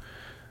 So,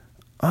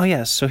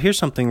 so here's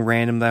something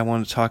random that I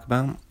want to talk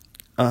about.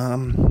 I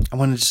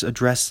want to just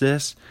address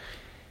this.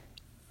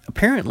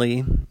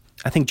 Apparently,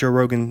 I think Joe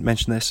Rogan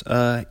mentioned this.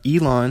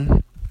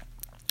 Elon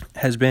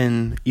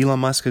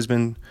Musk has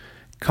been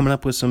coming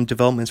up with some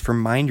developments for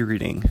mind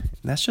reading.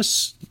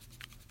 That's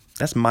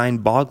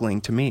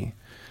mind-boggling to me.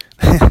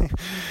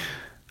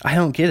 I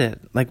don't get it.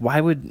 Like,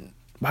 why would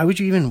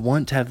you even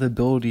want to have the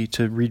ability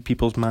to read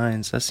people's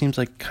minds? That seems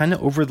like kind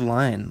of over the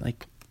line.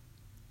 Like,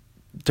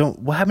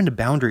 what happened to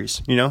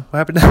boundaries?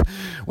 What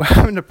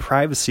happened to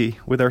privacy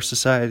with our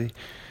society?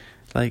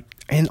 Like,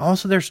 and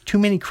also there's too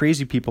many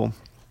crazy people,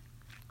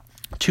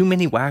 too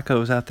many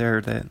wackos out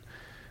there that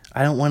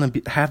I don't want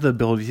to have the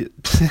ability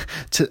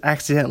to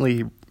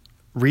accidentally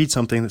read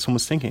something that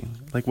someone's thinking.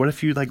 Like, what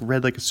if you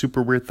read a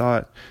super weird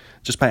thought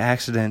just by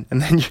accident,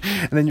 and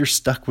then you're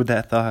stuck with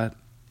that thought,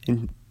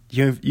 and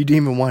you didn't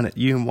even want it.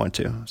 You didn't want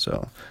to.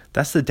 So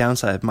that's the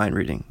downside of mind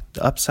reading.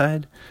 The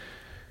upside,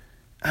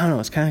 I don't know.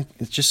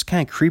 It's just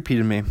kind of creepy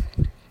to me. I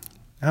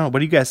don't know. What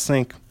do you guys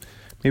think?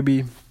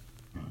 Maybe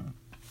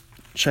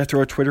should I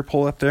throw a Twitter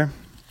poll up there?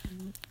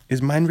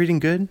 Is mind reading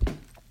good?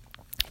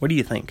 What do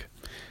you think?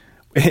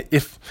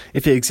 If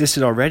it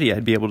existed already,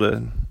 I'd be able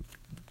to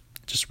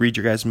just read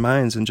your guys'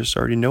 minds and just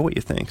already know what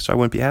you think, so I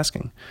wouldn't be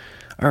asking.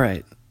 All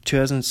right,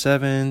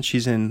 2007,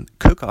 she's in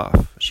Cook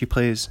Off. She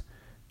plays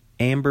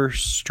Amber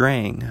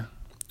Strang.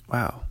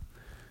 Wow.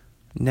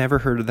 Never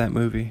heard of that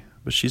movie,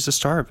 but she's a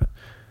star of it.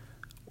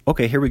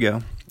 Okay, here we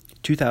go.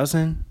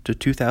 2000 to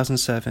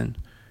 2007,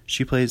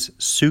 she plays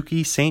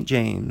Suki St.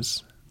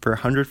 James for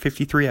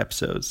 153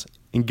 episodes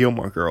in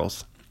Gilmore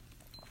Girls.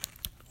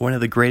 One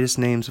of the greatest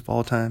names of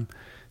all time.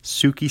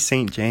 Suki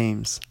St.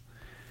 James.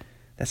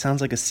 That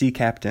sounds like a sea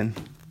captain.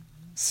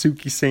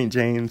 Suki St.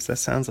 James. That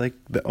sounds like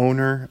the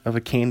owner of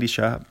a candy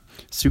shop.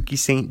 Suki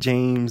St.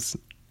 James.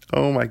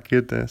 Oh my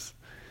goodness.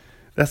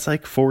 That's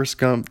like Forrest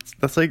Gump.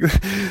 That's like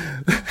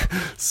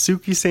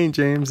Suki St.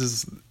 James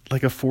is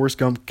like a Forrest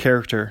Gump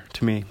character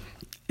to me.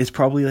 It's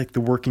probably like the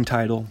working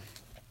title.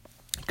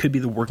 Could be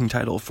the working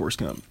title of Forrest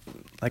Gump.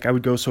 Like, I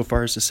would go so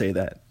far as to say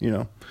that,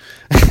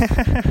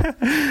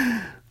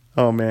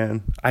 Oh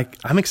man,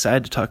 I'm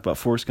excited to talk about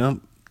Forrest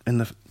Gump in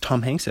the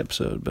Tom Hanks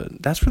episode, but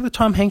that's for the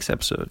Tom Hanks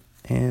episode,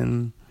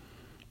 and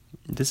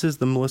this is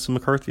the Melissa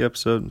McCarthy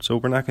episode, so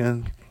we're not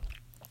gonna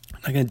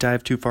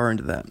dive too far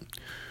into that.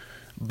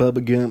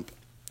 Bubba Gump.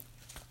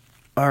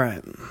 All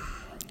right,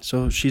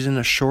 so she's in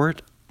a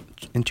short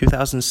in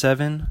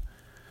 2007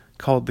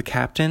 called The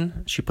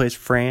Captain. She plays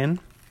Fran,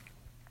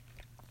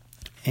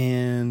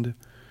 and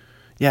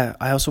I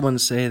also want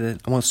to say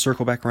that I want to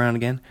circle back around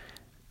again.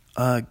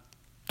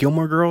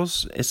 Gilmore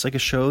Girls, it's like a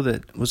show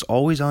that was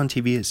always on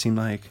TV, it seemed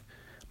like.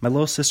 My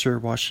little sister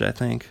watched it, I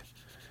think.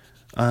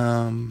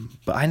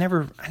 But I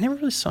never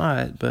really saw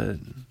it, but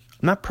I'm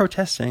not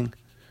protesting.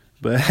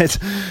 But,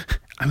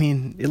 I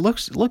mean, it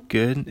looked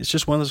good. It's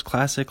just one of those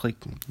classic,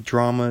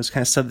 dramas,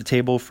 kind of set the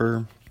table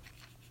for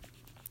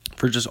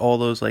just all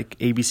those,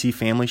 ABC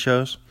family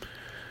shows.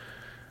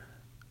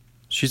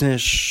 She's in a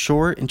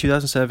short in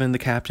 2007, The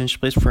Captain. She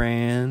plays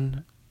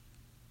Fran.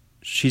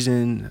 She's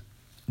in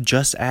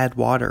Just Add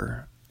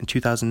Water. In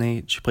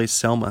 2008, she plays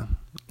Selma.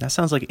 That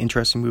sounds like an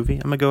interesting movie.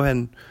 I'm going to go ahead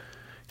and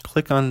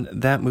click on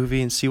that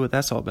movie and see what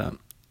that's all about.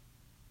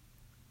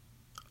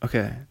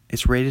 Okay,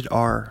 it's rated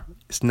R.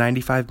 It's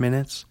 95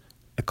 minutes,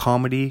 a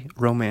comedy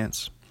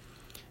romance.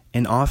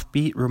 An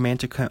offbeat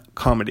romantic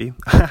comedy,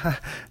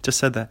 just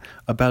said that,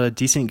 about a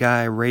decent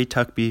guy, Ray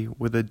Tuckby,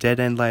 with a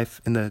dead-end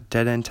life in the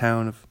dead-end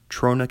town of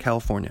Trona,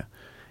 California.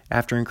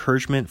 After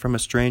encouragement from a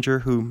stranger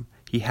whom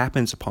he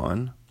happens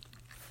upon...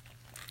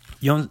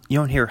 You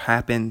don't hear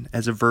happen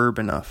as a verb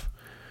enough.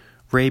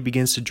 Ray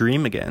begins to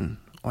dream again.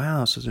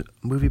 Wow, so it's a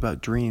movie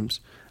about dreams.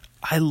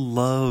 I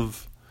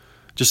love,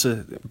 just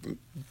a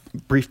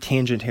brief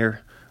tangent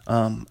here.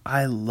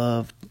 I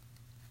love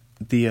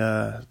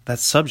that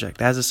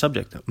subject as a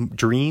subject.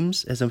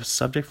 Dreams as a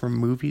subject for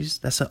movies.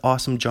 That's an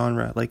awesome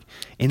genre. Like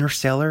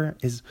Interstellar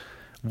is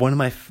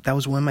that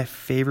was one of my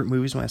favorite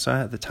movies when I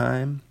saw it at the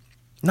time.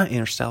 Not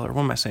Interstellar.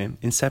 What am I saying?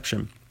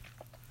 Inception.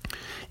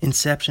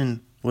 Inception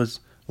was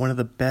one of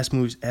the best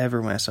movies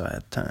ever when I saw it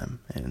at the time.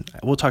 And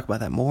we'll talk about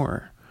that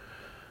more.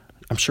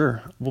 I'm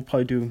sure we'll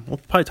probably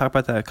talk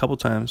about that a couple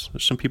times.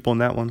 There's some people in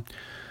that one,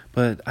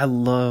 but I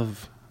don't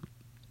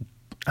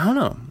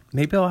know.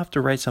 Maybe I'll have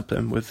to write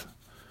something with.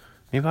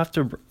 Maybe I'll have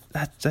to.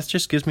 That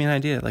just gives me an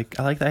idea. Like,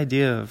 I like the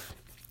idea of.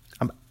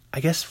 I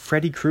guess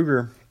Freddy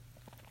Krueger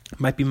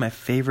might be my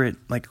favorite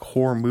like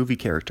horror movie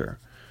character.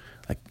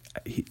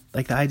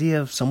 Like the idea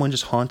of someone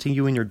just haunting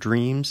you in your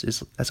dreams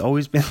that's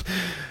always been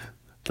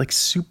like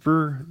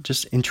super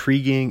just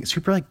intriguing,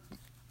 super like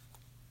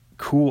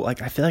cool.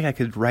 Like, I feel like I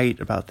could write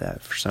about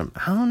that for some.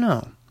 I don't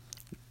know.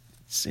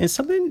 It's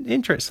something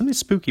interesting, something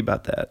spooky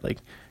about that. Like,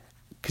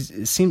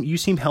 because you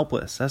seem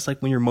helpless. That's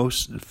like when you're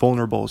most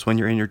vulnerable, is when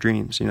you're in your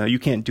dreams. You know, you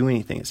can't do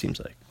anything. It seems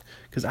like,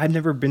 because I've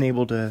never been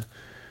able to.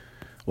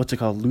 What's it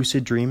called?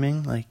 Lucid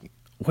dreaming. Like,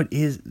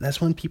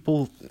 that's when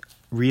people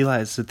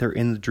realize that they're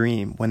in the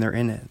dream when they're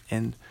in it.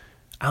 And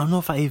I don't know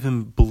if I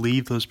even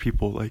believe those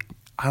people. Like,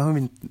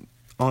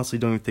 honestly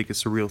don't even think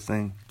it's a real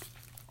thing.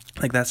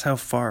 Like, that's how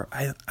far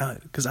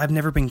because I've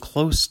never been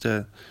close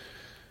to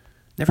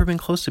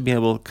being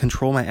able to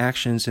control my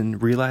actions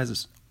and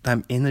realize that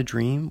I'm in the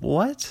dream.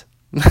 What?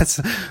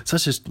 That's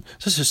such a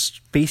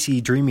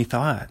spacey, dreamy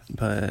thought,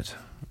 but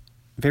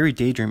very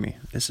daydreamy.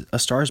 A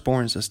Star is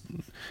Born is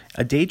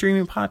a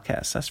daydreaming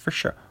podcast, that's for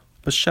sure.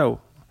 For sure.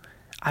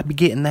 I'd be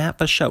getting that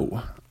for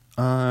sure.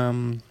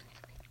 Superbad.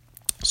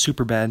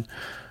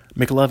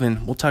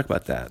 McLovin, we'll talk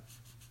about that.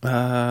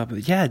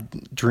 But yeah,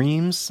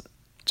 dreams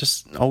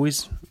just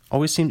always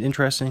seemed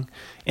interesting.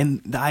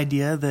 And the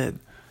idea that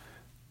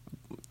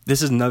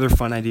this is another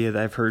fun idea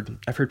that I've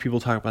heard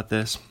people talk about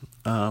this,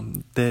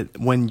 that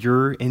when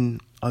you're in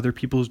other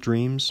people's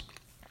dreams,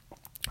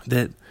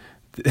 that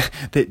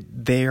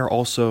they are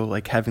also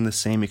like having the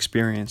same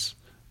experience.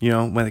 You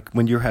know,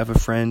 when you have a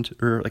friend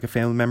or like a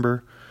family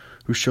member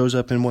who shows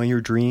up in one of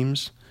your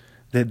dreams,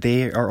 that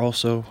they are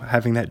also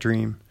having that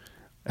dream.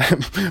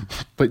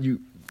 But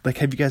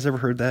have you guys ever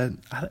heard that?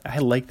 I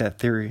like that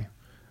theory.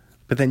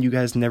 But then you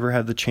guys never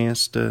have the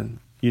chance to,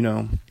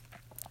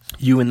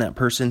 you and that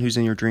person who's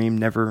in your dream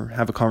never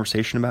have a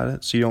conversation about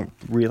it, so you don't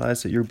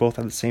realize that you're both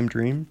have the same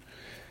dream.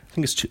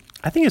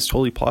 I think it's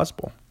totally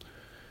plausible,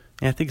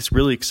 and I think it's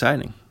really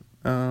exciting.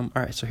 All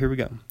right, so here we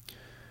go.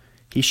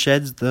 This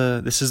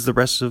is the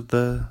rest of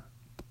the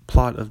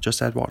plot of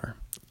Just Add Water.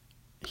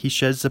 He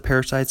sheds the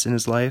parasites in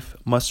his life,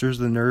 musters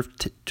the nerve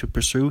to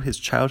pursue his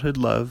childhood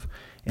love,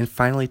 and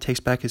finally takes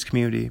back his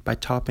community by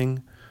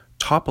toppling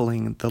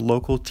the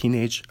local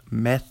teenage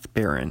meth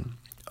baron.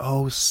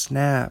 Oh,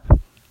 snap.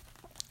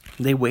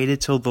 They waited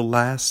till the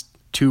last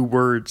two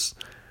words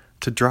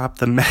to drop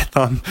that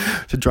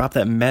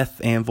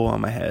meth anvil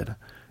on my head.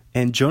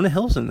 And Jonah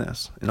Hill's in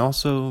this, and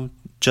also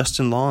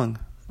Justin Long,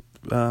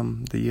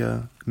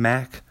 the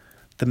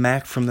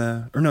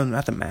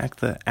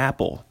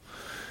Apple.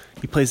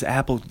 He plays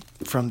Apple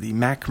from the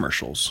Mac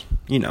commercials.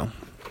 You know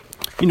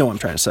what I'm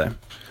trying to say.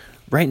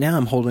 Right now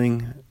I'm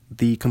holding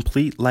the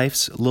Complete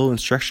Life's little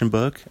instruction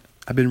book.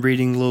 I've been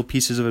reading little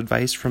pieces of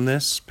advice from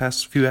this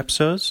past few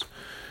episodes.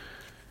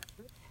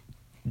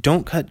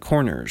 Don't cut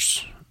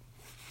corners.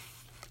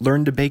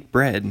 Learn to bake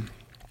bread.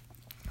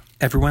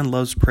 Everyone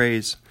loves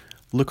praise.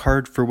 Look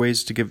hard for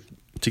ways to give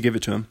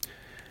it to him.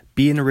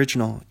 Be an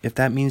original. If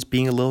that means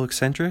being a little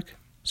eccentric,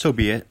 so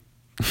be it.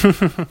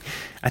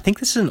 I think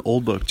this is an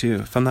old book too,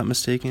 if I'm not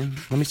mistaken.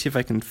 Let me see if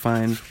I can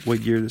find what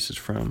year this is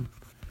from.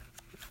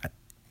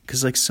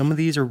 Because like some of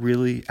these are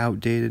really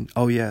outdated.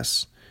 Oh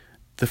yes,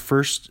 the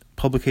first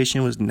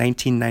publication was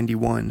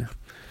 1991.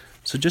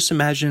 So just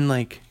imagine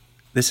like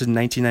this is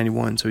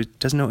 1991. So he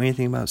doesn't know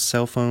anything about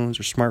cell phones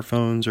or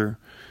smartphones, or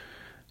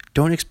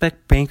don't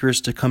expect bankers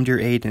to come to your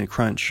aid in a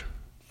crunch.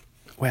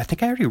 Wait, I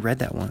think I already read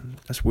that one.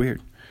 That's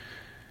weird.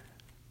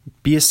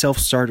 Be a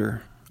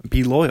self-starter.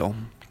 Be loyal.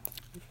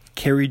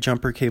 Carry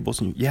jumper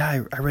cables.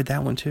 Yeah, I read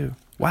that one too.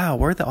 Wow,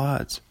 what are the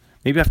odds?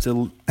 Maybe I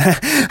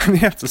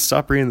have to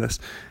stop reading this.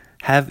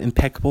 Have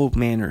impeccable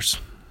manners.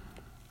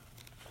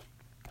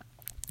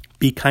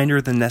 Be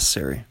kinder than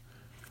necessary.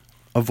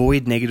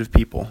 Avoid negative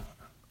people.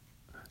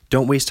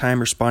 Don't waste time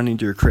responding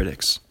to your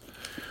critics.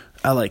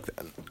 I like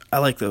that. I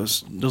like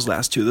those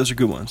last two. Those are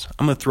good ones.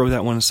 I'm going to throw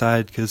that one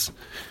aside because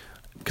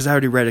I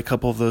already read a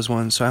couple of those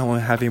ones, so I don't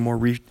want to have any more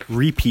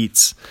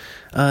repeats.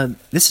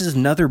 This is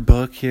another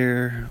book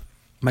here.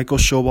 Michael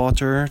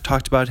Showalter,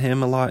 talked about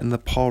him a lot in the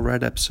Paul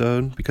Rudd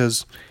episode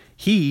because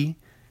he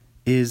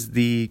is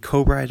the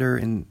co-writer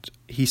and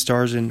he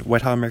stars in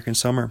Wet Hot American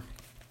Summer,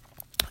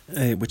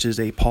 which is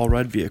a Paul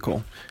Rudd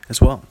vehicle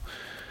as well.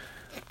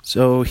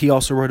 So he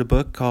also wrote a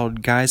book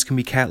called Guys Can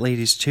Be Cat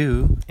Ladies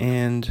Too,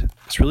 and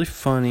it's really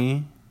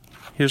funny.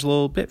 Here's a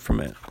little bit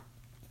from it.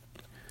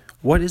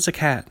 What is a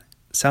cat?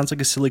 Sounds like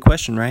a silly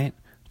question, right?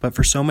 But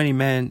for so many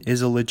men, it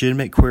is a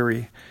legitimate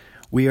query.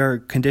 We are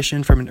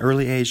conditioned from an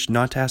early age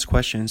not to ask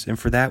questions, and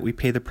for that we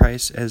pay the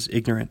price as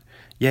ignorant,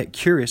 yet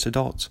curious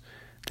adults.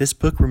 This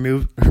book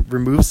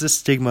removes the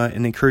stigma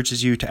and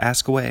encourages you to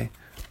ask away.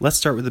 Let's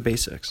start with the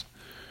basics.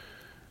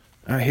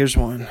 All right, here's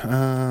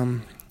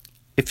one.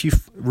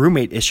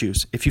 roommate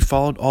issues. If you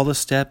followed all the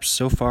steps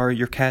so far,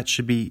 your cat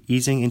should be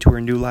easing into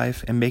her new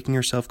life and making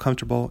herself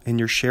comfortable in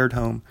your shared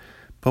home.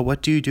 But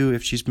what do you do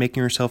if she's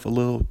making herself a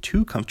little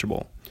too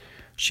comfortable?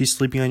 She's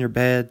sleeping on your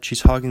bed,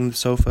 she's hogging the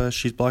sofa,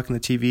 she's blocking the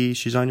TV,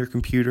 she's on your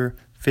computer,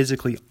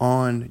 physically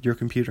on your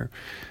computer.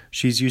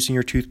 She's using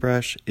your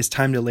toothbrush. It's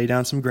time to lay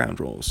down some ground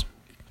rules.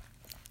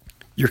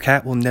 Your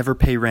cat will never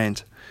pay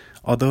rent.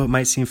 Although it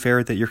might seem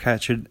fair that your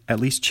cat should at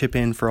least chip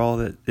in for all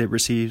that it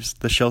receives,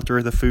 the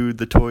shelter, the food,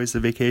 the toys, the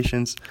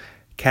vacations,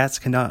 cats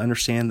cannot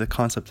understand the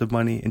concept of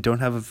money and don't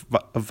have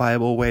a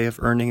viable way of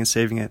earning and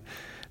saving it.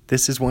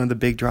 This is one of the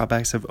big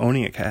drawbacks of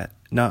owning a cat,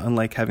 not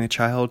unlike having a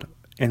child,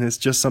 and it's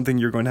just something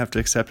you're going to have to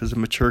accept as a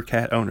mature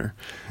cat owner.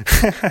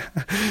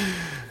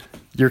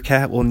 Your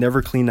cat will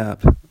never clean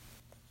up.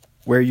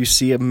 Where you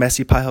see a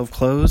messy pile of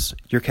clothes,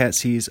 your cat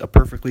sees a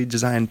perfectly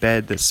designed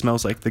bed that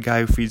smells like the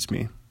guy who feeds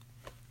me.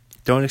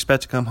 Don't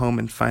expect to come home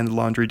and find the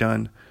laundry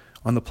done.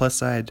 On the plus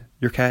side,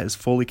 your cat is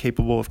fully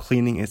capable of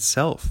cleaning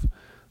itself.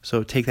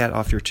 So take that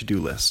off your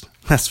to-do list.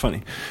 That's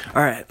funny.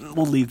 All right,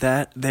 we'll leave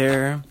that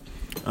there.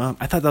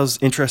 I thought that was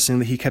interesting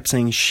that he kept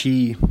saying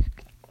she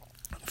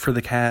for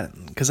the cat.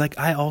 Because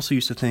I also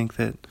used to think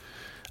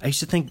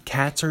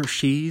cats are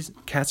she's,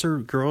 cats are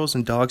girls,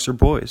 and dogs are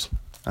boys.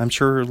 I'm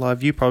sure a lot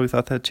of you probably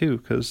thought that too,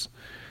 because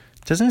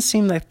it doesn't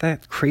seem like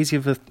that crazy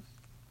of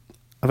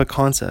a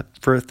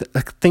concept for a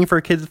thing for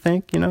a kid to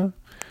think, you know?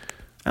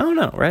 I don't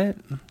know, right?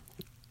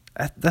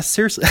 That's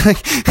seriously,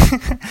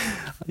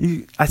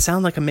 I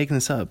sound like I'm making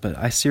this up, but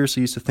I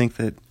seriously used to think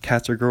that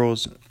cats are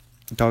girls,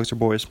 dogs are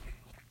boys.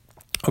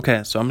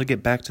 Okay, so I'm going to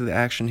get back to the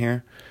action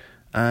here.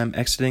 I'm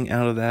exiting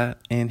out of that,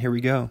 and here we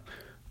go.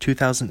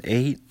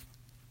 2008,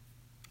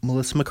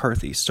 Melissa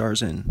McCarthy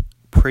stars in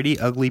Pretty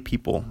Ugly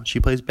People. She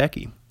plays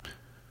Becky.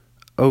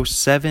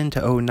 07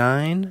 to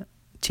 09,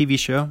 TV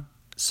show,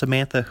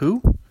 Samantha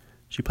Who?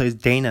 She plays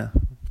Dana.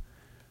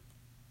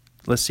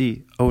 Let's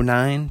see,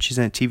 09, she's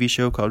in a TV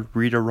show called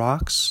Rita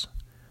Rocks.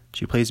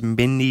 She plays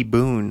Mindy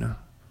Boone.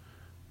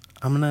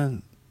 I'm going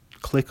to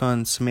click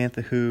on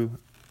Samantha Who,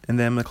 and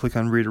then I'm going to click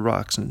on Rita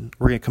Rocks, and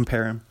we're going to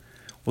compare them.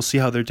 We'll see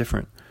how they're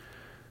different.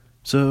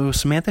 So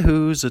Samantha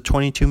Who is a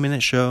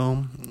 22-minute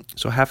show,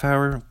 so half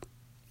hour,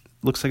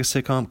 looks like a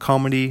sitcom,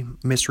 comedy,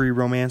 mystery,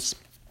 romance.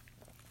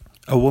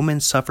 A woman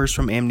suffers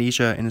from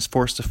amnesia and is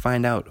forced to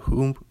find out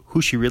who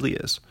she really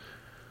is.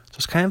 So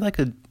it's kind of like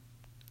a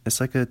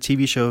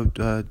TV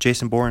show,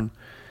 Jason Bourne,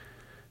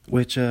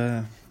 which,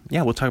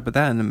 we'll talk about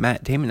that in the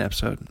Matt Damon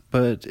episode.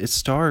 But it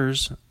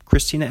stars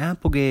Christina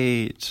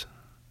Applegate.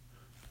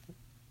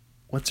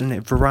 What's her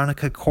name?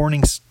 Veronica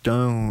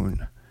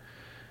Corningstone.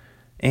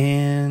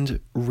 And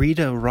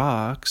Rita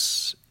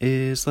Rocks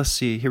is, let's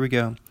see, here we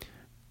go.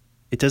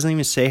 It doesn't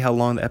even say how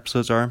long the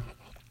episodes are.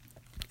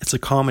 It's a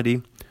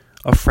comedy.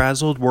 A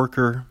frazzled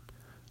working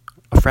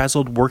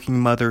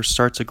mother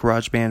starts a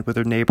garage band with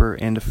her neighbor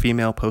and a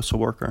female postal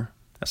worker.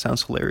 That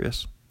sounds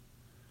hilarious.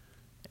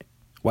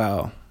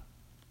 Wow.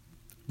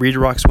 Rita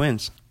Rocks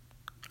wins.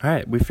 All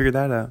right, we figured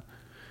that out.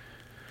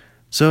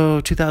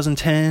 So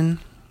 2010,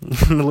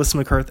 Melissa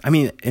McCarthy. I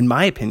mean, in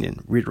my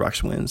opinion, Rita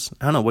Rocks wins.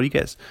 I don't know. What do you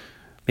guys?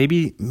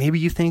 Maybe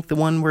you think the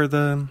one where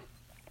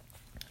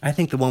I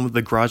think the one with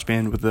the garage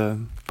band with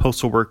the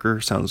postal worker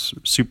sounds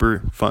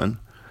super fun.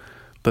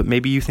 But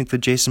maybe you think the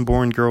Jason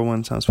Bourne girl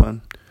one sounds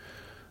fun.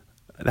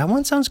 That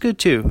one sounds good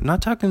too. I'm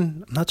not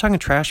talking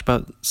trash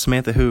about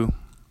Samantha Who.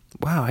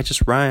 Wow, I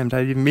just rhymed.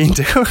 I didn't mean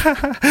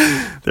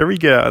to. There we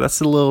go.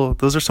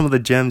 Those are some of the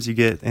gems you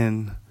get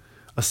in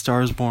A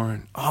Star Is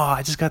Born. Oh,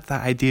 I just got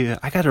that idea.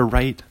 I'm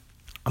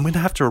going to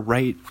have to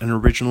write an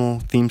original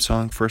theme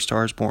song for A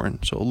Star Is Born.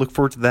 So look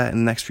forward to that in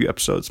the next few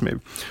episodes, maybe.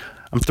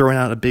 I'm throwing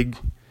out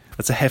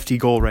that's a hefty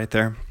goal right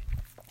there.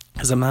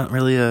 Because I'm not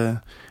really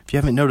if you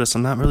haven't noticed,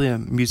 I'm not really a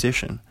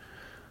musician.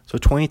 So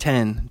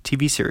 2010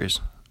 TV series,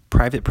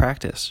 Private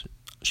Practice.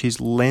 She's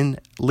Lynn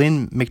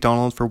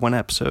McDonald for one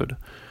episode.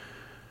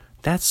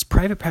 That's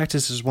Private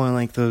Practice is one of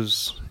like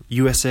those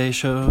USA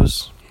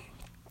shows,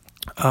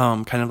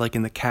 kind of like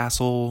in the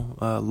Castle,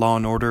 Law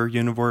and Order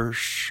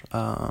universe,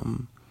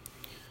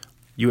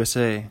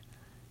 USA.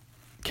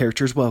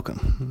 Characters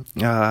welcome.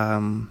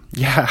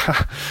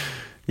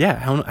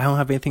 Yeah, I don't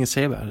have anything to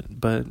say about it,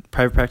 but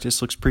Private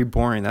Practice looks pretty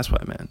boring. That's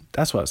what I meant.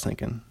 That's what I was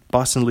thinking.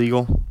 Boston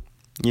Legal,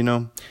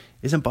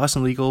 isn't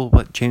Boston Legal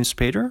what, James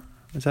Spader?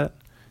 Is that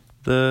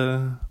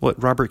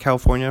Robert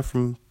California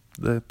from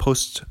the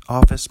Post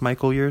Office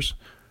Michael years?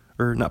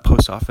 Or not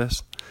Post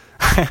Office.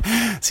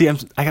 See,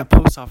 I got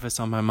Post Office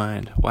on my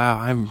mind. Wow,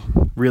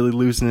 I'm really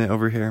losing it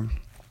over here.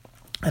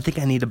 I think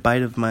I need a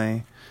bite of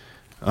my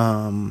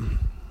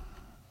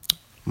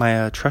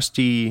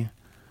trusty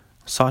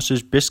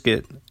sausage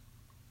biscuit.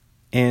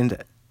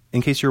 And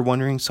in case you're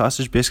wondering,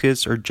 sausage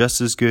biscuits are just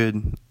as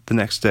good the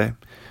next day.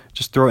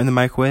 Just throw it in the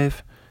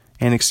microwave.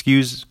 And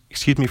excuse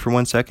me for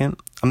 1 second.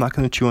 I'm not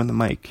going to chew on the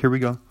mic. Here we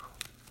go.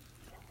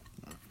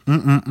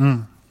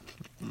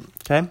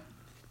 Okay?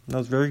 That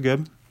was very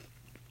good.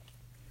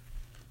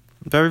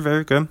 Very,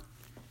 very good.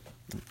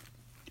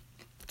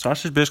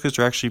 Sausage biscuits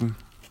are actually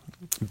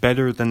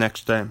better the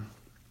next day.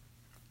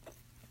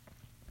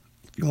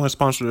 you want to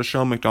sponsor the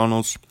show,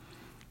 McDonald's,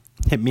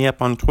 hit me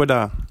up on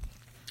Twitter.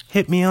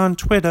 Hit me on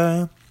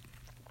Twitter.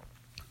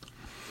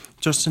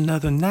 Just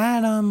another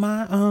night on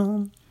my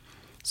own.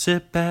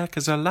 Sit back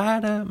as I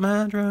light up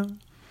my drum.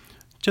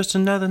 Just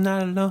another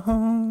night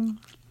alone.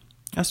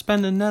 I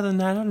spend another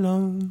night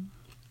alone.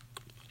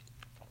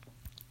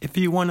 If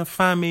you want to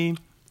find me,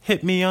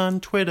 hit me on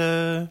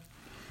Twitter.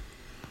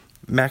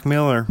 Mac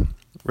Miller.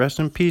 Rest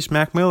in peace,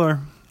 Mac Miller.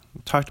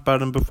 Talked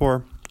about him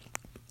before.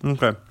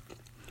 Okay.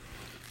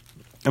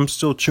 I'm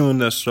still chewing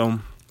this, so...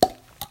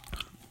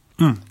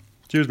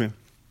 excuse me.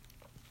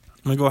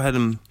 I'm going to go ahead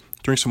and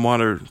drink some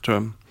water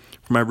for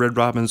my Red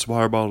Robin's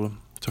water bottle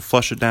to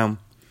flush it down.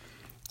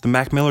 The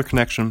Mac Miller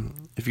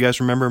connection. If you guys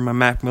remember my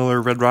Mac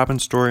Miller Red Robin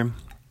story,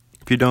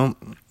 if you don't,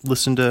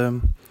 listen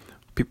to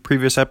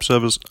previous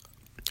episodes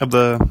of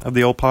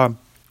the old pod.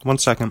 1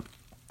 second.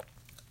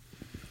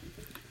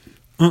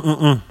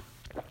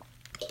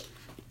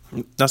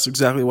 That's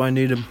exactly what I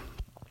needed.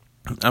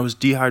 I was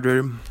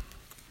dehydrated.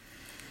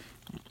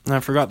 And I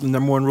forgot the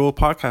number one rule of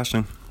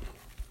podcasting.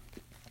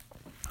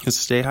 Is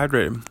stay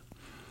hydrated.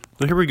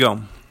 So here we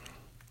go.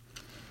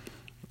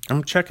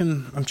 I'm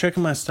checking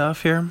my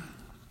stuff here.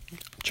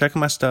 Checking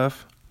my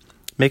stuff.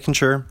 Making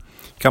sure.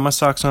 Got my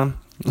socks on.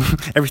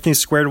 Everything's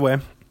squared away.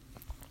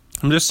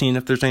 I'm just seeing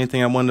if there's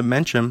anything I wanted to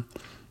mention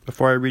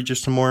before I read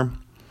just some more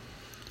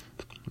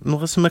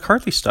Melissa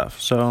McCarthy stuff.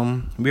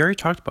 So we already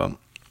talked about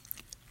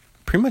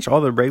pretty much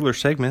all the regular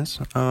segments.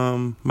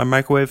 My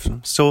microwave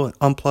still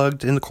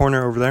unplugged in the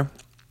corner over there.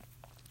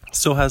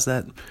 Still has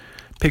that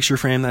picture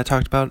frame that I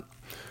talked about.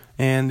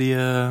 And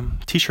the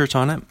t-shirts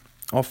on it.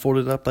 All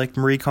folded up like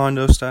Marie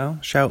Kondo style.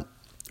 Shout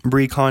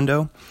Marie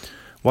Kondo.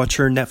 Watch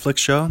her Netflix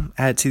show.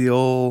 Add to the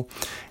old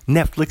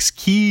Netflix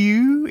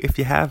queue if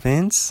you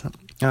haven't.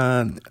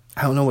 I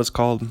don't know what it's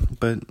called,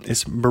 but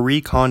it's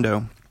Marie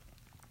Kondo.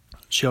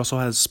 She also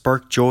has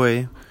Spark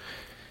Joy.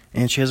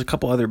 And she has a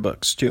couple other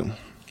books too.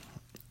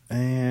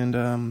 And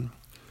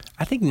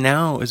I think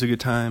now is a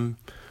good time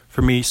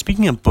for me,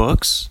 speaking of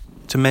books,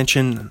 to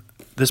mention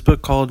this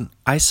book called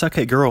I Suck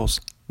at Girls.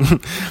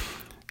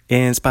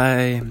 And it's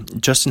by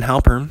Justin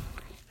Halpern,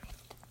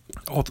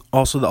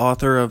 also the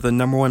author of the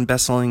number one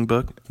best-selling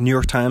book, New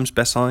York Times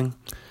best-selling.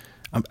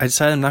 I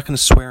decided I'm not going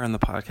to swear on the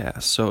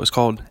podcast, so it's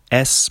called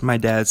S, My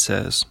Dad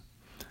Says.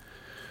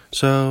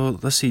 So,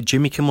 let's see,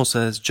 Jimmy Kimmel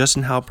says,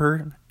 Justin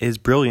Halpern is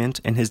brilliant,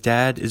 and his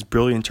dad is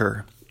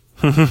brillianter.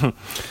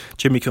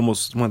 Jimmy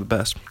Kimmel's one of the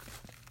best.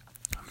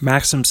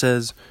 Maxim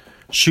says,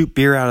 shoot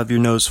beer out of your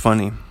nose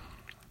funny.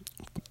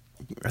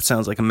 That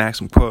sounds like a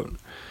Maxim quote.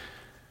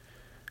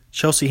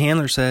 Chelsea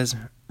Handler says,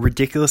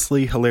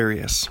 ridiculously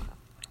hilarious.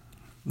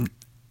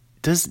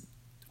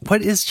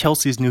 What is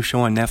Chelsea's new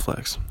show on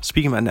Netflix?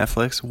 Speaking about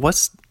Netflix,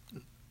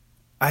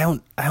 I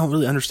don't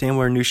really understand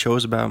what her new show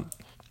is about,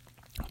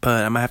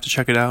 but I might have to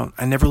check it out.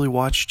 I never really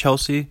watched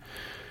Chelsea.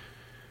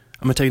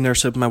 I'm gonna take another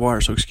sip of my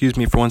water, so excuse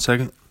me for 1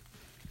 second.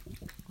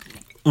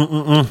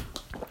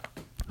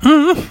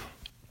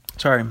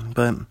 Sorry,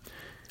 but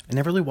I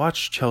never really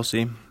watched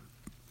Chelsea.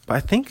 But I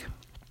think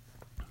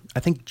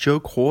Joe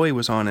Coy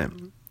was on it.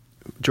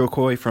 Joe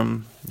Coy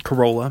from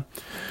Corolla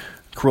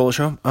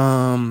Show.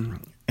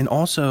 And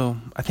also,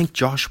 I think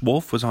Josh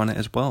Wolf was on it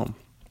as well.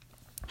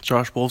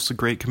 Josh Wolf's a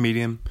great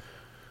comedian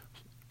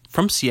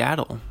from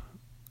Seattle.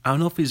 I don't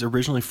know if he's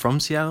originally from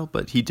Seattle,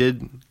 but he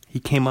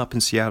came up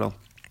in Seattle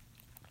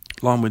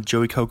along with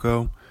Joey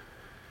Coco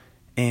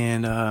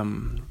and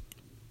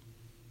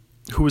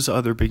who was the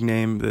other big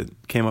name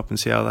that came up in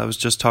Seattle that I was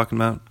just talking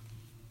about?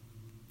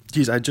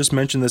 Geez, I just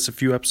mentioned this a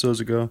few episodes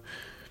ago.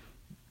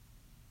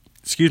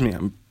 Excuse me.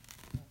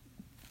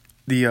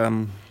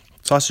 The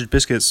sausage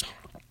biscuits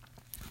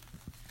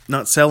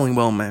not selling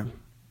well, man.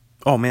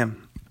 Oh, man.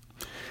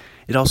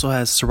 It also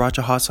has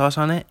sriracha hot sauce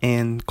on it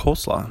and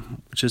coleslaw,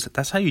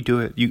 that's how you do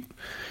it. You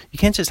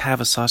can't just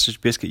have a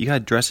sausage biscuit. You got to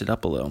dress it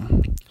up a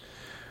little.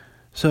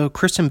 So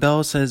Kristen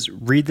Bell says,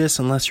 read this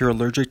unless you're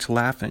allergic to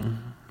laughing.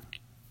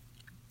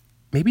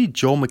 Maybe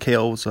Joel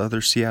McHale was the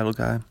other Seattle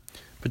guy.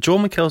 But Joel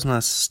McHale's not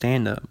a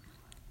stand-up.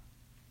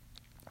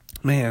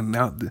 Man,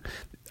 now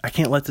I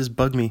can't let this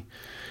bug me.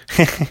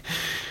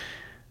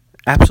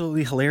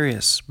 Absolutely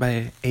Hilarious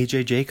by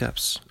A.J.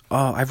 Jacobs.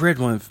 Oh, I've read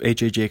one of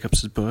A.J.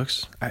 Jacobs'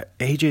 books. I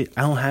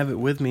don't have it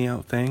with me, I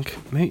don't think.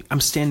 Maybe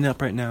I'm standing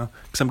up right now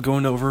because I'm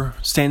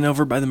standing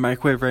over by the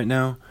microwave right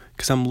now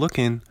because I'm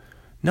looking.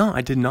 No,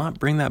 I did not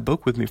bring that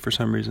book with me for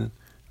some reason.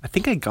 I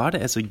think I got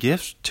it as a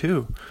gift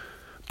too.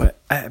 But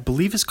I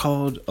believe it's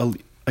called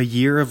A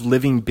Year of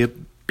Living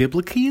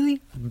Biblically?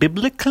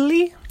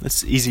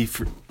 That's easy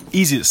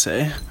to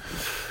say.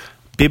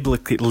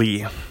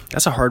 Biblically.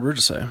 That's a hard word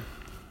to say.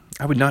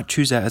 I would not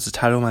choose that as the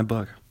title of my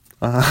book.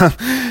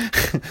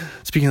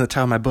 Speaking of the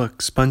title of my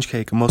book, Sponge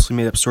Cake, a mostly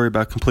made up story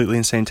about a completely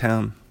insane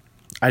town.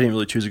 I didn't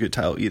really choose a good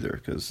title either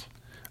because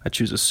I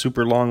choose a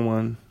super long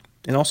one.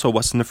 And also,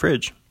 What's in the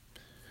Fridge?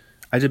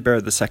 I did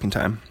better the second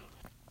time.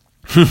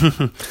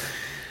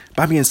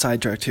 But I'm getting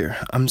sidetracked here.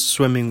 I'm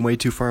swimming way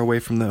too far away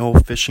from the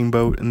old fishing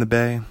boat in the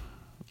bay.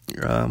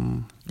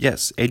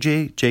 Yes,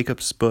 A.J.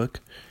 Jacobs' book,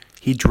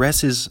 He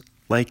dresses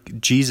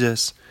like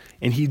Jesus,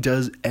 and he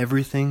does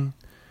everything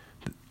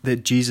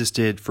that Jesus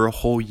did for a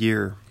whole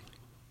year.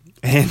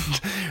 And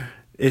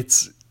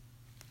it's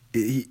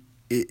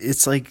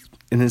like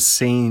an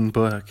insane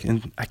book,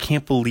 and I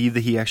can't believe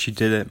that he actually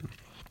did it.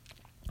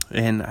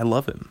 And I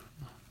love it.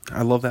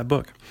 I love that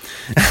book.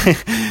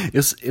 It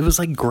was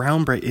like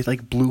groundbreaking. It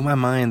like blew my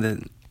mind that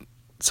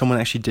someone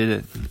actually did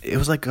it. It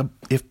was like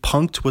if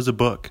Punk'd was a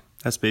book.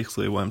 That's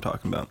basically what I'm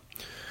talking about.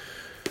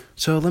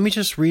 So let me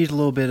just read a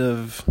little bit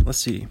of, let's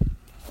see,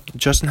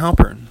 Justin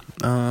Halpern.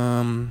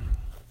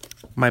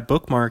 My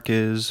bookmark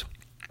is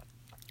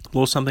a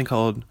little something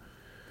called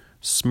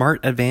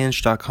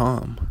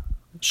smartadvantage.com.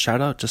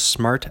 Shout out to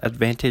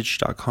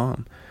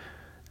smartadvantage.com.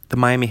 The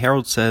Miami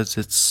Herald says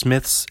it's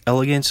Smith's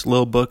elegant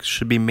little book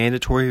should be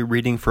mandatory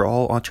reading for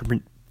all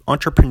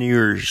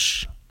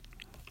entrepreneurs.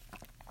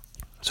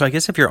 So I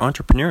guess if you're an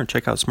entrepreneur,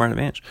 check out Smart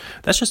Advantage.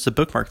 That's just a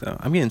bookmark, though.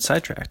 I'm getting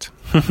sidetracked.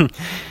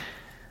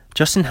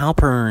 Justin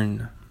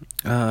Halpern.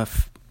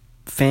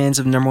 Fans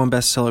of number one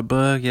bestseller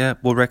book,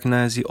 will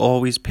recognize the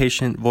always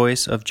patient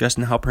voice of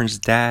Justin Halpern's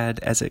dad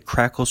as it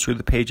crackles through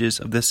the pages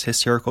of this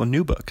hysterical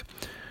new book.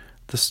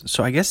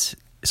 So I guess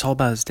it's all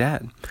about his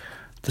dad.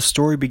 The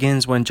story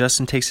begins when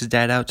Justin takes his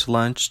dad out to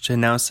lunch to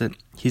announce that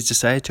he's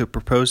decided to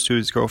propose to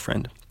his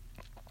girlfriend.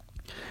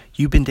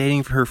 "You've been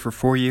dating her for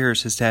 4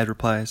 years," his dad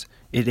replies.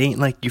 "It ain't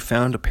like you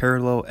found a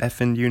parallel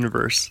effing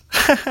universe."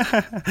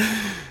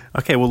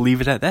 Okay, we'll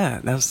leave it at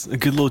that. That was a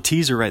good little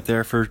teaser right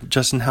there for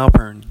Justin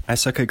Halpern. I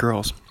Suck at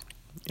Girls.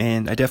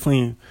 And I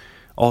definitely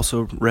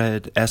also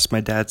read S. My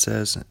Dad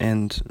Says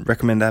and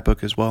recommend that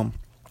book as well.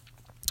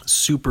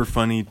 Super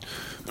funny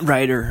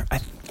writer.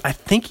 I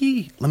think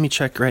let me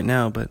check right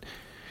now, but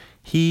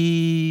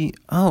he's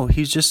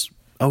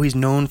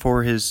known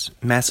for his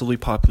massively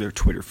popular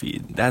Twitter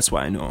feed. That's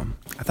why I know him.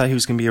 I thought he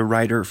was going to be a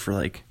writer for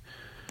like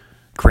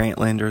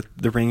Grantland or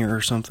The Ringer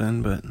or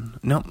something, but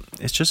no,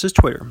 it's just his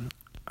Twitter.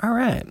 All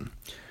right.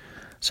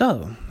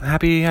 So,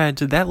 happy I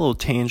did that little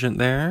tangent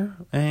there,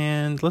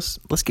 and let's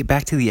get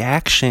back to the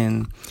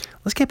action.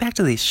 Let's get back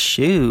to the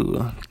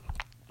shoe.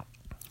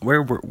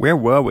 Where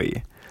were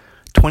we?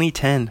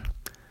 2010.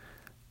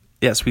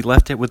 Yes, we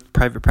left it with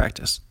Private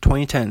Practice.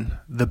 2010,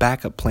 The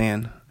Backup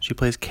Plan. She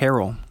plays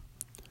Carol.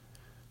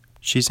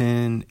 She's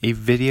in a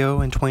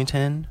video in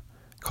 2010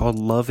 called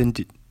Love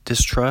and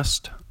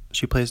Distrust.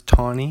 She plays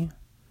Tawny.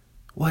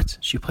 What?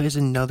 She plays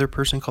another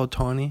person called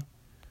Tawny?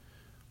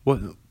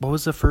 What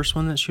was the first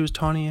one that she was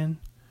Tawny in?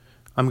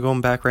 I'm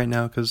going back right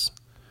now because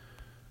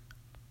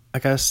I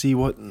gotta see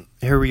what...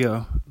 Here we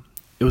go.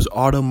 It was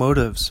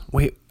Automotives.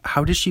 Wait,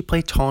 how did she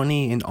play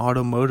Tawny in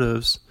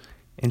Automotives?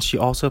 And she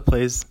also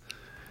plays...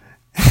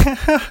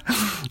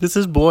 This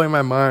is blowing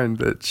my mind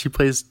that she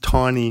plays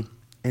Tawny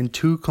in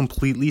two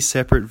completely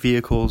separate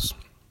vehicles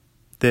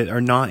that are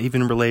not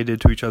even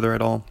related to each other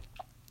at all.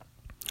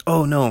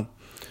 Oh no.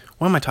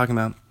 What am I talking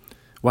about?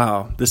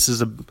 Wow,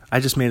 I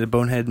just made a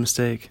bonehead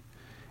mistake.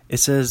 It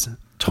says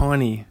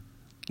Tawny.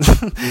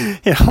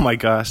 Yeah, oh my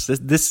gosh.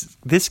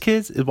 This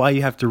kids is why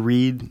you have to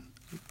read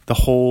the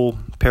whole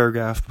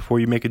paragraph before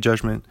you make a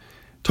judgment.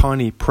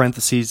 Tawny,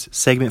 parentheses,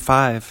 segment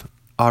 5,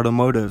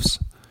 Automotives.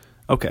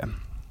 Okay.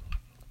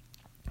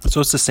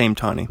 So it's the same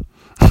Tawny.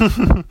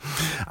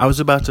 I was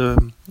about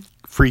to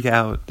freak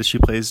out that she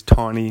plays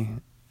Tawny.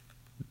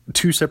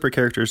 Two separate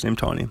characters named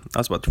Tawny. I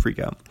was about to freak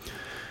out.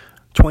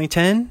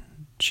 2010,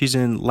 she's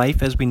in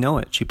Life as We Know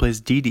It. She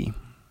plays Dee Dee.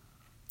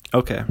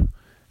 Okay.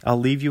 I'll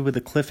leave you with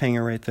a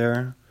cliffhanger right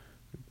there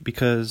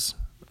because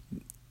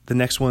the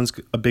next one's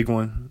a big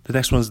one. The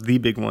next one's the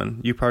big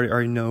one. You probably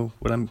already know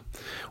what I'm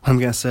going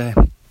to say.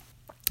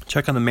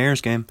 Check on the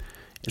Mariners game.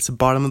 It's the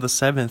bottom of the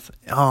 7th.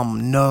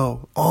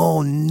 No.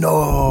 Oh,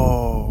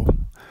 no.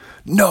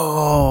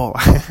 No.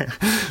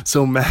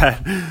 So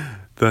mad.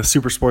 The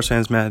Super Sports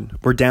fans mad.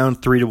 We're down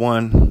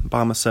 3-1,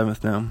 bottom of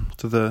 7th now,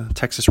 to the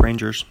Texas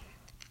Rangers.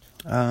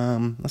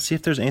 Let's see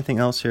if there's anything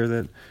else here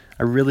that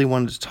I really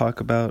wanted to talk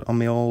about on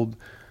my old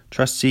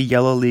trusty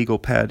yellow legal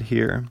pad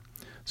here.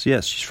 So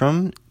yes, she's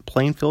from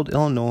Plainfield,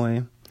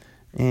 Illinois.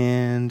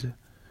 And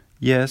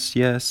yes.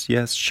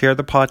 Share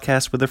the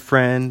podcast with a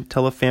friend.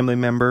 Tell a family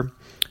member.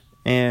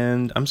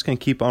 And I'm just going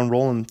to keep on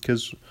rolling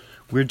because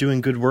we're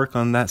doing good work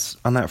on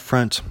that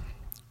front.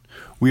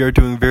 We are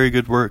doing very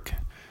good work.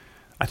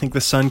 I think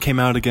the sun came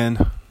out again.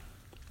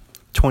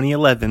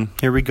 2011.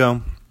 Here we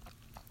go.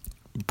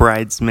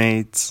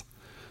 Bridesmaids.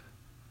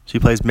 She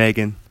plays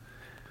Megan.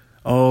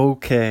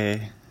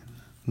 Okay.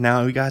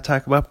 Now we gotta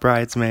talk about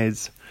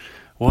Bridesmaids.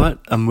 What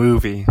a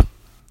movie.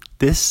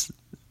 This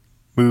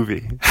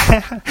movie.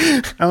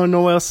 I don't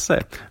know what else to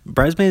say.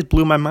 Bridesmaids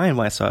blew my mind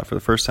when I saw it for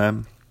the first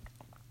time.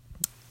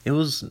 It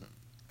was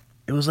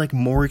like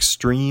more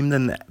extreme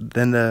than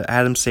the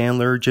Adam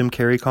Sandler, Jim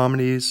Carrey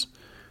comedies.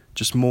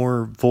 Just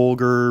more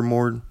vulgar,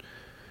 more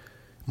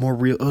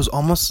real. It was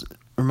almost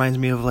reminds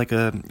me of like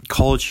a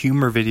College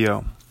Humor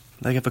video.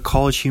 Like if a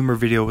College Humor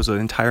video was an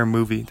entire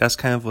movie. That's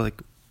kind of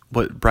like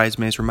what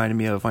Bridesmaids reminded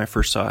me of when I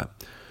first saw it.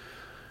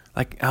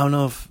 Like, I don't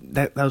know if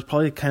that was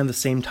probably kind of the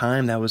same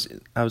time that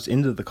I was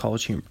into the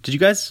College Humor. Did you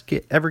guys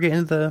ever get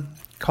into the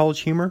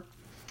College Humor?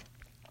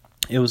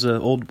 It was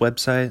an old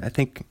website. I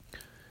think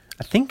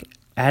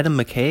Adam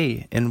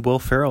McKay and Will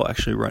Ferrell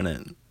actually run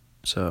it.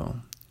 So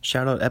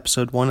shout out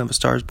episode 1 of A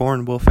Star Is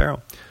Born, Will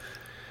Ferrell.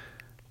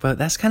 But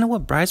that's kind of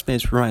what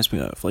Bridesmaids reminds me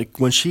of. Like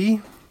when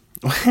she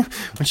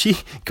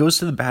goes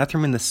to the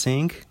bathroom in the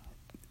sink,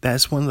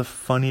 that's one of the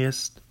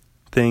funniest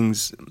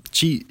things.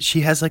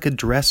 She has like a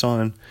dress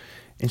on,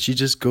 and she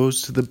just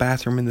goes to the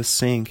bathroom in the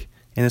sink,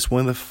 and it's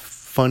one of the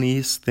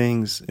funniest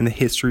things in the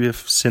history of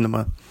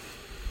cinema.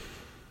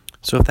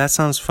 So if that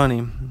sounds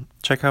funny,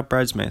 check out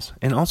Bridesmaids.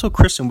 And also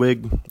Kristen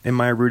Wiig and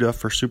Maya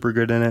Rudolph are super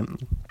good in it.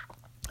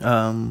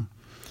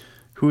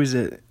 Who is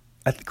it?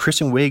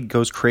 Kristen Wiig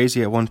goes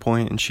crazy at one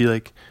point, and she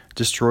like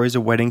destroys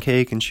a wedding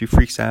cake, and she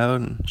freaks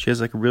out, and she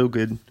has like a real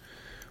good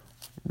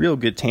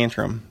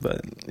tantrum.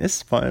 But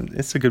it's fun.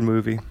 It's a good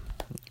movie.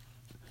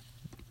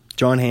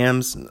 John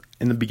Hamm's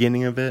in the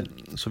beginning of it.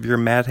 So if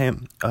you're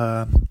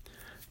a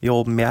the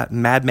old Mad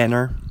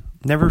Menner,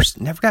 never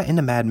got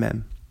into Mad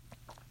Men.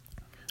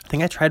 I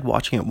think I tried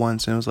watching it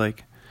once, and it was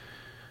like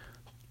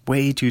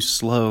way too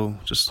slow.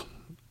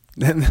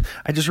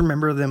 I just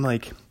remember them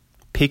like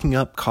picking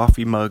up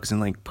coffee mugs and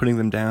like putting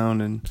them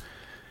down, and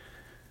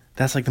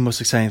that's like the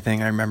most exciting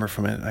thing I remember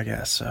from it, I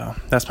guess. So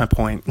that's my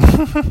point.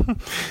 I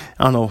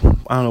don't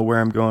know where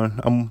I'm going.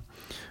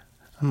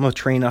 I'm a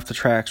train off the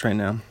tracks right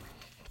now.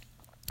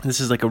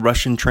 This is like a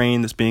Russian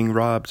train that's being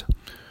robbed.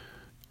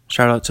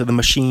 Shout out to The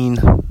Machine.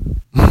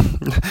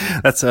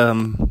 That's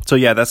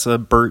a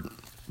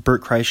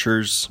Bert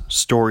Kreischer's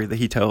story that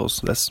he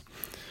tells. That's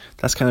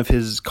kind of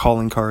his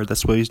calling card.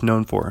 That's what he's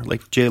known for.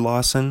 Like Jay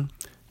Lawson,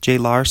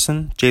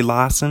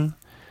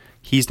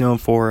 he's known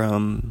for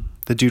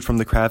the dude from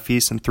the Crab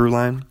Feast and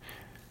Throughline.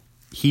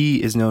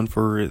 He is known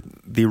for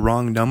the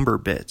wrong number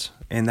bit,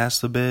 and that's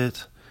the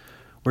bit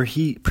where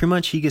he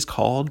gets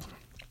called.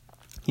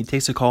 He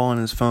takes a call on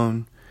his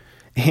phone,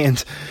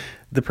 and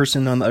the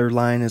person on the other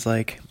line is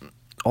like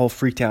all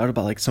freaked out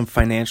about like some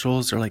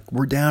financials. They're like,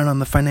 we're down on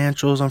the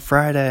financials on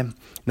Friday. And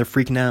they're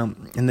freaking out,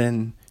 and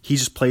then he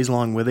just plays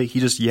along with it. He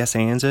just yes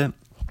ands it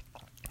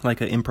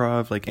like an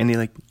improv, like any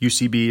like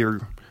UCB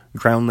or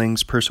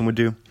Groundlings person would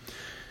do.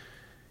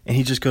 And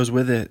he just goes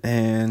with it,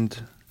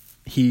 and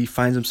he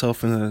finds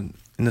himself in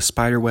the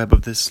spider web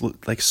of this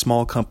like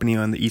small company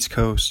on the East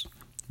Coast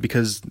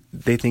because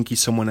they think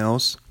he's someone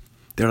else.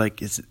 They're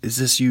like, is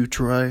this you,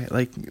 Troy?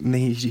 Like, and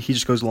he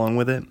just goes along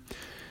with it.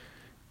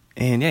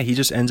 And yeah, he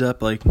just ends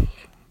up like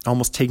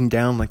almost taking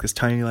down like this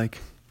tiny like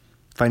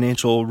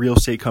financial real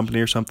estate company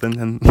or something,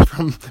 and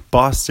from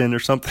Boston or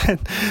something.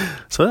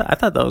 So I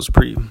thought that was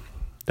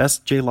that's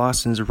Jay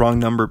Lawson's wrong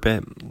number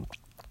bit.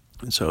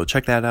 So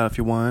check that out if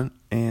you want,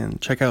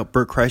 and check out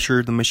Bert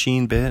Kreischer, The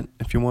Machine bit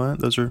if you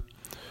want. Those are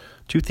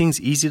two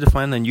things easy to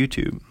find on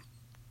YouTube.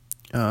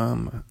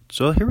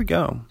 So here we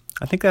go.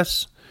 I think I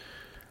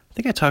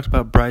talked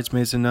about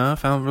Bridesmaids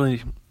enough.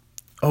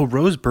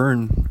 Rose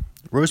Byrne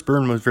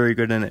was very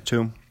good in it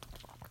too.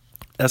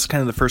 That's kind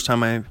of the first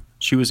time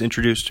she was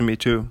introduced to me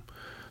too.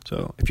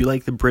 So if you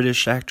like the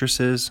British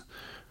actresses,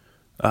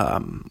 I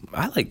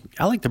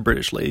like the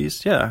British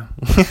ladies. Yeah.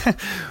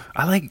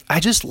 I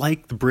just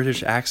like the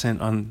British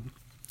accent on,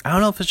 I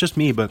don't know if it's just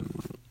me, but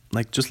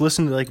like just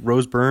listen to like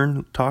Rose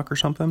Byrne talk or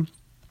something.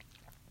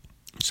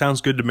 It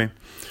sounds good to me.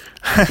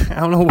 I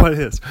don't know what it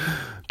is.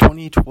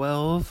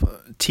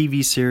 2012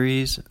 TV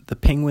series, The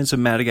Penguins of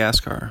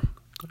Madagascar.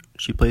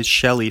 She plays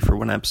Shelley for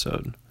one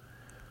episode.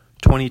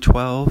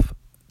 2012,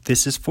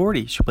 This Is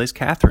 40. She plays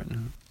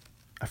Catherine.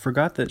 I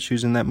forgot that she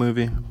was in that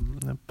movie.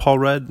 Paul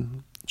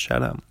Rudd,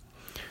 shout out.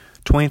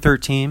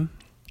 2013,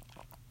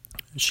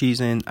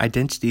 she's in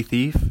Identity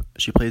Thief.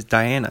 She plays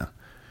Diana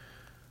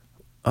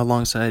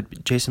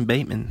alongside Jason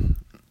Bateman.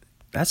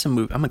 That's a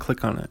movie. I'm going to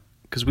click on it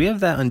because we have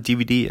that on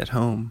DVD at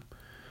home.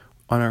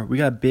 We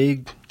got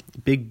a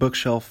big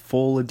bookshelf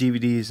full of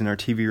DVDs in our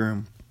TV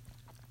room.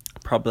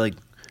 Probably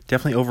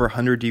definitely over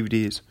 100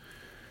 DVDs.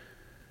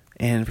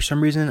 And for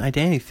some reason,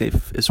 Identity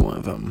Thief is one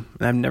of them.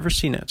 And I've never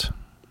seen it.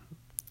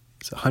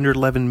 It's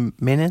 111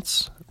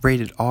 minutes,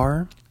 rated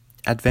R.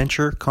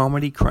 Adventure,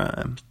 comedy,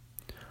 crime.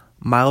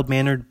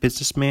 Mild-mannered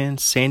businessman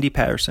Sandy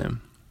Patterson.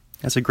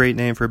 That's a great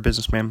name for a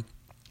businessman.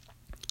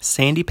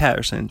 Sandy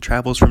Patterson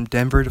travels from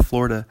Denver to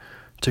Florida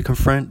to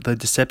confront the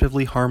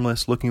deceptively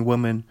harmless-looking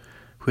woman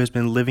who has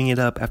been living it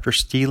up after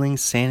stealing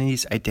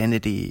Sandy's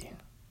identity.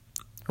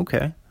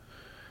 Okay.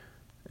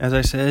 As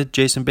I said,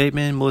 Jason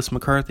Bateman, Melissa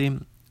McCarthy,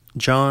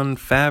 Jon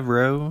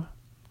Favreau.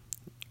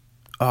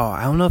 Oh,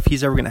 I don't know if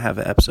he's ever going to have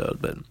an episode,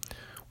 but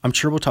I'm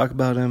sure we'll talk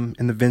about him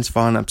in the Vince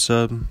Vaughn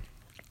episode.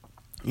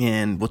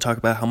 And we'll talk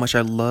about how much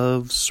I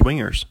love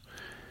Swingers.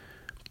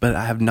 But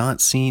I have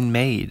not seen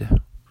Made,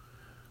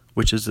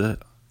 which is a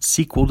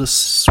sequel to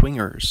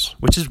Swingers,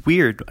 which is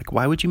weird. Like,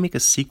 why would you make a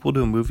sequel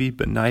to a movie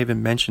but not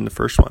even mention the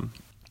first one?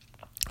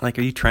 Like,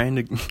 are you trying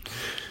to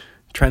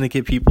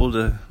get people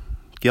to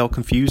get all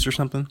confused or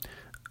something?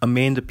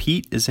 Amanda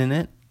Peet is in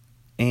it,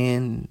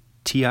 and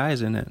T.I.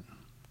 is in it.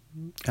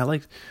 I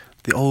like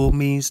the old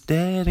me's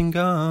dead and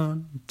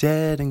gone,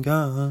 dead and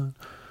gone.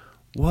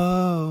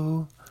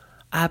 Whoa,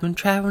 I've been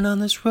traveling on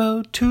this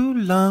road too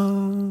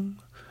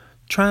long,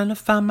 trying to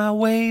find my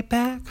way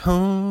back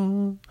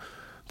home.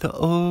 The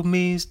old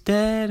me's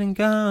dead and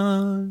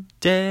gone,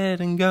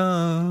 dead and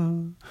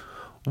gone.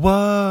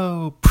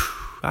 Whoa,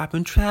 I've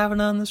been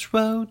traveling on this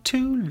road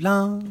too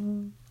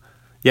long.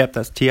 Yep,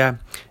 that's T.I.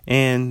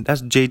 And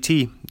that's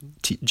JT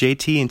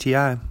and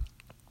T.I.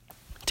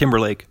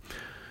 Timberlake.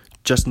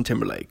 Justin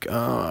Timberlake.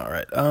 All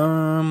right.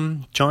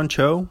 John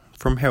Cho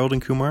from Harold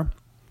and Kumar.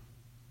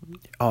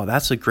 Oh,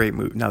 that's a great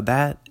movie. Now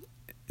that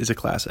is a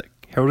classic.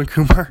 Harold and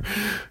Kumar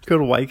go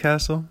to White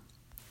Castle.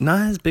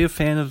 Not as big a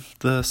fan of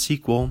the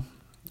sequel,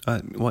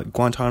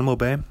 Guantanamo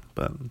Bay,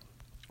 but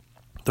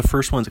the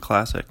first one's a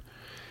classic.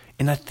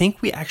 And I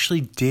think we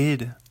actually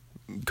did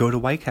go to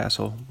White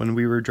Castle when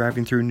we were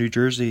driving through New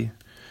Jersey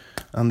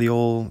on the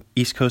old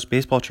East Coast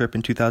baseball trip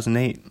in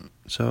 2008.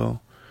 So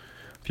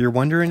if you're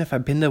wondering if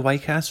I've been to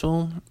White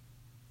Castle,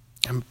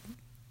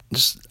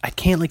 I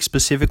can't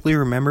specifically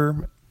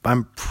remember.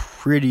 I'm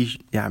pretty,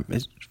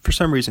 for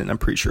some reason, I'm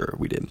pretty sure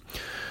we did.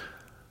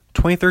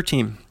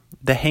 2013,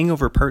 The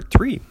Hangover Part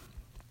 3.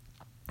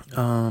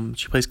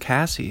 She plays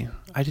Cassie.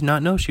 I did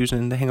not know she was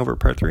in The Hangover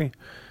Part 3.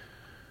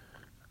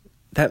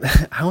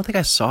 I don't think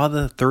I saw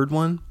the third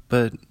one,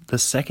 but the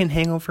second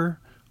Hangover,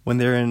 when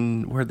they're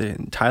in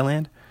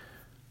Thailand,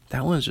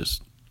 that one's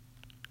just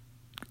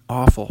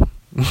awful.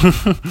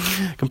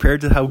 Compared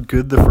to how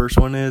good the first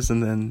one is,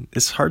 and then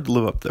it's hard to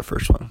live up to the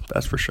first one,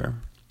 that's for sure.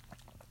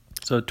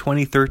 So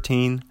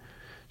 2013,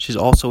 she's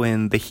also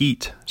in The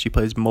Heat. She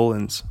plays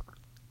Mullins.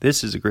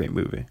 This is a great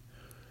movie.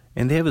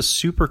 And they have a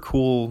super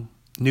cool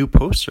new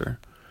poster.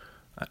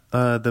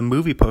 The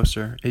movie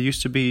poster. It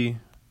used to be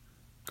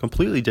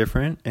completely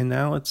different, and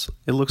now it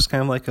looks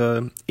kind of like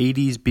a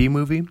 80s B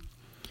movie.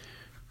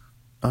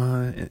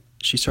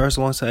 She stars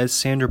alongside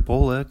Sandra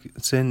Bullock.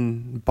 It's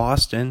in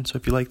Boston, so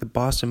if you like the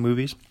Boston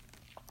movies,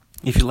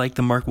 if you like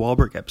the Mark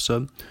Wahlberg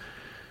episode,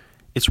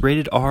 it's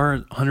rated R,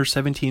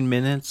 117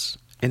 minutes,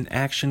 an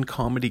action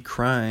comedy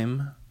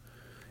crime.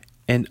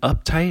 An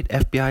uptight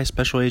FBI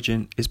special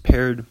agent is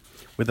paired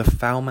with a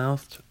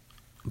foul-mouthed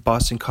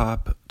Boston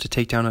cop to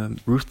take down a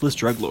ruthless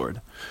drug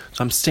lord.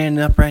 So I'm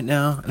standing up right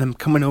now, and I'm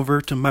coming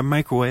over to my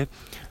microwave.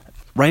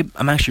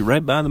 I'm actually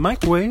right by the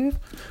microwave.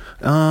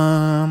 So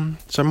I'm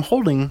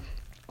holding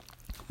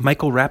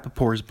Michael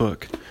Rappaport's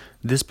book.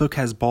 This book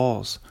has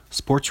balls.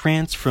 Sports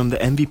rants from the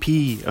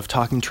MVP of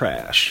talking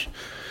trash.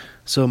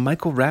 So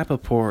Michael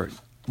Rappaport,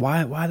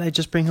 why did I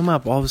just bring him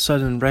up all of a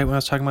sudden right when I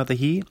was talking about The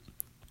Heat?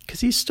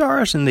 Because he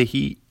stars in The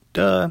Heat.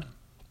 Duh.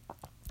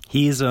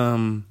 He's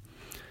I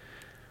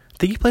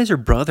think he plays her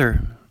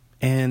brother,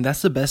 and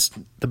that's the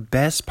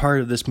best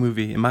part of this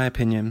movie, in my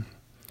opinion,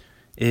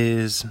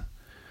 is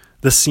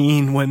the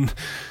scene when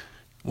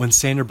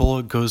Sandra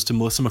Bullock goes to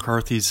Melissa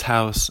McCarthy's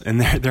house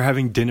and they're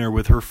having dinner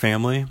with her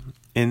family,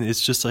 and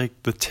it's just like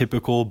the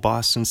typical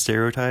Boston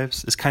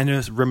stereotypes. It's kind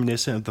of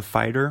reminiscent of The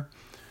Fighter,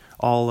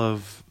 all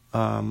of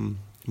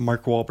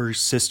Mark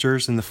Wahlberg's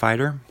sisters in The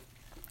Fighter.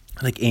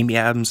 Like Amy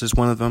Adams is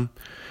one of them.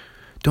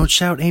 Don't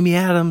shout Amy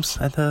Adams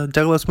at the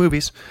Douglas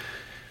movies.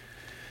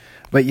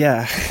 But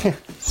yeah,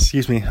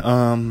 excuse me.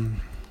 Oh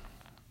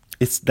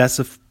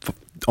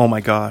my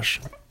gosh.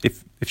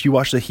 If you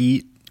watch The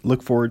Heat,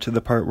 look forward to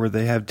the part where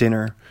they have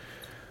dinner.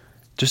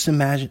 Just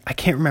imagine, I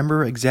can't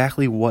remember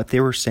exactly what they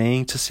were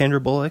saying to Sandra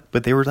Bullock,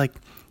 but they were like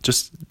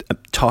just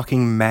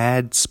talking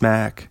mad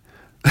smack,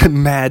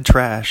 mad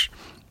trash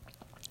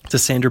to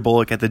Sandra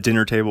Bullock at the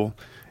dinner table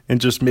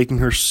and just making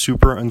her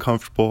super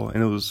uncomfortable,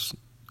 and it was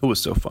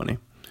so funny.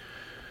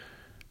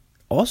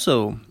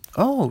 Also,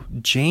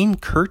 Jane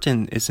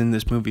Curtin is in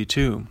this movie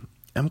too.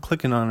 I'm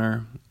clicking on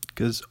her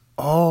because,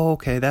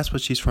 okay, that's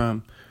what she's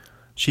from.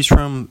 She's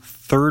from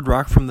Third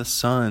Rock from the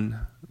Sun,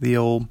 the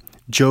old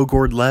Joe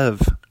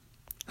Gordlev.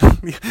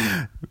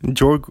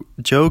 Joe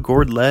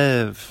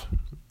Gordlev.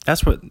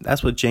 That's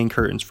what Jane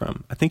Curtin's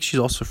from. I think she's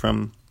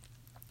from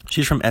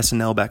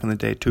SNL back in the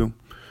day too.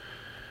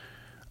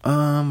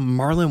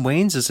 Marlon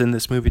Wayans is in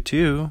this movie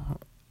too.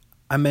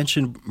 I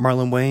mentioned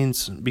Marlon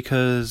Wayans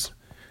because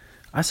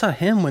I saw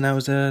him when I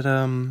was at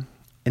an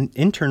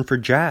intern for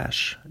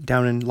Jash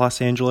down in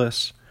Los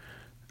Angeles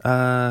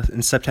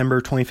in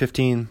September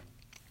 2015,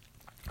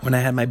 when I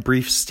had my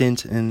brief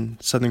stint in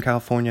Southern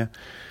California,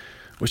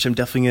 which I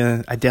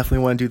definitely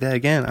want to do that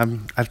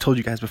again. I've told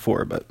you guys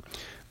before, but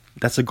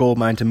that's a goal of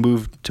mine to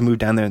move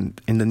down there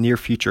in the near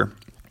future.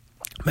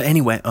 But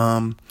anyway,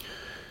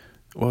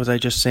 what was I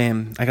just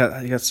saying? I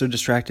got so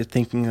distracted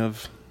thinking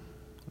of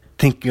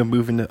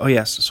moving to. Oh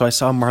yes, so I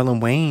saw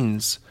Marlon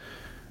Wayans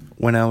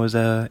when I was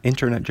an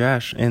intern at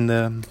Jash,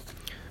 and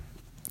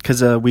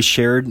because we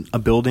shared a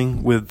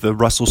building with the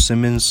Russell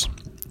Simmons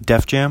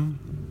Def Jam,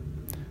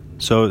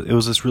 so it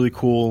was this really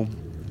cool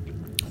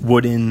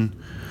wooden.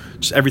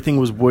 Just everything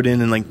was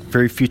wooden and like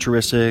very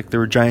futuristic. There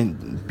were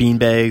giant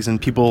beanbags, and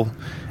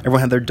everyone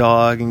had their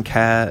dog and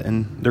cat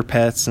and their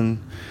pets,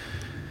 and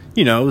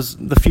it was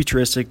the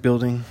futuristic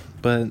building.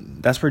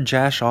 but that's where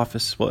Jash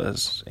office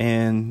was.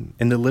 And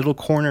in the little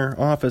corner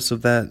office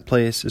of that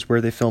place is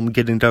where they filmed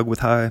Getting Dug with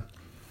High.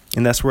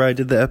 And that's where I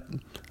did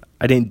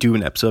I didn't do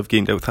an episode of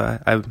Getting Dug with High.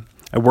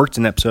 I worked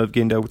an episode of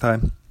Getting Dug with High.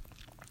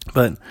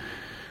 But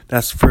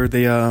that's for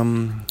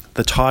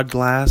the Todd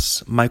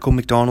Glass, Michael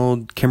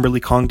McDonald, Kimberly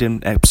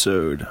Congdon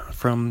episode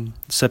from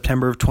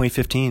September of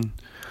 2015.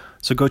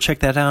 So go check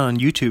that out on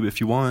YouTube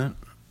if you want.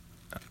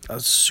 It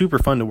was super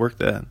fun to work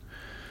that.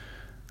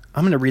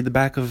 I'm going to read the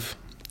back of...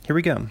 Here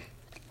we go.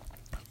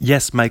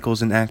 Yes,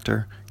 Michael's an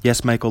actor.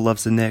 Yes, Michael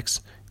loves the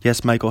Knicks.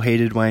 Yes, Michael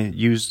hated when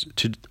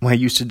I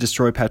used to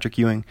destroy Patrick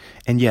Ewing.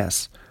 And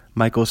yes,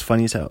 Michael's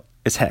funny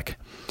as heck.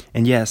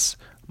 And yes,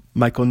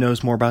 Michael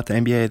knows more about the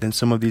NBA than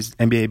some of these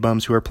NBA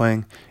bums who are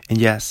playing. And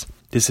yes,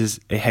 this is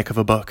a heck of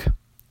a book.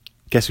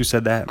 Guess who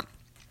said that?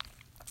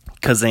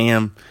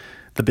 Kazam.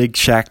 The big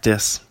Shaq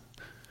diss.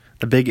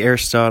 The big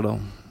Aristotle.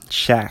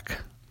 Shaq.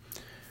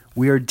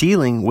 We are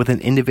dealing with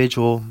an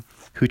individual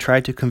who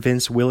tried to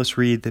convince Willis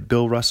Reed that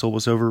Bill Russell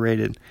was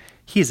overrated.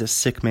 He is a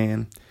sick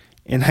man.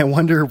 And I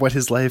wonder what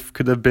his life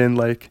could have been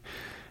like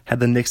had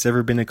the Knicks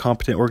ever been a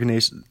competent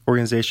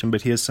organization,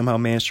 but he has somehow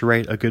managed to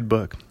write a good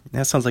book.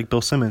 That sounds like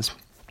Bill Simmons.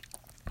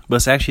 But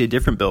it's actually a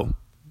different Bill.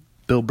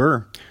 Bill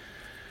Burr.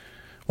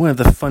 One of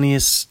the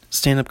funniest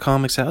stand-up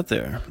comics out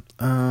there.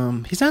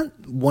 He's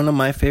not one of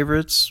my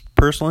favorites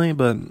personally,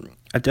 but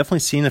I've definitely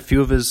seen a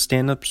few of his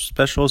stand-up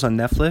specials on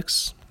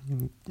Netflix.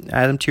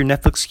 Add them to your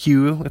Netflix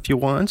queue if you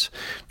want,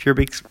 if you're a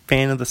big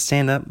fan of the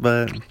stand-up.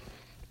 But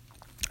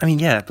I mean,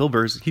 yeah, Bill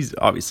Burr, he's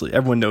obviously,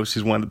 everyone knows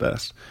he's one of the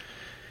best.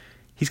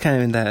 He's kind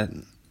of in that,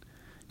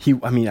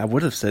 I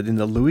would have said in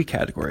the Louis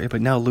category,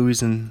 but now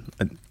Louis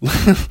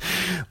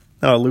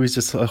Louis is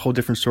just a whole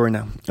different story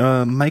now.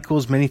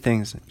 Michael's many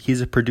things. He's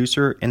a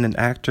producer and an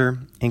actor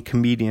and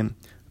comedian,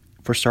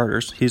 for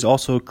starters. He's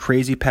also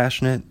crazy,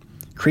 passionate,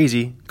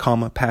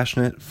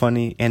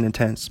 funny, and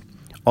intense.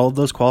 All of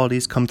those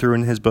qualities come through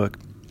in his book,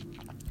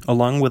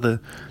 along with a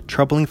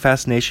troubling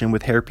fascination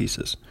with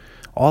hairpieces.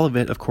 All of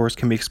it, of course,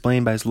 can be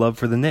explained by his love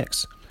for the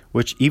Knicks,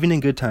 which, even in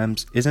good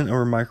times, isn't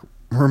a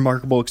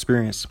remarkable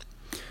experience.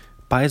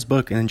 Buy his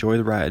book and enjoy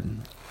the ride.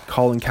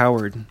 Colin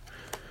Cowherd.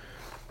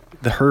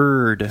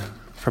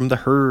 From The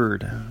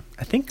Herd.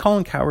 I think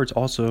Colin Cowherd's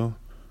also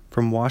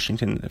from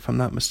Washington, if I'm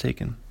not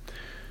mistaken.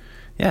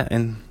 Yeah,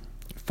 and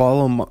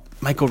follow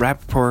Michael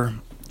Rappaport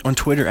on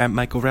Twitter at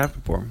Michael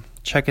Rappaport.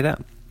 Check it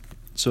out.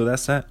 So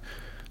that's that.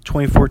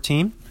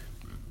 2014.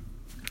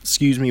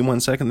 Excuse me 1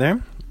 second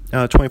there.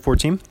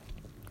 2014.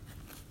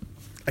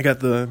 I got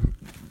the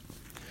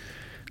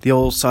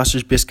old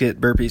sausage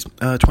biscuit burpees.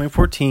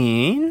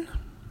 2014.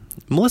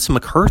 Melissa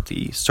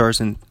McCarthy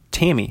stars in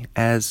Tammy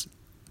as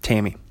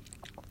Tammy.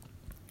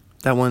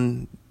 That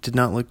one did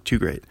not look too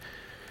great.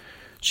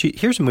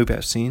 Here's a movie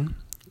I've seen.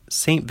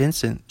 St.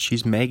 Vincent.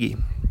 She's Maggie.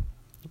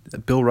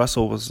 Bill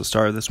Russell was the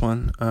star of this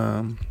one.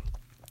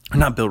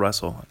 Not Bill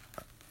Russell.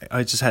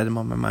 I just had him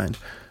on my mind.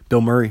 Bill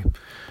Murray.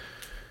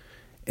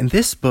 And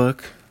this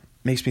book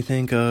makes me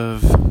think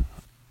of,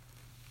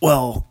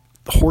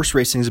 horse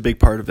racing is a big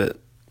part of it.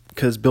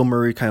 Because Bill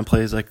Murray kind of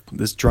plays like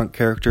this drunk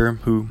character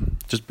who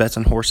just bets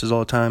on horses all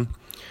the time.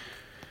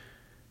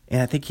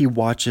 And I think he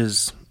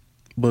watches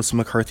Melissa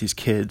McCarthy's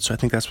kid. So I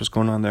think that's what's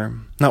going on there.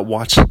 Not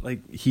watch,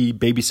 like he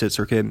babysits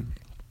her kid.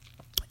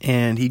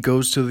 And he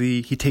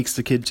takes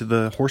the kid to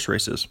the horse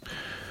races.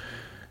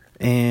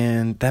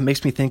 And that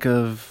makes me think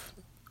of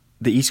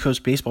the East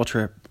Coast baseball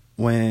trip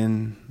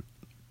when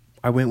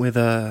I went with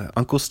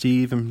Uncle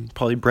Steve and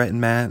probably Brett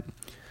and Matt,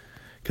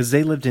 because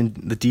they lived in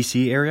the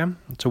D.C. area.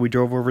 So we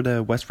drove over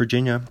to West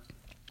Virginia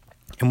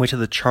and went to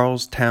the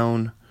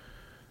Charlestown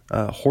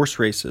horse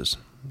races.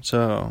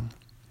 So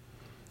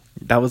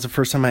that was the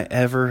first time I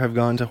ever have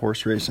gone to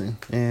horse racing,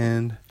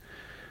 and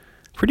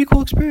pretty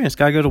cool experience.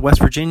 Gotta go to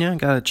West Virginia,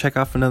 gotta check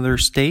off another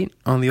state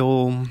on the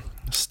old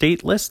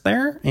state list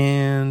there,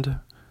 and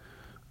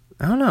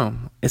I don't know.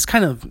 It's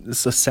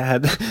a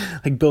sad,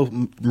 like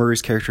Bill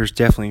Murray's character is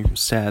definitely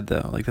sad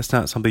though. Like that's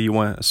not something you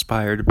want to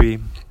aspire to be.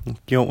 You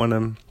don't want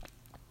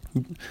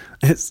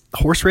to.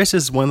 Horse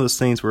races is one of those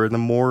things where the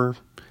more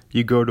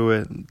you go to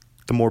it,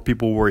 the more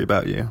people worry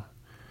about you.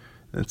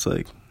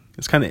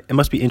 It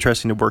must be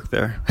interesting to work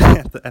there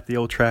at the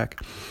old track.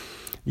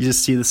 You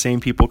just see the same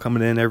people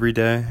coming in every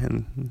day,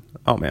 and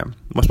oh man,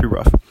 it must be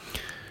rough.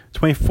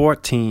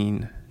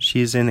 2014,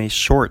 she's in a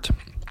short.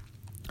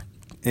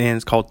 And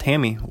it's called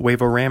Tammy,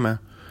 Wave-O-Rama.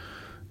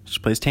 She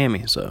plays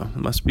Tammy, so it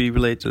must be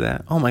related to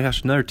that. Oh my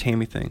gosh, another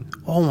Tammy thing.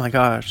 Oh my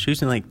gosh,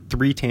 she's in like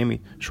 3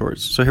 Tammy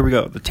shorts. So here we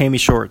go, the Tammy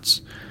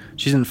shorts.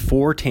 She's in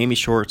 4 Tammy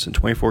shorts in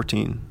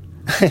 2014.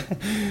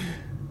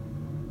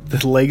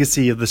 The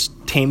legacy of this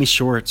Tammy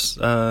shorts.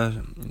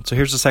 So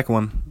here's the second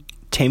one.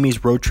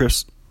 Tammy's road trip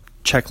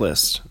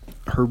checklist.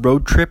 Her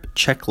road trip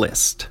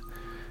checklist.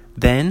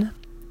 Then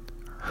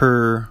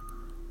her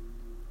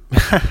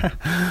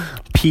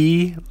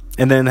P,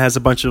 and then has a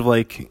bunch of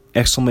like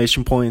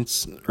exclamation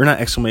points, or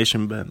not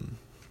exclamation, but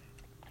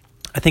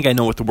I think I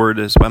know what the word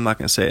is, but I'm not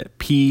going to say it.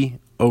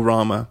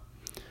 P-O-Rama.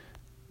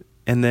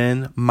 And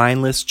then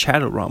mindless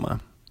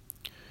chat-O-Rama.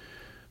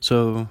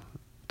 So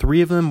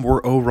 3 of them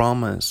were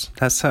O-Ramas.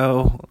 That's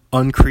how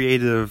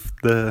uncreative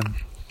the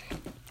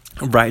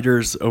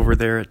writers over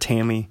there at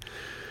Tammy.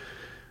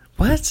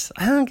 What?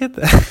 I don't get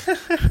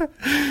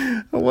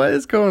that. What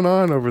is going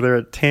on over there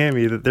at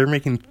Tammy that they're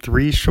making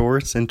 3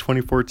 shorts in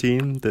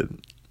 2014 that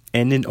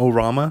end in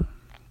O-Rama?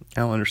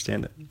 I don't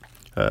understand it.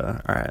 All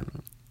right.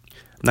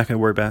 I'm not going to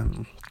worry about it.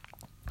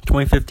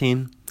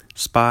 2015,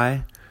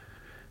 Spy.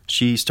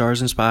 She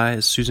stars in Spy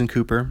as Susan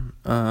Cooper.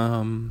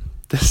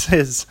 This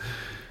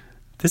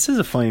is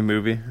a funny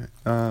movie.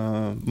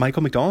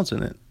 Michael McDonald's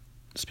in it.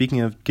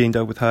 Speaking of Getting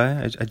Dug with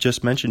High, I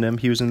just mentioned him.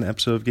 He was in the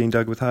episode of Getting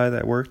Dug with High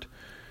that worked.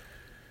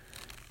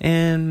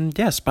 And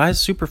yeah, Spy's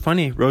super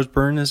funny. Rose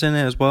Byrne is in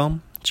it as well.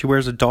 She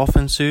wears a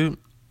dolphin suit,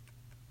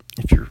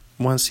 if you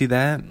want to see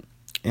that.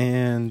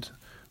 And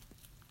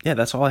yeah,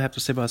 that's all I have to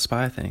say about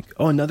Spy, I think.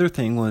 Oh, another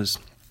thing was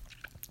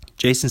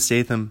Jason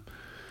Statham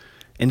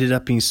ended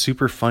up being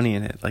super funny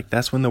in it. Like,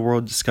 that's when the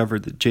world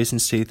discovered that Jason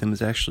Statham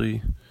is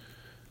actually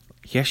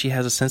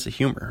has a sense of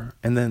humor.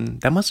 And then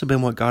that must have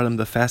been what got him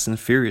the Fast and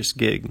Furious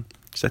gig,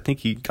 because I think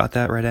he got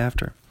that right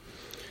after.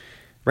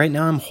 Right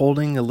now I'm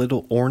holding a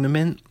little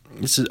ornament.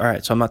 This is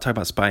alright, so I'm not talking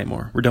about Spy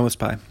anymore. We're done with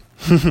Spy.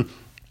 This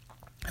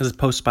is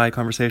post-Spy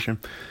conversation.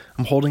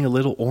 I'm holding a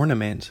little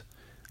ornament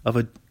of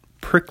a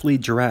prickly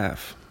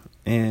giraffe.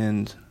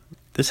 And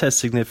this has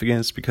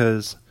significance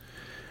because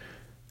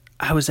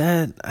I was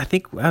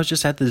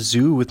just at the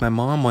zoo with my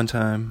mom one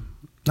time,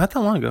 not that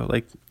long ago,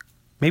 like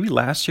maybe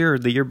last year or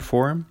the year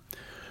before.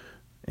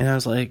 And I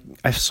was like,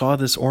 I saw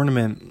this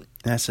ornament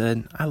and I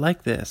said, I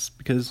like this,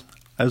 because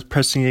I was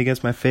pressing it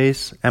against my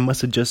face. I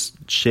must have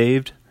just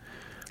shaved.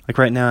 Like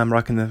right now I'm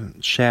rocking the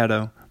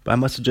shadow, but I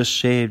must have just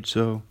shaved,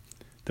 so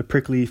the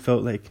prickly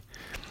felt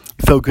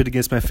good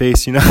against my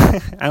face, you know.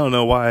 I don't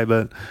know why,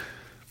 but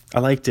I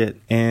liked it.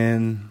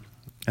 And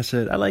I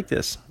said, I like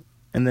this.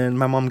 And then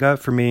my mom got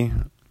it for me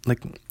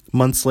like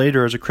months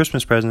later as a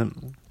Christmas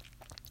present.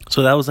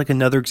 So that was like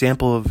another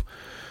example of,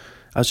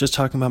 I was just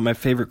talking about my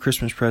favorite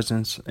Christmas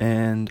presents,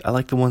 and I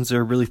like the ones that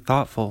are really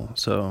thoughtful.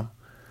 So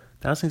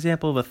that was an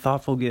example of a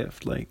thoughtful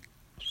gift. Like,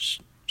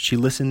 she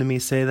listened to me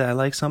say that I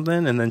like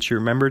something, and then she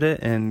remembered it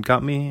and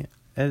got me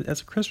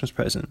as a Christmas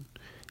present.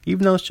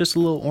 Even though it's just a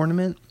little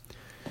ornament,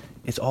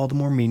 it's all the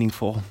more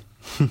meaningful.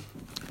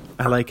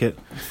 I like it.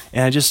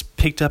 And I just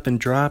picked up and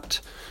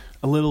dropped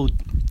a little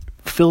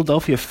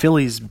Philadelphia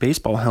Phillies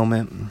baseball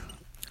helmet.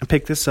 I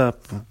picked this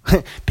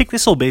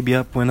little baby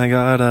up when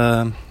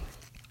I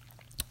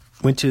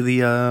went to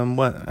the,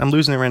 I'm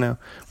losing it right now.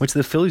 Went to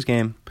the Phillies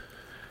game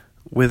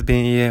with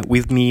me,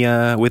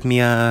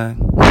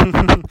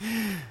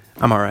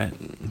 I'm alright.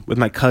 With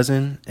my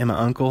cousin and my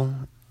uncle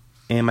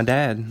and my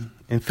dad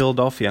in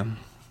Philadelphia.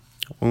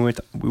 We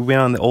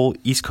went on the old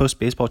East Coast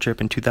baseball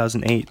trip in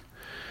 2008.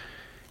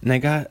 And I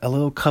got a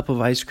little cup of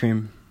ice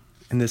cream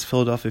in this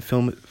Philadelphia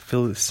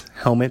Phillies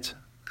helmet.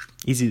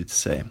 Easy to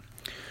say.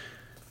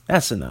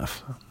 That's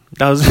enough.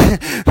 That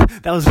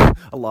was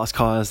a lost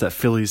cause, that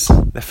Phillies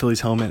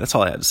helmet. That's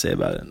all I had to say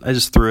about it. I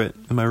just threw it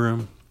in my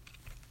room.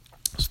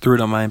 Just threw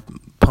it on my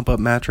pump-up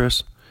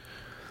mattress.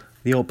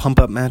 The old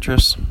pump-up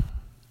mattress.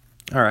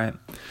 All right.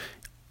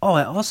 Oh,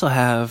 I also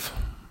have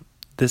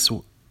this.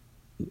 What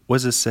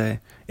does it say?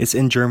 It's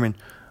in German.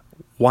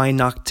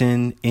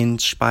 Weihnachten in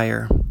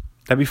Speyer.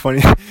 That'd be funny.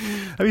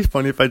 That'd be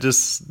funny if I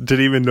just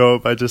didn't even know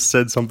if I just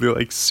said something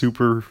like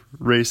super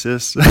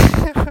racist,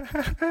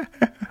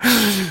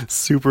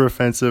 super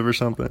offensive or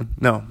something.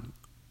 No.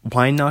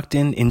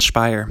 Weihnachten in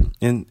Speyer.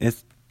 And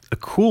it's a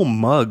cool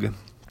mug.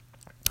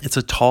 It's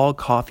a tall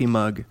coffee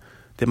mug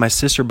that my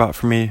sister bought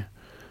for me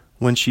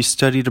when she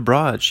studied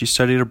abroad. She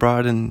studied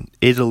abroad in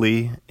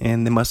Italy,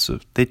 and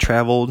they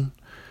traveled.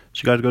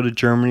 She got to go to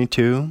Germany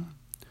too.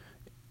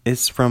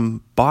 It's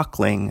from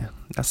Bockling.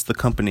 That's the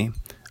company.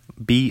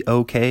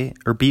 Bockling.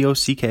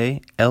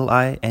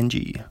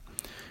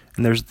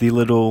 And there's the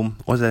little,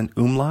 what is that,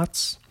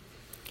 umlauts?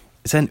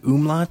 Is that an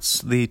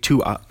umlauts? The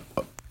two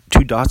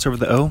dots over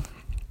the O?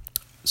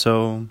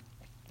 So,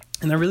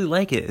 and I really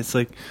like it. It's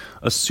like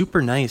a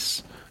super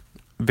nice,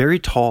 very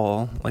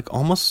tall, like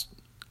almost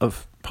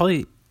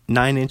probably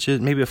 9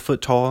 inches, maybe a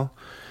foot tall.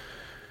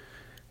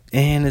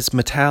 And it's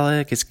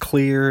metallic, it's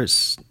clear,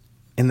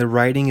 and the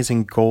writing is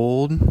in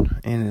gold.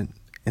 And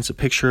it's a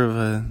picture of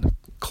a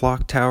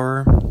clock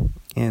tower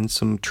and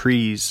some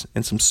trees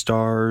and some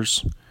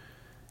stars.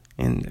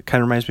 And it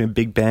kind of reminds me of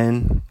Big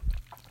Ben.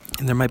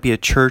 And there might be a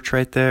church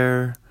right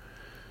there.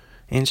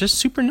 And it's just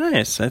super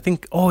nice. I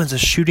think, it's a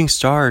shooting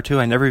star too.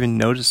 I never even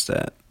noticed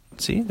that.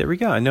 See, there we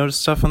go. I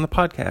noticed stuff on the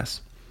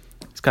podcast.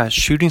 It's got a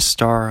shooting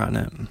star on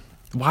it.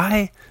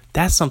 Why?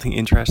 That's something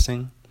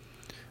interesting.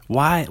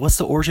 Why? What's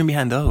the origin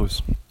behind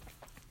those?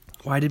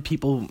 Why did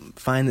people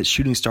find that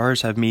shooting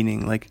stars have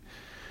meaning? Like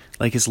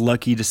it's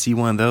lucky to see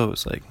one of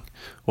those. Like,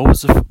 what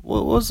was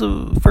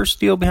the first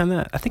deal behind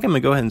that? I think I'm gonna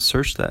go ahead and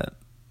search that.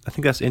 I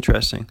think that's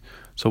interesting.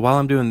 So while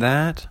I'm doing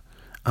that,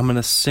 I'm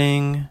gonna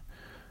sing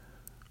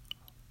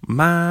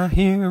 "My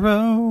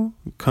Hero,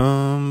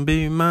 Come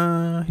Be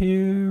My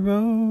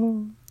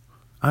Hero."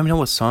 I don't know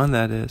what song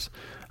that is.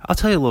 I'll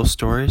tell you a little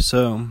story.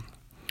 So,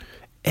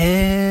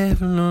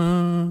 ever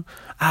long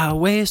I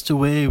waste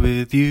away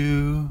with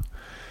you.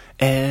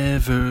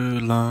 Ever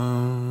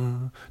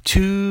long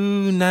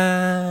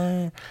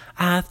tonight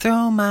I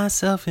throw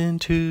myself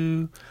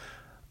into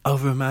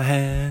over my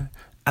head,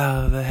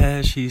 out of the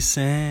head she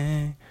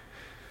sang.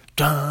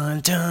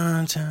 Dun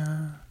dun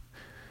dun.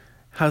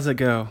 How's it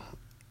go?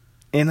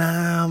 And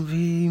I'll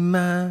be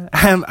my...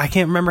 I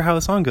can't remember how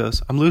the song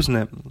goes. I'm losing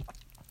it.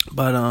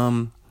 But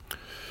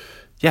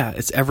yeah,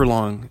 it's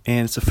Everlong,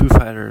 and it's the Foo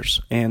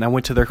Fighters. And I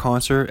went to their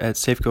concert at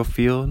Safeco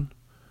Field,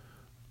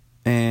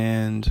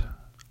 and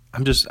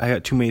I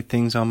got too many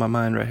things on my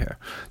mind right here.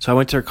 So I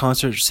went to their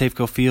concert at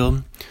Safeco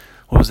Field.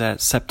 What was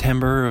that?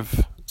 September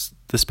of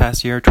this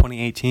past year,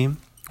 2018.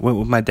 Went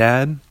with my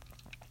dad,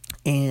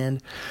 and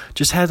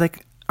just had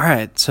like, all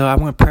right. So I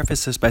want to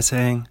preface this by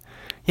saying,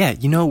 yeah,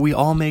 we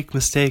all make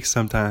mistakes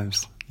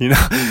sometimes,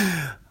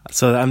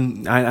 So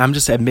I'm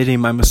just admitting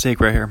my mistake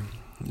right here.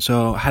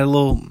 So had a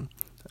little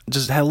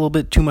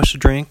bit too much to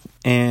drink,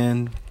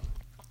 and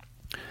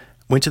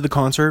went to the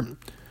concert,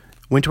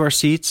 went to our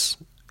seats,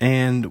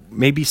 and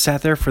maybe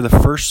sat there for the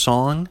first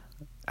song.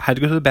 Had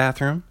to go to the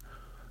bathroom,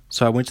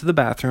 so I went to the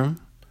bathroom.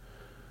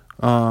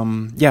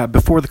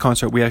 Before the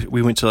concert,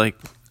 we went to like,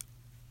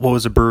 what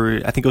was a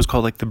brewery? I think it was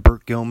called like the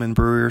Burt Gilman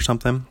Brewery or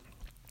something,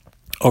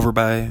 over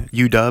by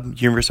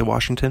UW, University of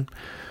Washington.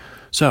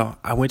 So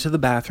I went to the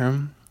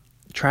bathroom,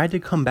 tried to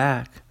come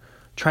back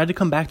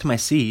to my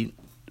seat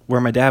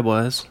where my dad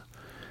was,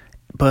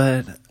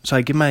 so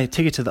I give my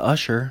ticket to the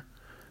usher,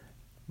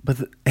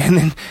 and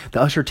then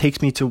the usher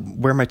takes me to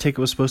where my ticket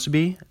was supposed to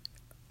be.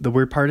 The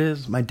weird part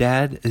is my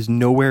dad is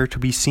nowhere to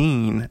be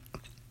seen.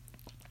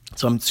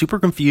 So I'm super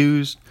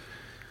confused,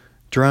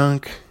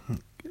 drunk,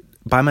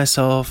 by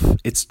myself.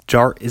 It's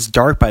dark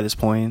by this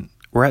point.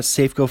 We're at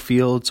Safeco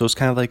Field, so it's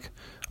kind of like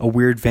a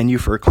weird venue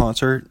for a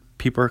concert.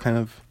 People are kind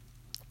of,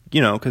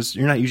 because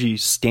you're not usually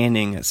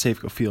standing at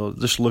Safeco Field.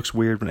 It just looks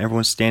weird when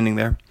everyone's standing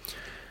there,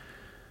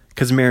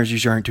 because the Mariners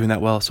usually aren't doing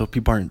that well, so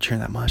people aren't cheering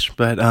that much.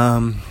 But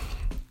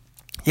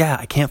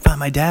I can't find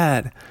my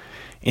dad,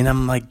 and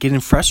I'm like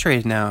getting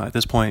frustrated now at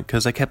this point,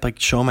 because I kept like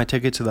showing my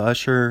ticket to the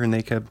usher, and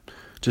they kept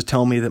just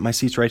telling me that my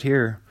seat's right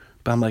here.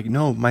 But I'm like,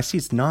 no, my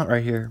seat's not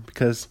right here,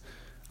 because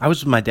I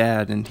was with my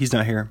dad and he's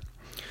not here.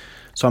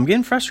 So I'm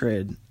getting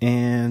frustrated,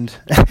 and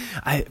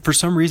for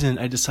some reason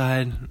I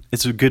decide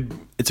it's a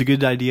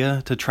good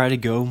idea to try to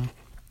go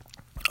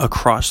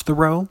across the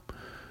row,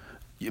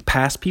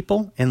 past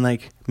people, and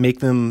like make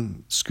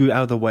them scoot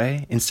out of the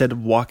way instead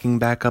of walking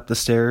back up the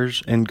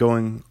stairs and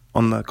going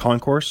on the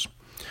concourse.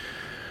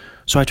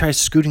 So I try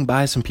scooting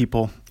by some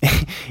people,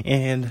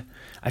 and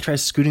I try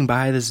scooting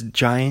by this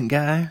giant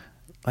guy.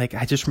 Like,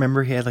 I just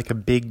remember he had like a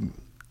big,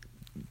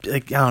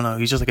 like, I don't know,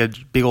 he's just like a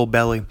big old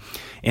belly.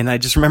 And I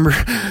just remember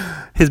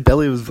his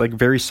belly was like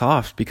very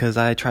soft, because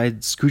I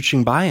tried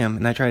scooching by him,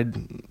 and I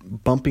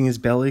tried bumping his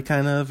belly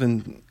kind of,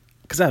 and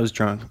because I was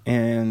drunk,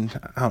 and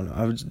I don't know,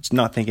 I was just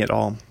not thinking at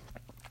all.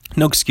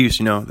 No excuse,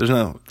 there's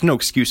no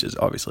excuses,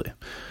 obviously.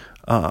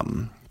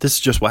 This is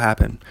just what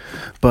happened.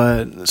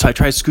 But so I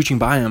tried scooching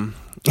by him,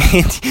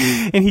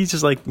 and he's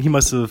just like, I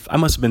must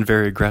have been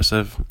very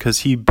aggressive, because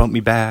he bumped me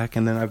back,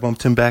 and then I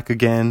bumped him back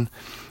again,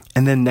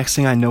 and then next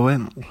thing I know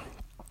it,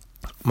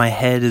 my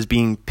head is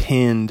being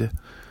pinned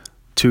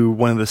to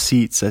one of the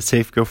seats at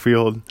Safeco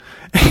Field,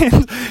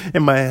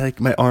 and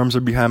my arms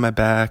are behind my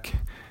back,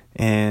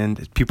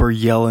 and people are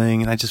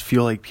yelling, and I just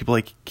feel like people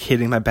like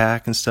hitting my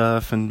back and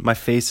stuff, and my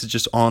face is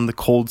just on the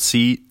cold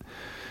seat,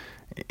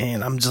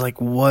 and I'm just like,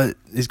 what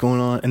is going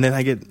on? And then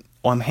I get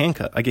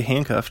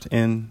handcuffed,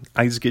 and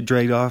I just get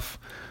dragged off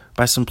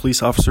by some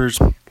police officers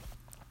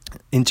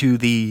into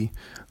the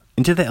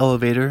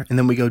elevator, and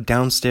then we go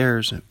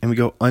downstairs, and we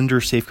go under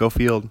Safeco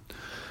Field.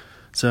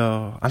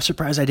 So I'm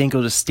surprised I didn't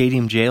go to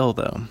Stadium Jail,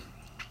 though.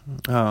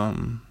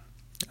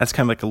 That's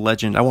kind of like a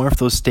legend. I wonder if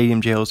those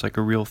Stadium Jails like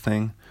a real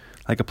thing,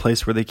 like a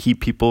place where they keep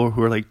people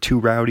who are like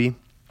too rowdy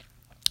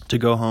to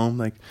go home.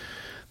 Like,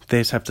 they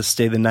just have to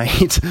stay the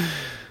night.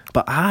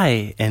 But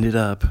I ended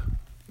up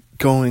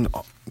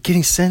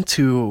getting sent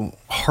to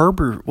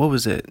Harbor. What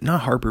was it?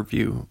 Not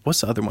Harborview.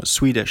 What's the other one?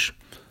 Swedish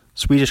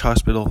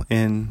Hospital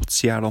in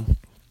Seattle.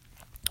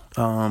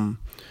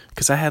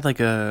 Because I had like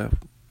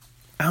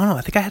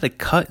I think I had a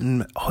cut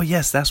oh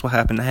yes, that's what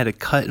happened. I had a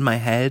cut in my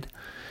head,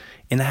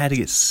 and I had to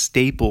get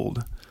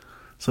stapled.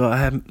 So I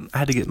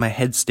had to get my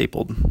head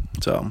stapled.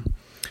 So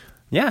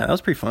yeah, that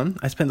was pretty fun.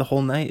 I spent the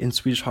whole night in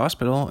Swedish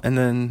Hospital, and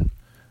then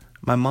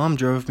my mom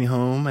drove me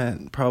home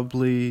we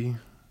probably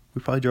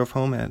drove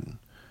home at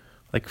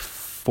like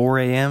 4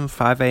 a.m.,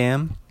 5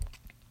 a.m.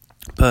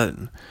 But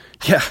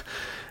yeah,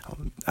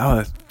 I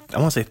want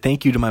to say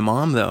thank you to my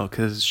mom, though,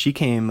 because she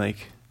came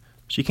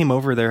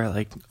over there at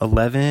like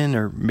 11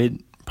 or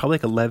probably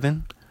like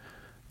 11,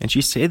 and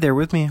she stayed there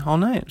with me all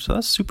night. So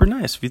that's super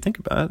nice if you think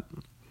about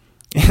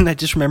it. And I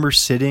just remember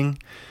sitting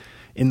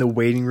in the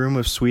waiting room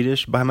of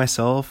Swedish by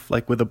myself,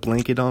 like with a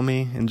blanket on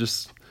me, and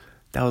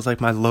that was like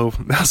that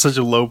was such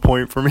a low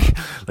point for me.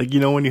 Like,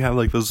 when you have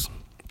like those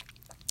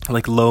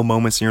like low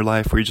moments in your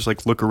life where you just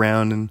like look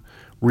around and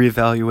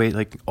reevaluate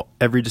like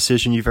every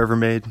decision you've ever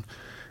made.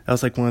 That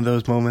was like one of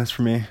those moments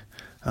for me.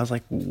 I was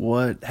like,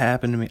 what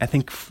happened to me? I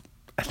think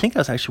I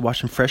was actually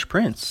watching Fresh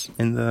Prince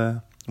in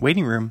the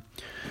waiting room.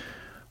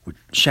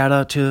 Shout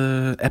out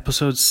to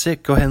episode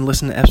 6. Go ahead and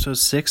listen to episode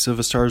 6 of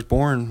A Star Is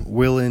Born,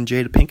 Will and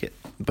Jada Pinkett.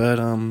 But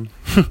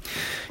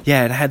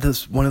yeah, it had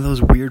one of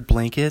those weird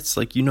blankets,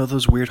 like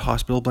those weird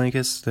hospital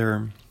blankets.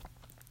 They're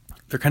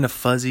kind of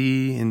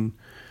fuzzy and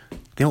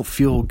they don't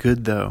feel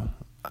good though.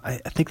 I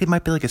think they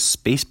might be like a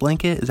space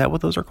blanket. Is that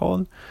what those are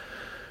called?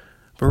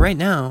 But right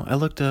now, I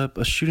looked up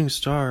a shooting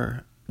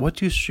star. What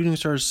do shooting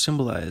stars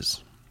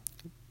symbolize?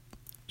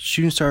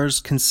 Shooting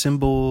stars can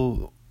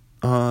symbol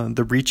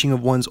the reaching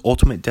of one's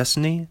ultimate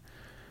destiny.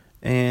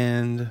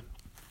 And,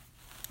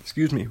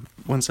 excuse me,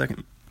 1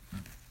 second.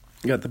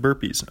 Got the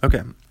burpees.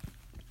 Okay.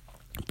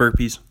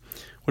 Burpees.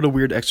 What a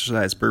weird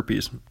exercise,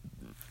 burpees.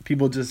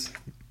 People just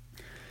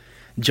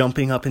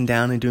jumping up and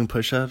down and doing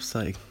push-ups.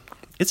 Like,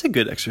 it's a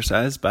good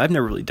exercise, but I've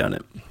never really done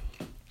it.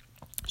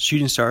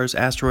 Shooting stars,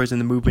 asteroids,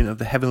 and the movement of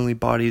the heavenly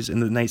bodies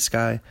in the night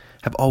sky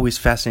have always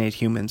fascinated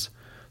humans.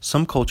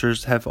 Some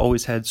cultures have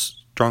always had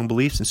strong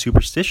beliefs and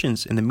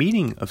superstitions in the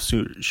meaning of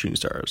shooting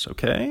stars,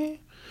 okay?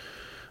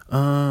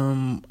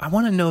 I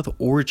want to know the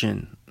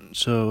origin,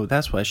 so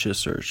that's what I should have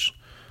searched.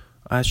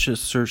 I should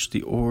search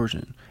the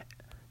origin.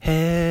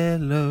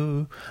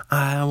 Hello,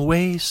 I'll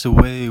waste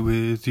away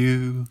with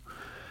you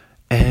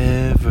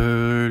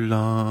ever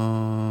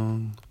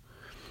long.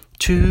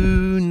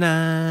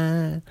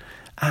 Tonight,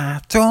 I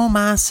throw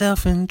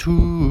myself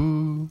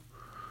into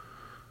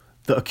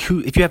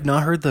if you have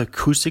not heard the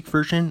acoustic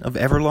version of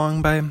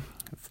Everlong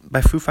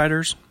by Foo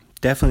Fighters,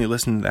 definitely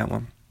listen to that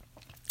one.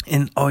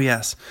 And oh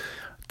yes,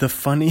 the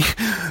funny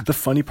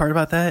part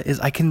about that is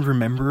I can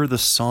remember the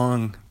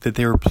song that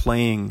they were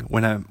playing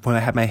when I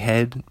had my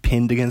head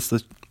pinned against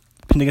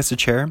the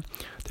chair.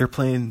 They were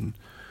playing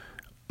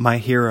My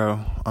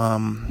Hero.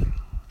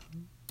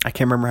 I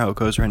can't remember how it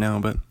goes right now,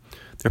 but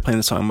they're playing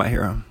the song My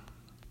Hero,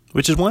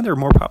 which is one of their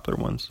more popular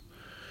ones.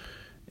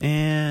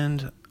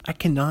 And I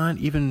can't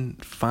even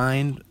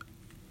find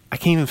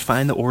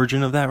the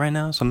origin of that right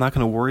now, so I'm not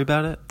going to worry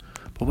about it.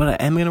 But what I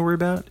am going to worry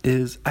about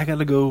is I got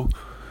to go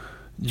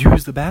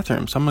use the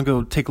bathroom. So I'm going to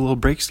go take a little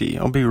break ski.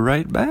 I'll be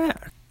right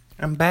back.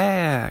 I'm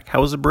back.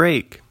 How was the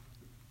break?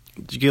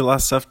 Did you get a lot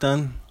of stuff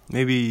done?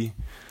 Maybe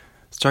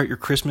start your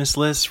Christmas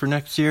list for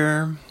next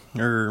year,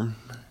 or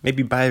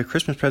maybe buy a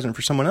Christmas present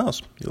for someone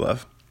else you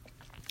love.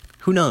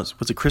 Who knows?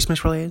 Was it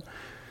Christmas related?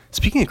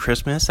 Speaking of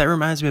Christmas, that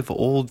reminds me of an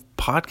old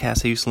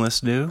podcast I used to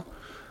listen to.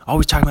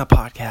 Always talking about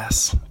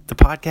podcasts. The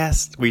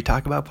podcast we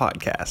talk about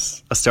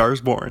podcasts. A Star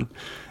Is Born.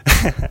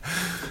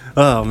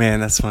 Oh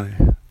man, that's funny.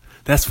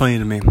 That's funny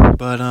to me.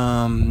 But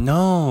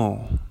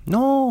no.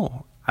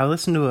 I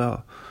listened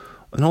to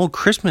an old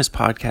Christmas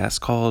podcast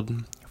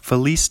called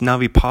Feliz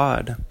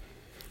Navipod.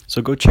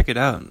 So go check it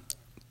out.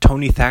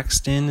 Tony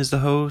Thaxton is the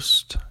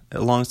host,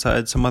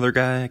 alongside some other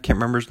guy. I can't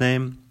remember his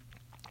name.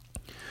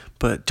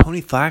 But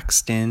Tony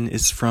Thaxton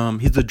he's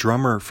the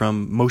drummer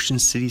from Motion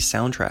City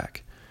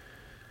Soundtrack.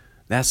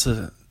 That's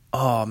a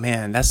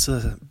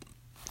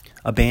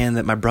band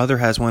that my brother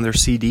has one of their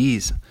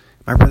CDs.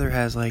 My brother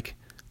has like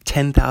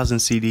 10,000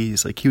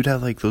 CDs. Like he would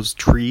have like those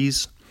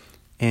trees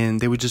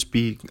and they would just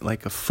be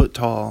like a foot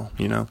tall,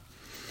 And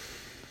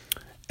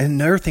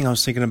another thing I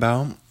was thinking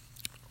about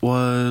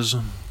was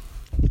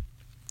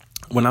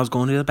when I was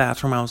going to the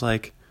bathroom, I was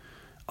like,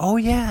 oh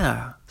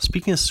yeah,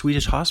 speaking of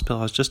Swedish Hospital,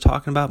 I was just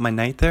talking about my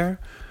night there.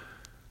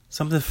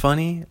 Something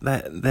funny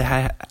that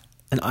had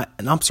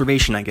an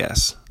observation, I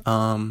guess.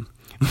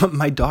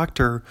 My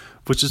doctor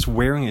was just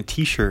wearing a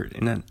t-shirt,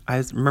 and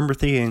I remember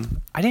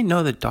thinking, I didn't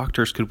know that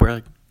doctors could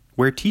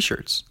wear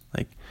t-shirts.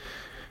 Like,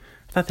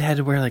 I thought they had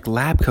to wear like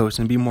lab coats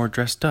and be more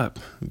dressed up,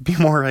 be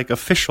more like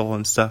official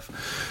and stuff.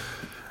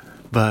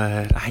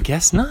 But I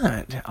guess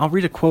not. I'll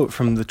read a quote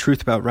from The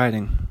Truth About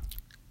Writing.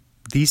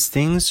 These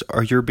things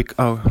are your it's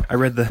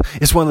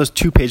one of those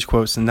 2-page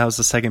quotes, and that was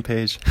the second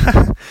page.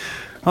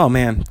 Oh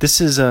man,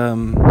 this is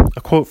a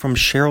quote from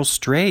Cheryl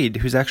Strayed,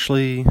 who's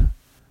actually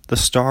the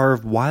star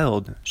of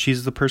Wild.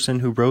 She's the person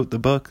who wrote the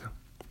book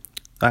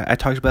I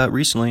talked about it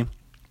recently.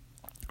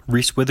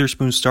 Reese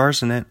Witherspoon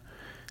stars in it.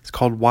 It's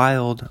called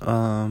Wild.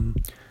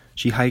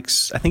 She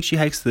hikes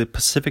the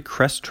Pacific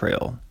Crest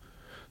Trail.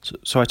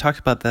 So I talked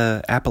about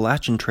the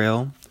Appalachian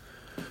Trail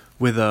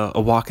with a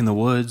Walk in the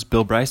Woods,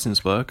 Bill Bryson's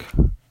book.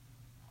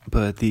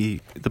 But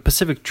the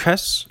Pacific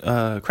Crest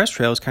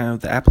Trail is kind of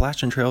the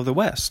Appalachian Trail of the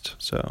West.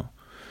 So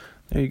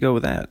there you go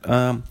with that.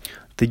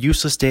 The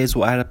useless days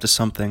will add up to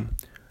something.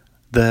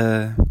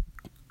 The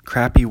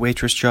crappy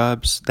waitress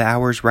jobs, the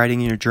hours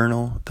writing in your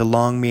journal, the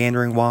long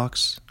meandering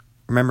walks.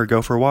 Remember,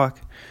 go for a walk.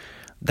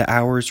 The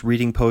hours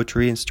reading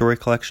poetry and story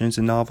collections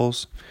and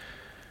novels.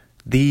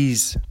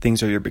 These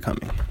things are your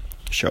becoming.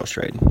 Cheryl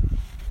Strayed.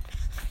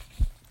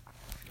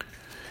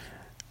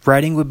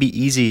 Writing would be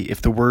easy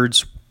if the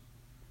words...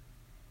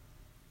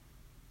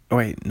 Oh,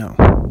 wait, no.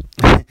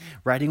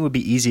 Writing would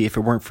be easy if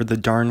it weren't for the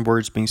darn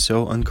words being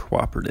so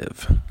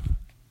uncooperative.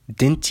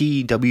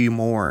 Dinty W.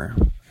 Moore.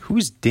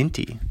 Who's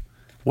Dinty?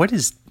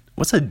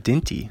 What's a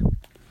Dinty?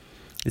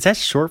 Is that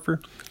short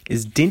for...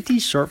 Is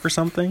Dinty short for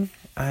something?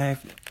 I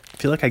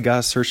feel like I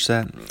gotta search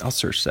that. I'll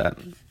search that.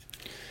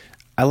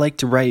 I like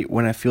to write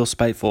when I feel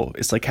spiteful.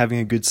 It's like having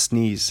a good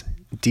sneeze.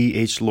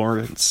 D.H.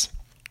 Lawrence.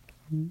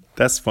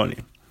 That's funny.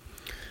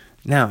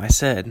 Now, I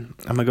said,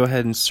 I'm gonna go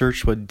ahead and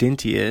search what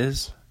Dinty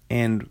is.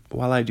 And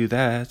while I do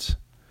that,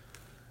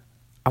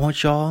 I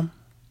want y'all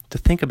to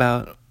think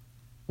about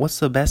what's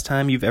the best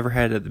time you've ever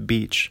had at the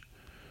beach.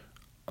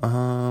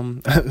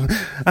 I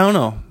don't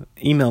know.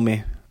 Email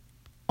me.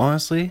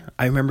 Honestly,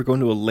 I remember going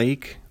to a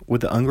lake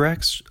with the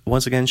Ungrex.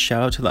 Once again,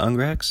 shout out to the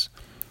Ungrex.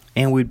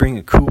 And we'd bring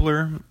a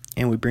cooler,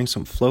 and we'd bring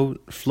some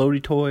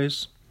floaty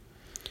toys.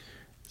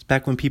 It's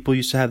back when people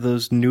used to have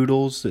those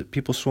noodles that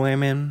people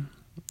swam in.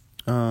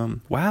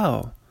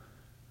 Wow.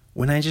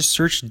 When I just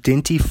searched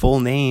Dinty full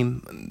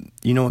name,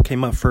 you know what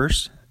came up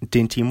first?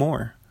 Dinty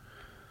Moore.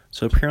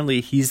 So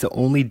apparently he's the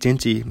only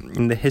Dinty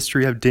in the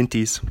history of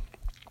Dinties.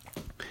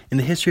 In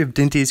the history of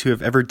Dinties who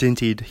have ever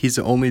Dintied, he's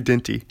the only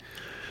Dinty.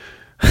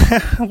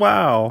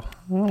 Wow.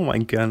 Oh my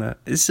god.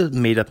 This is a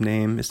made up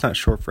name. It's not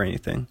short for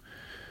anything.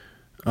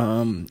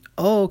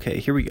 Okay,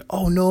 here we go.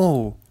 Oh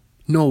no.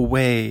 No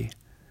way.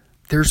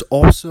 There's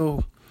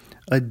also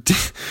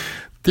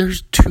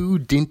there's two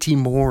Dinty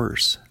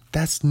Moores.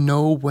 That's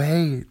no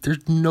way.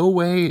 There's no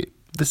way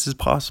this is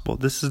possible.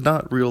 This is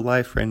not real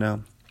life right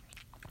now.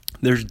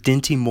 There's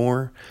Dinty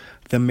Moore,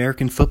 the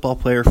American football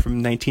player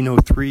from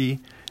 1903,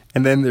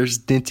 and then there's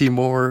Dinty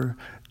Moore,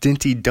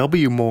 Dinty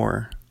W.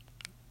 Moore,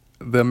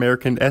 the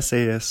American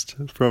essayist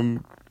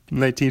from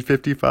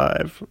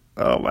 1955.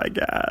 Oh my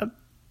god.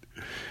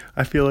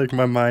 I feel like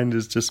my mind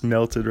is just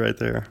melted right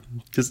there.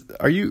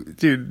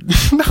 Dude,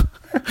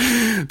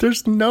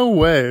 there's no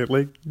way.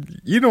 Like,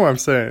 you know what I'm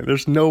saying?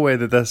 There's no way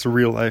that that's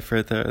real life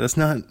right there. That's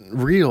not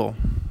real.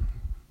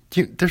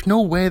 There's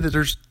no way that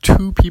there's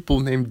two people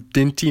named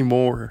Dinty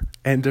Moore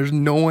and there's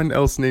no one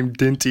else named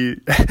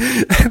Dinty.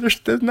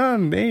 There's not a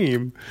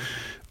name.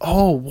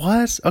 Oh,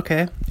 what?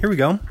 Okay, here we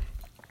go.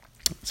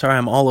 Sorry,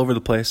 I'm all over the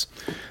place.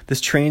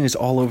 This train is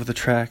all over the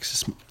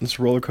tracks. This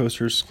roller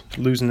coaster's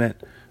losing it.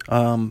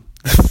 For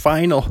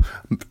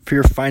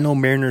your final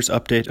Mariners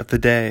update of the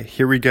day.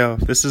 Here we go.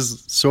 This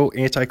is so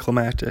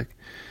anticlimactic.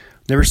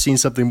 Never seen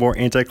something more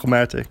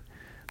anticlimactic.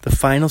 The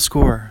final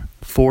score,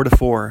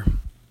 4-4.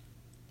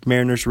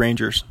 Mariners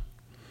Rangers.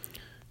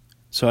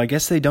 So I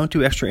guess they don't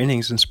do extra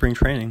innings in spring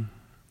training.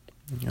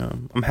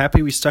 I'm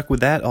happy we stuck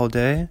with that all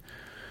day.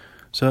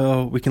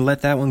 So we can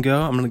let that one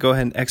go. I'm going to go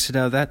ahead and exit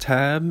out of that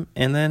tab.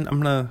 And then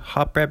I'm going to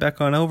hop right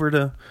back on over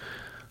to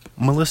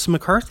Melissa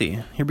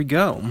McCarthy. Here we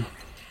go.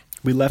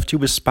 We left you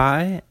with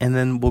Spy, and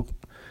then we'll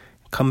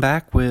come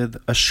back with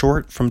a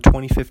short from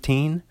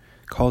 2015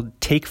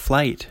 called Take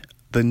Flight,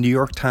 the New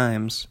York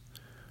Times.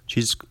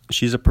 She's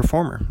a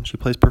performer. She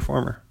plays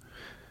performer.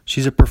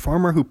 She's a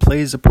performer who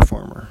plays a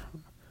performer.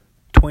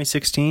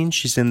 2016,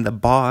 she's in The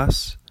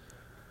Boss.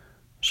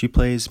 She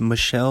plays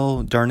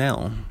Michelle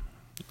Darnell.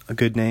 A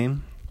good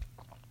name.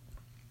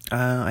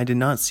 I did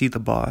not see The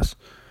Boss,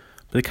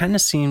 but it kind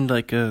of seemed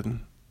like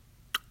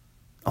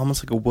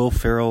almost like a Will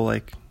Ferrell,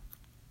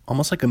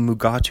 almost like a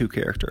Mugatu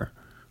character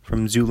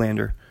from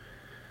Zoolander.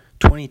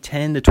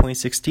 2010 to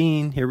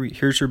 2016,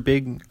 here's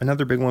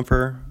another big one for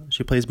her.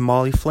 She plays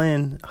Molly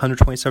Flynn,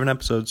 127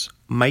 episodes.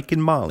 Mike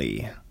and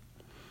Molly.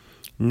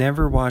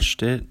 Never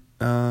watched it.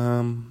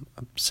 A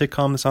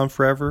sitcom that's on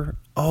forever.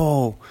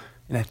 Oh,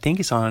 and I think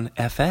it's on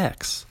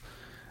FX.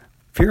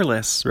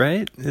 Fearless,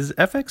 right? Is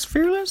FX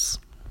Fearless?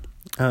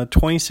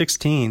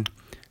 2016,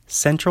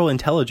 Central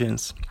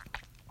Intelligence.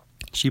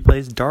 She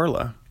plays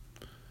Darla.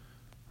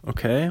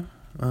 Okay.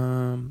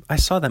 I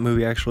saw that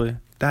movie actually.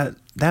 That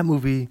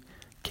movie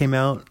came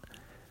out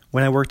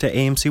when I worked at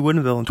AMC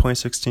Woodinville in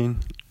 2016,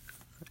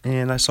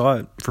 and I saw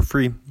it for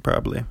free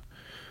probably.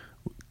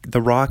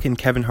 The Rock and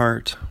Kevin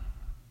Hart.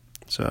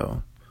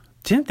 So,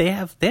 they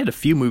had a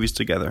few movies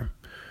together.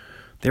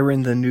 They were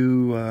in the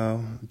new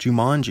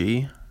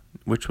Jumanji,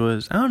 which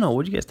was, I don't know,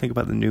 what do you guys think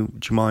about the new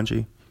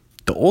Jumanji?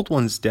 The old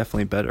one's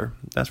definitely better.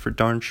 That's for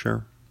darn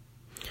sure.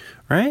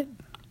 Right?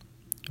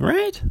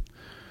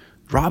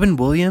 Robin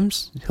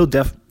Williams, we're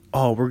going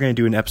to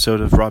do an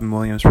episode of Robin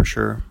Williams for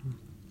sure.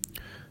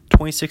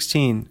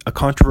 2016, a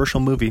controversial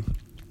movie.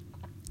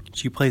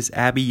 She plays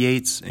Abby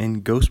Yates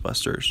in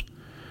Ghostbusters.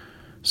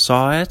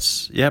 Saw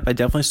it. Yep, I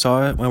definitely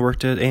saw it when I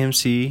worked at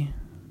AMC.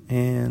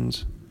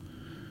 And,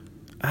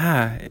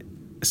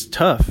 it's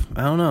tough.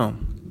 I don't know.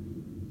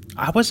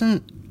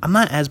 I'm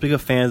not as big a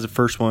fan as the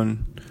first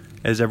one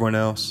as everyone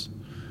else.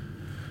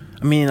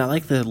 I mean, I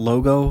like the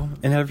logo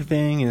and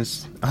everything.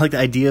 I like the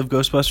idea of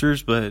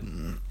Ghostbusters, but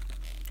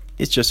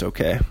it's just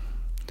okay.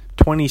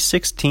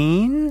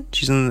 2016,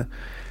 she's in the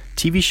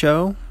TV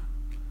show.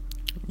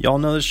 Y'all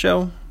know the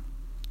show?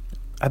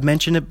 I've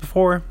mentioned it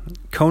before.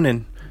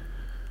 Conan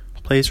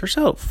plays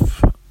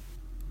herself.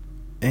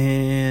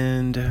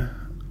 And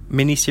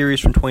miniseries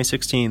from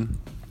 2016,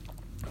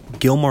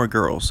 Gilmore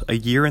Girls, A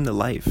Year in the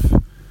Life.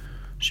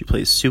 She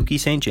plays Suki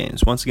St.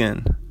 James. Once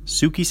again,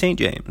 Suki St.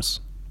 James,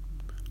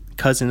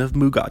 cousin of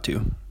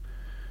Mugatu.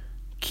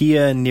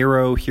 Kia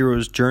Nero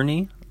Hero's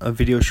Journey, a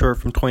video short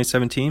from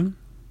 2017.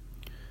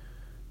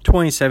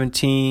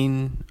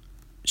 2017,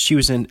 she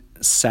was in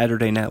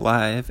Saturday Night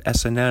Live,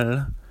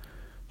 SNL.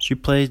 She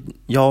played,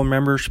 y'all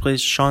remember, she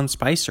plays Sean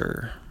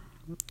Spicer.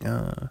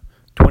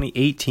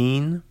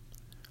 2018,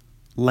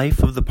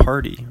 Life of the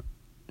Party.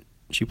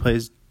 She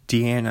plays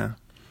Deanna.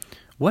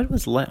 What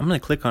was I'm going to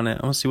click on it.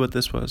 I want to see what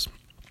this was.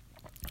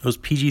 It was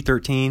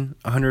PG-13,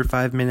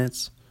 105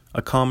 minutes,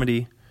 a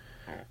comedy.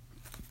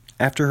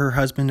 After her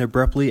husband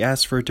abruptly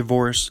asks for a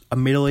divorce, a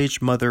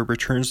middle-aged mother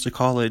returns to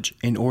college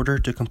in order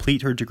to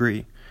complete her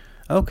degree.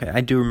 Okay,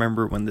 I do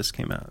remember when this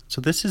came out.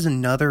 So this is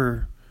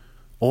another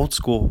old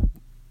school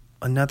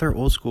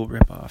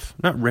ripoff.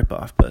 Not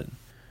ripoff, but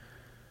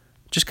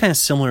just kind of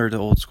similar to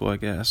old school, I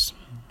guess.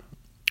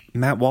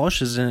 Matt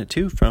Walsh is in it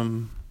too,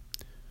 from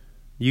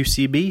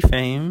UCB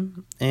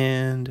fame,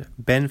 and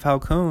Ben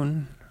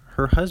Falcone,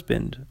 her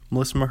husband,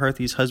 Melissa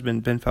McCarthy's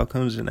husband, Ben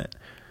Falcone's in it.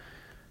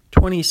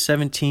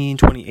 2017,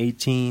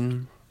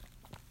 2018,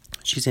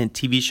 she's in a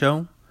TV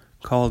show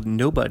called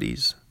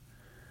Nobodies.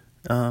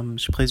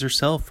 She plays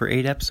herself for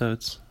 8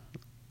 episodes.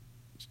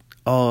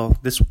 Oh,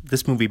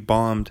 this movie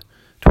bombed.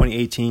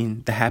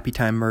 2018, The Happy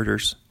Time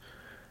Murders.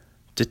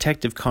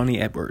 Detective Connie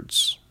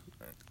Edwards.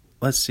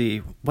 Let's see,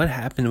 what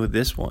happened with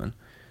this one?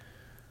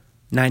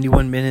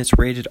 91 minutes,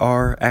 rated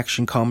R,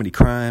 action comedy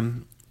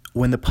crime.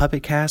 When the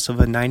puppet cast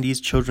of a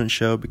 90s children's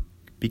show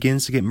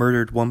begins to get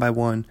murdered one by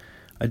one,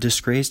 a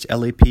disgraced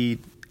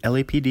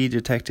LAPD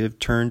detective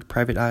turned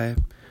private eye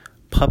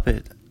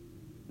puppet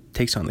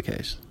takes on the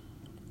case.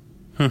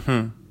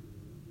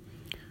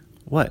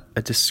 What?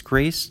 A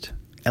disgraced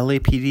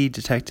LAPD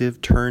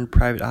detective turned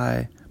private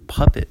eye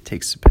puppet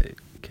takes the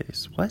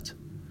case. What?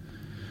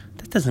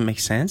 That doesn't make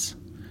sense.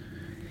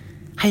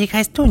 How you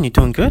guys doing? You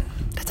doing good?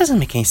 That doesn't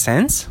make any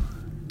sense.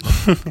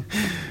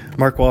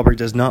 Mark Wahlberg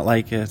does not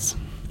like it.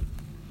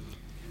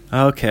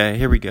 Okay,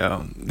 here we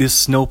go.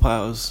 This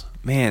snowplows.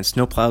 Man,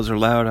 snowplows are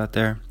loud out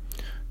there.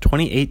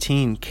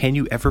 2018, Can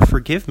You Ever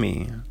Forgive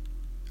Me?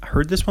 I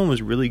heard this one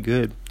was really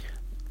good.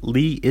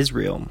 Lee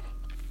Israel.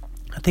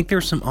 I think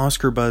there's some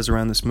Oscar buzz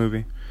around this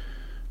movie.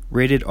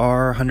 Rated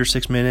R,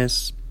 106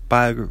 minutes,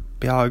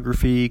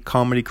 biography,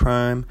 comedy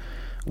crime.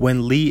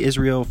 When Lee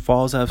Israel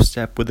falls out of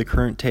step with the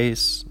current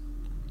tastes,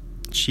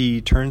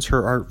 she turns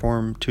her art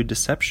form to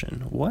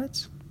deception.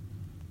 What?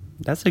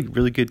 That's a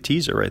really good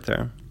teaser right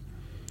there.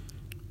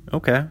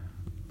 Okay.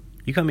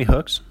 You got me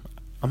hooked.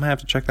 I'm going to have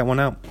to check that one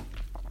out.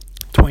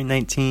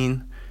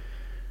 2019,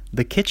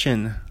 The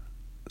Kitchen,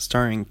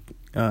 starring,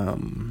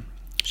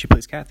 she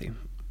plays Kathy.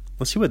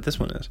 Let's see what this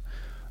one is.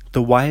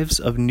 The Wives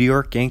of New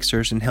York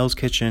Gangsters in Hell's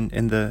Kitchen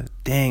in the...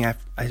 Dang, I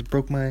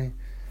broke my...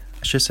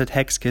 I should have said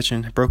Hex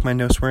Kitchen. I broke my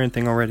no swearing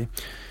thing already.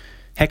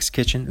 Hex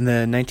Kitchen in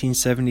the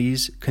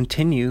 1970s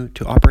continue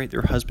to operate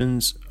their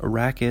husbands'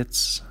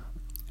 rackets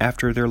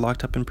after they're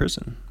locked up in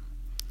prison.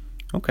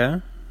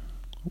 Okay.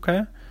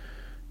 It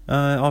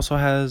also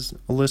has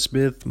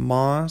Elizabeth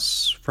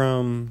Moss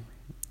from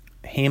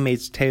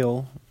Handmaid's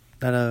Tale,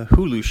 that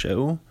Hulu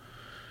show,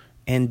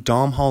 and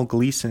Domhnall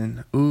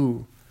Gleeson.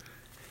 Ooh,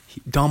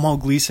 Domhnall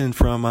Gleeson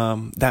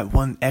from that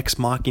one Ex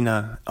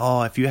Machina.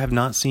 Oh, if you have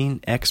not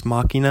seen Ex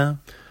Machina,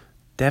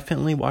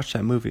 definitely watch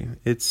that movie.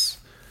 It's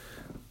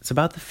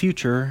about the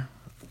future,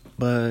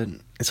 but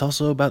it's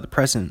also about the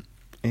present,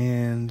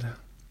 and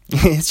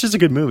it's just a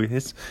good movie.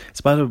 It's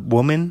about a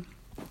woman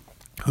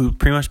who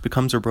pretty much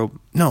becomes a robot.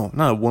 No,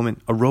 not a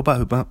woman. A robot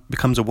who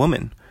becomes a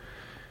woman.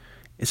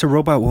 It's a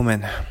robot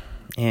woman,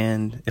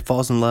 and it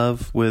falls in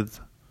love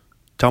with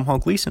Domhnall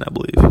Gleeson, I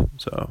believe.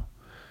 So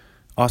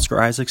Oscar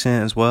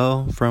Isaacson as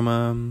well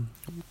from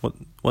one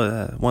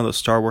of those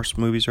Star Wars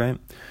movies, right?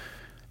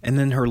 And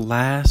then her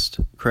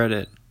last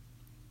credit,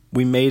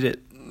 we made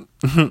it.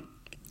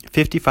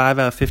 55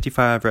 out of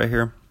 55 right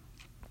here.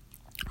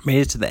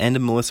 Made it to the end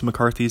of Melissa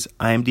McCarthy's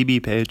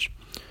IMDb page.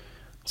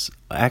 It's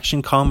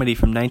action comedy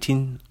from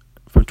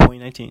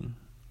 2019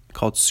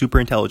 called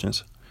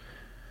Superintelligence.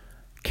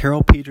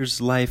 Carol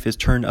Peters' life is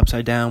turned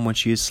upside down when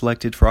she is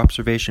selected for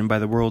observation by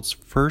the world's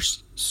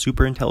first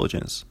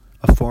superintelligence,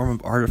 a form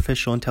of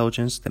artificial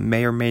intelligence that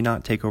may or may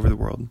not take over the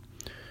world.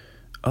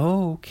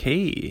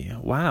 Okay,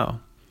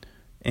 wow.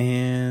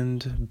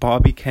 And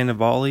Bobby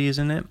Cannavale is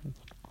in it.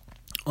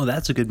 Oh,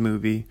 that's a good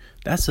movie.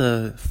 That's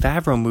a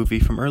Favreau movie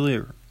from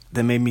earlier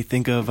that made me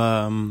think of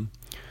I'm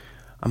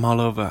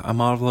all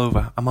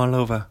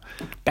over.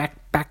 Back.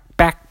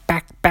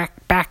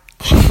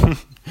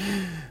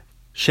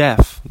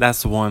 Chef,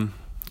 that's the one.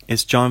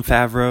 It's Jon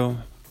Favreau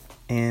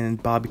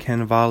and Bobby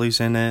Cannavale's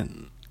in it.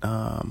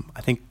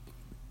 I think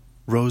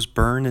Rose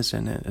Byrne is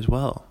in it as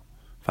well,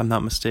 if I'm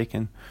not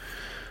mistaken.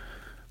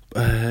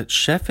 But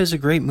Chef is a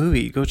great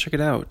movie. Go check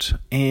it out.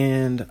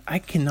 And I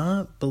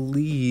cannot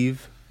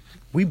believe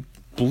we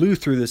blew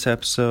through this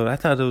episode. I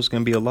thought it was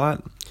going to be a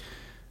lot.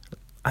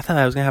 I thought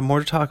I was going to have more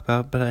to talk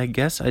about, but I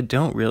guess I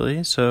don't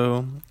really.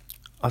 So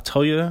I'll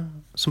tell you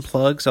some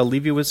plugs. I'll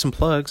leave you with some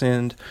plugs.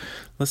 And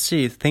let's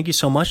see. Thank you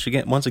so much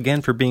once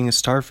again for being a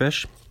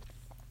starfish,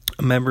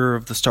 a member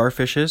of the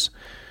Starfishes.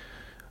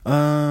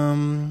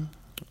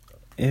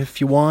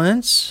 If you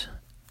want,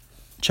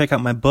 check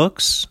out my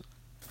books,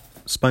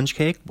 Sponge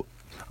Cake,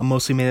 a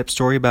mostly made up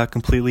story about a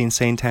completely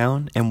insane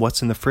town, and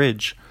What's in the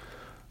Fridge.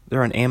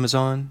 They're on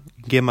Amazon.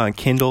 You can get them on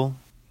Kindle.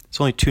 It's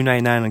only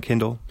 $2.99 on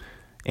Kindle,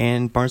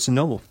 and Barnes &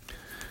 Noble.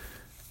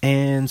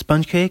 And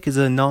Sponge Cake is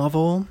a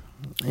novel,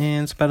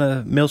 and it's about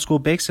a middle school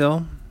bake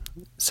sale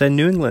set in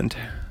New England,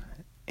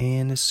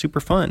 and it's super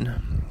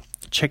fun.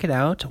 Check it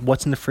out.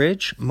 What's in the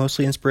Fridge?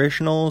 Mostly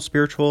inspirational,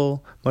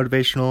 spiritual,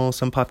 motivational,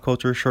 some pop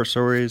culture, short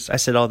stories. I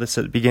said all this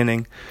at the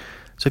beginning.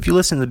 So if you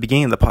listen to the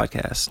beginning of the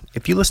podcast,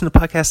 if you listen to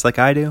podcasts like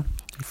I do,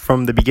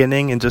 from the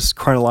beginning and just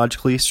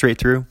chronologically straight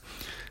through,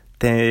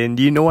 then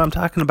you know what I'm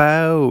talking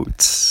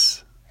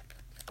about.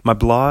 My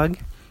blog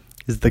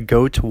is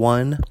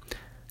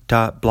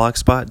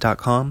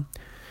thegoat1.blogspot.com.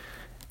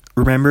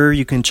 Remember,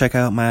 you can check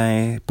out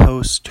my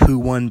post, Who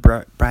Won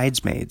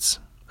Bridesmaids?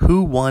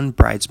 Who Won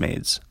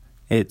Bridesmaids?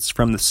 It's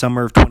from the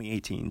summer of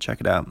 2018.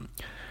 Check it out.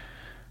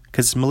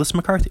 Because it's Melissa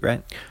McCarthy,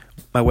 right?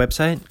 My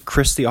website,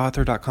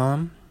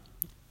 christheauthor.com.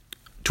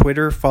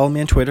 Twitter, follow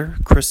me on Twitter,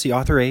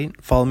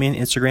 christheauthor8. Follow me on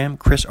Instagram,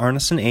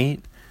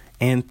 chrisarneson8.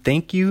 And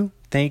thank you.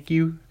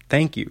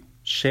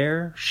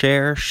 Share.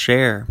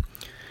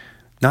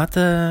 Not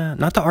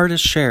the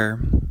artist share.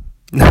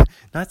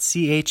 Not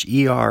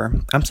CHER.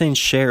 I'm saying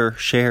share.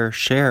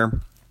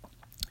 SHARE.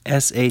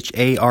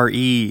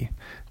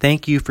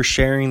 Thank you for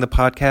sharing the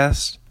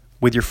podcast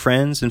with your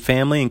friends and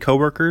family and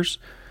coworkers.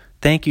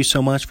 Thank you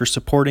so much for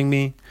supporting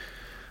me.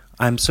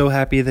 I'm so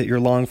happy that you're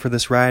along for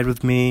this ride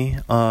with me.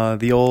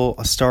 The old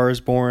A Star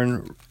Is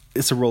Born,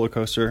 it's a roller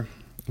coaster.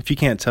 If you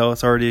can't tell,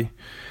 it's a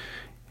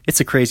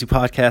crazy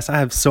podcast. I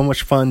have so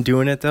much fun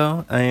doing it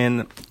though,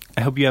 and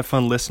I hope you have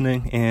fun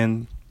listening,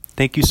 and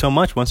thank you so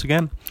much once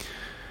again.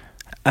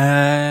 What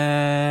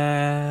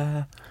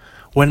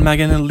am I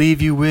gonna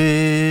leave you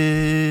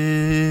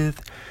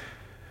with?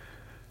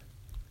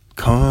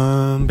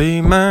 Come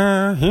be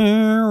my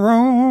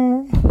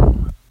hero.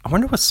 I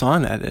wonder what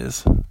song that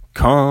is.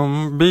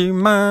 Come be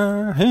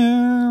my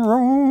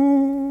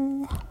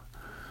hero.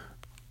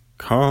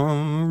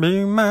 Come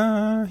be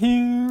my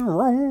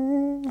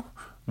hero.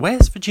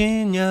 West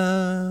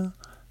Virginia,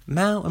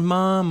 Mountain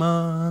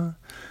Mama,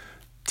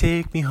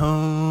 take me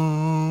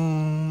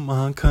home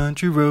on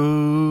country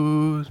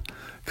road.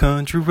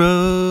 Country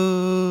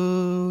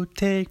road,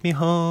 take me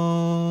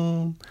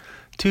home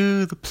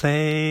to the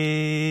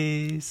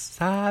place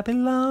I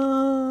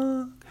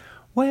belong.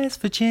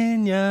 West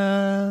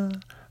Virginia,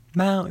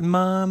 Mountain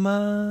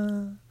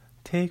Mama,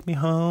 take me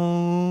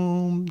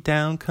home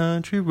down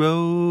country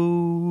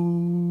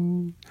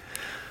road.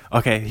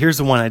 Okay, here's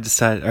the one I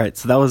decided. All right,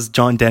 so that was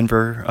John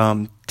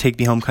Denver, Take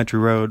Me Home Country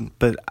Road.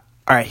 But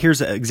all right,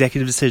 here's an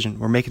executive decision.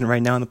 We're making it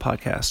right now on the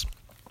podcast.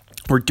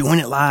 We're doing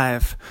it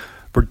live.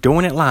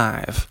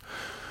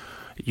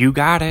 You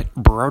got it,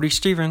 Brody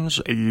Stevens.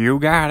 You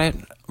got it.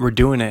 We're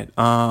doing it.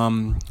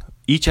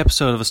 Each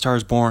episode of A Star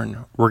Is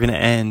Born, we're going to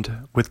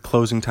end with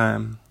Closing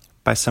Time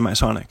by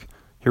Semisonic.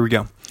 Here we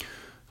go.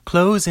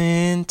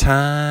 Closing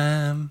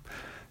time.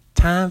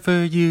 Time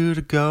for you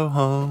to go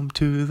home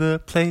to the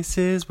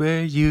places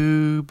where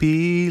you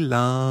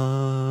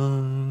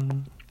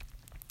belong.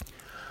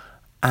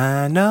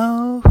 I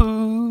know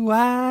who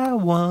I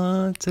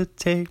want to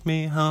take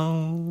me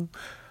home.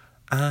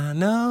 I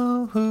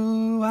know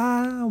who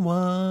I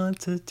want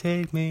to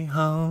take me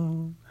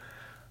home.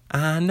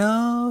 I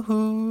know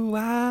who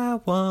I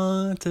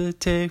want to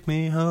take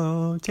me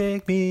home.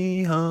 Take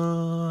me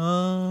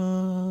home.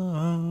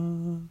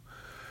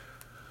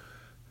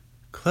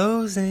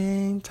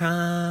 Closing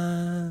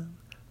time.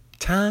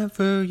 Time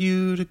for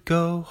you to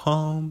go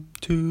home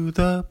to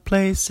the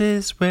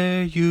places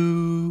where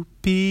you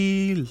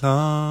belong.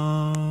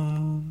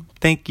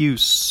 Thank you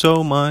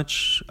so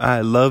much.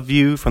 I love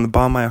you from the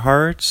bottom of my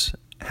heart.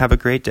 Have a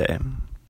great day.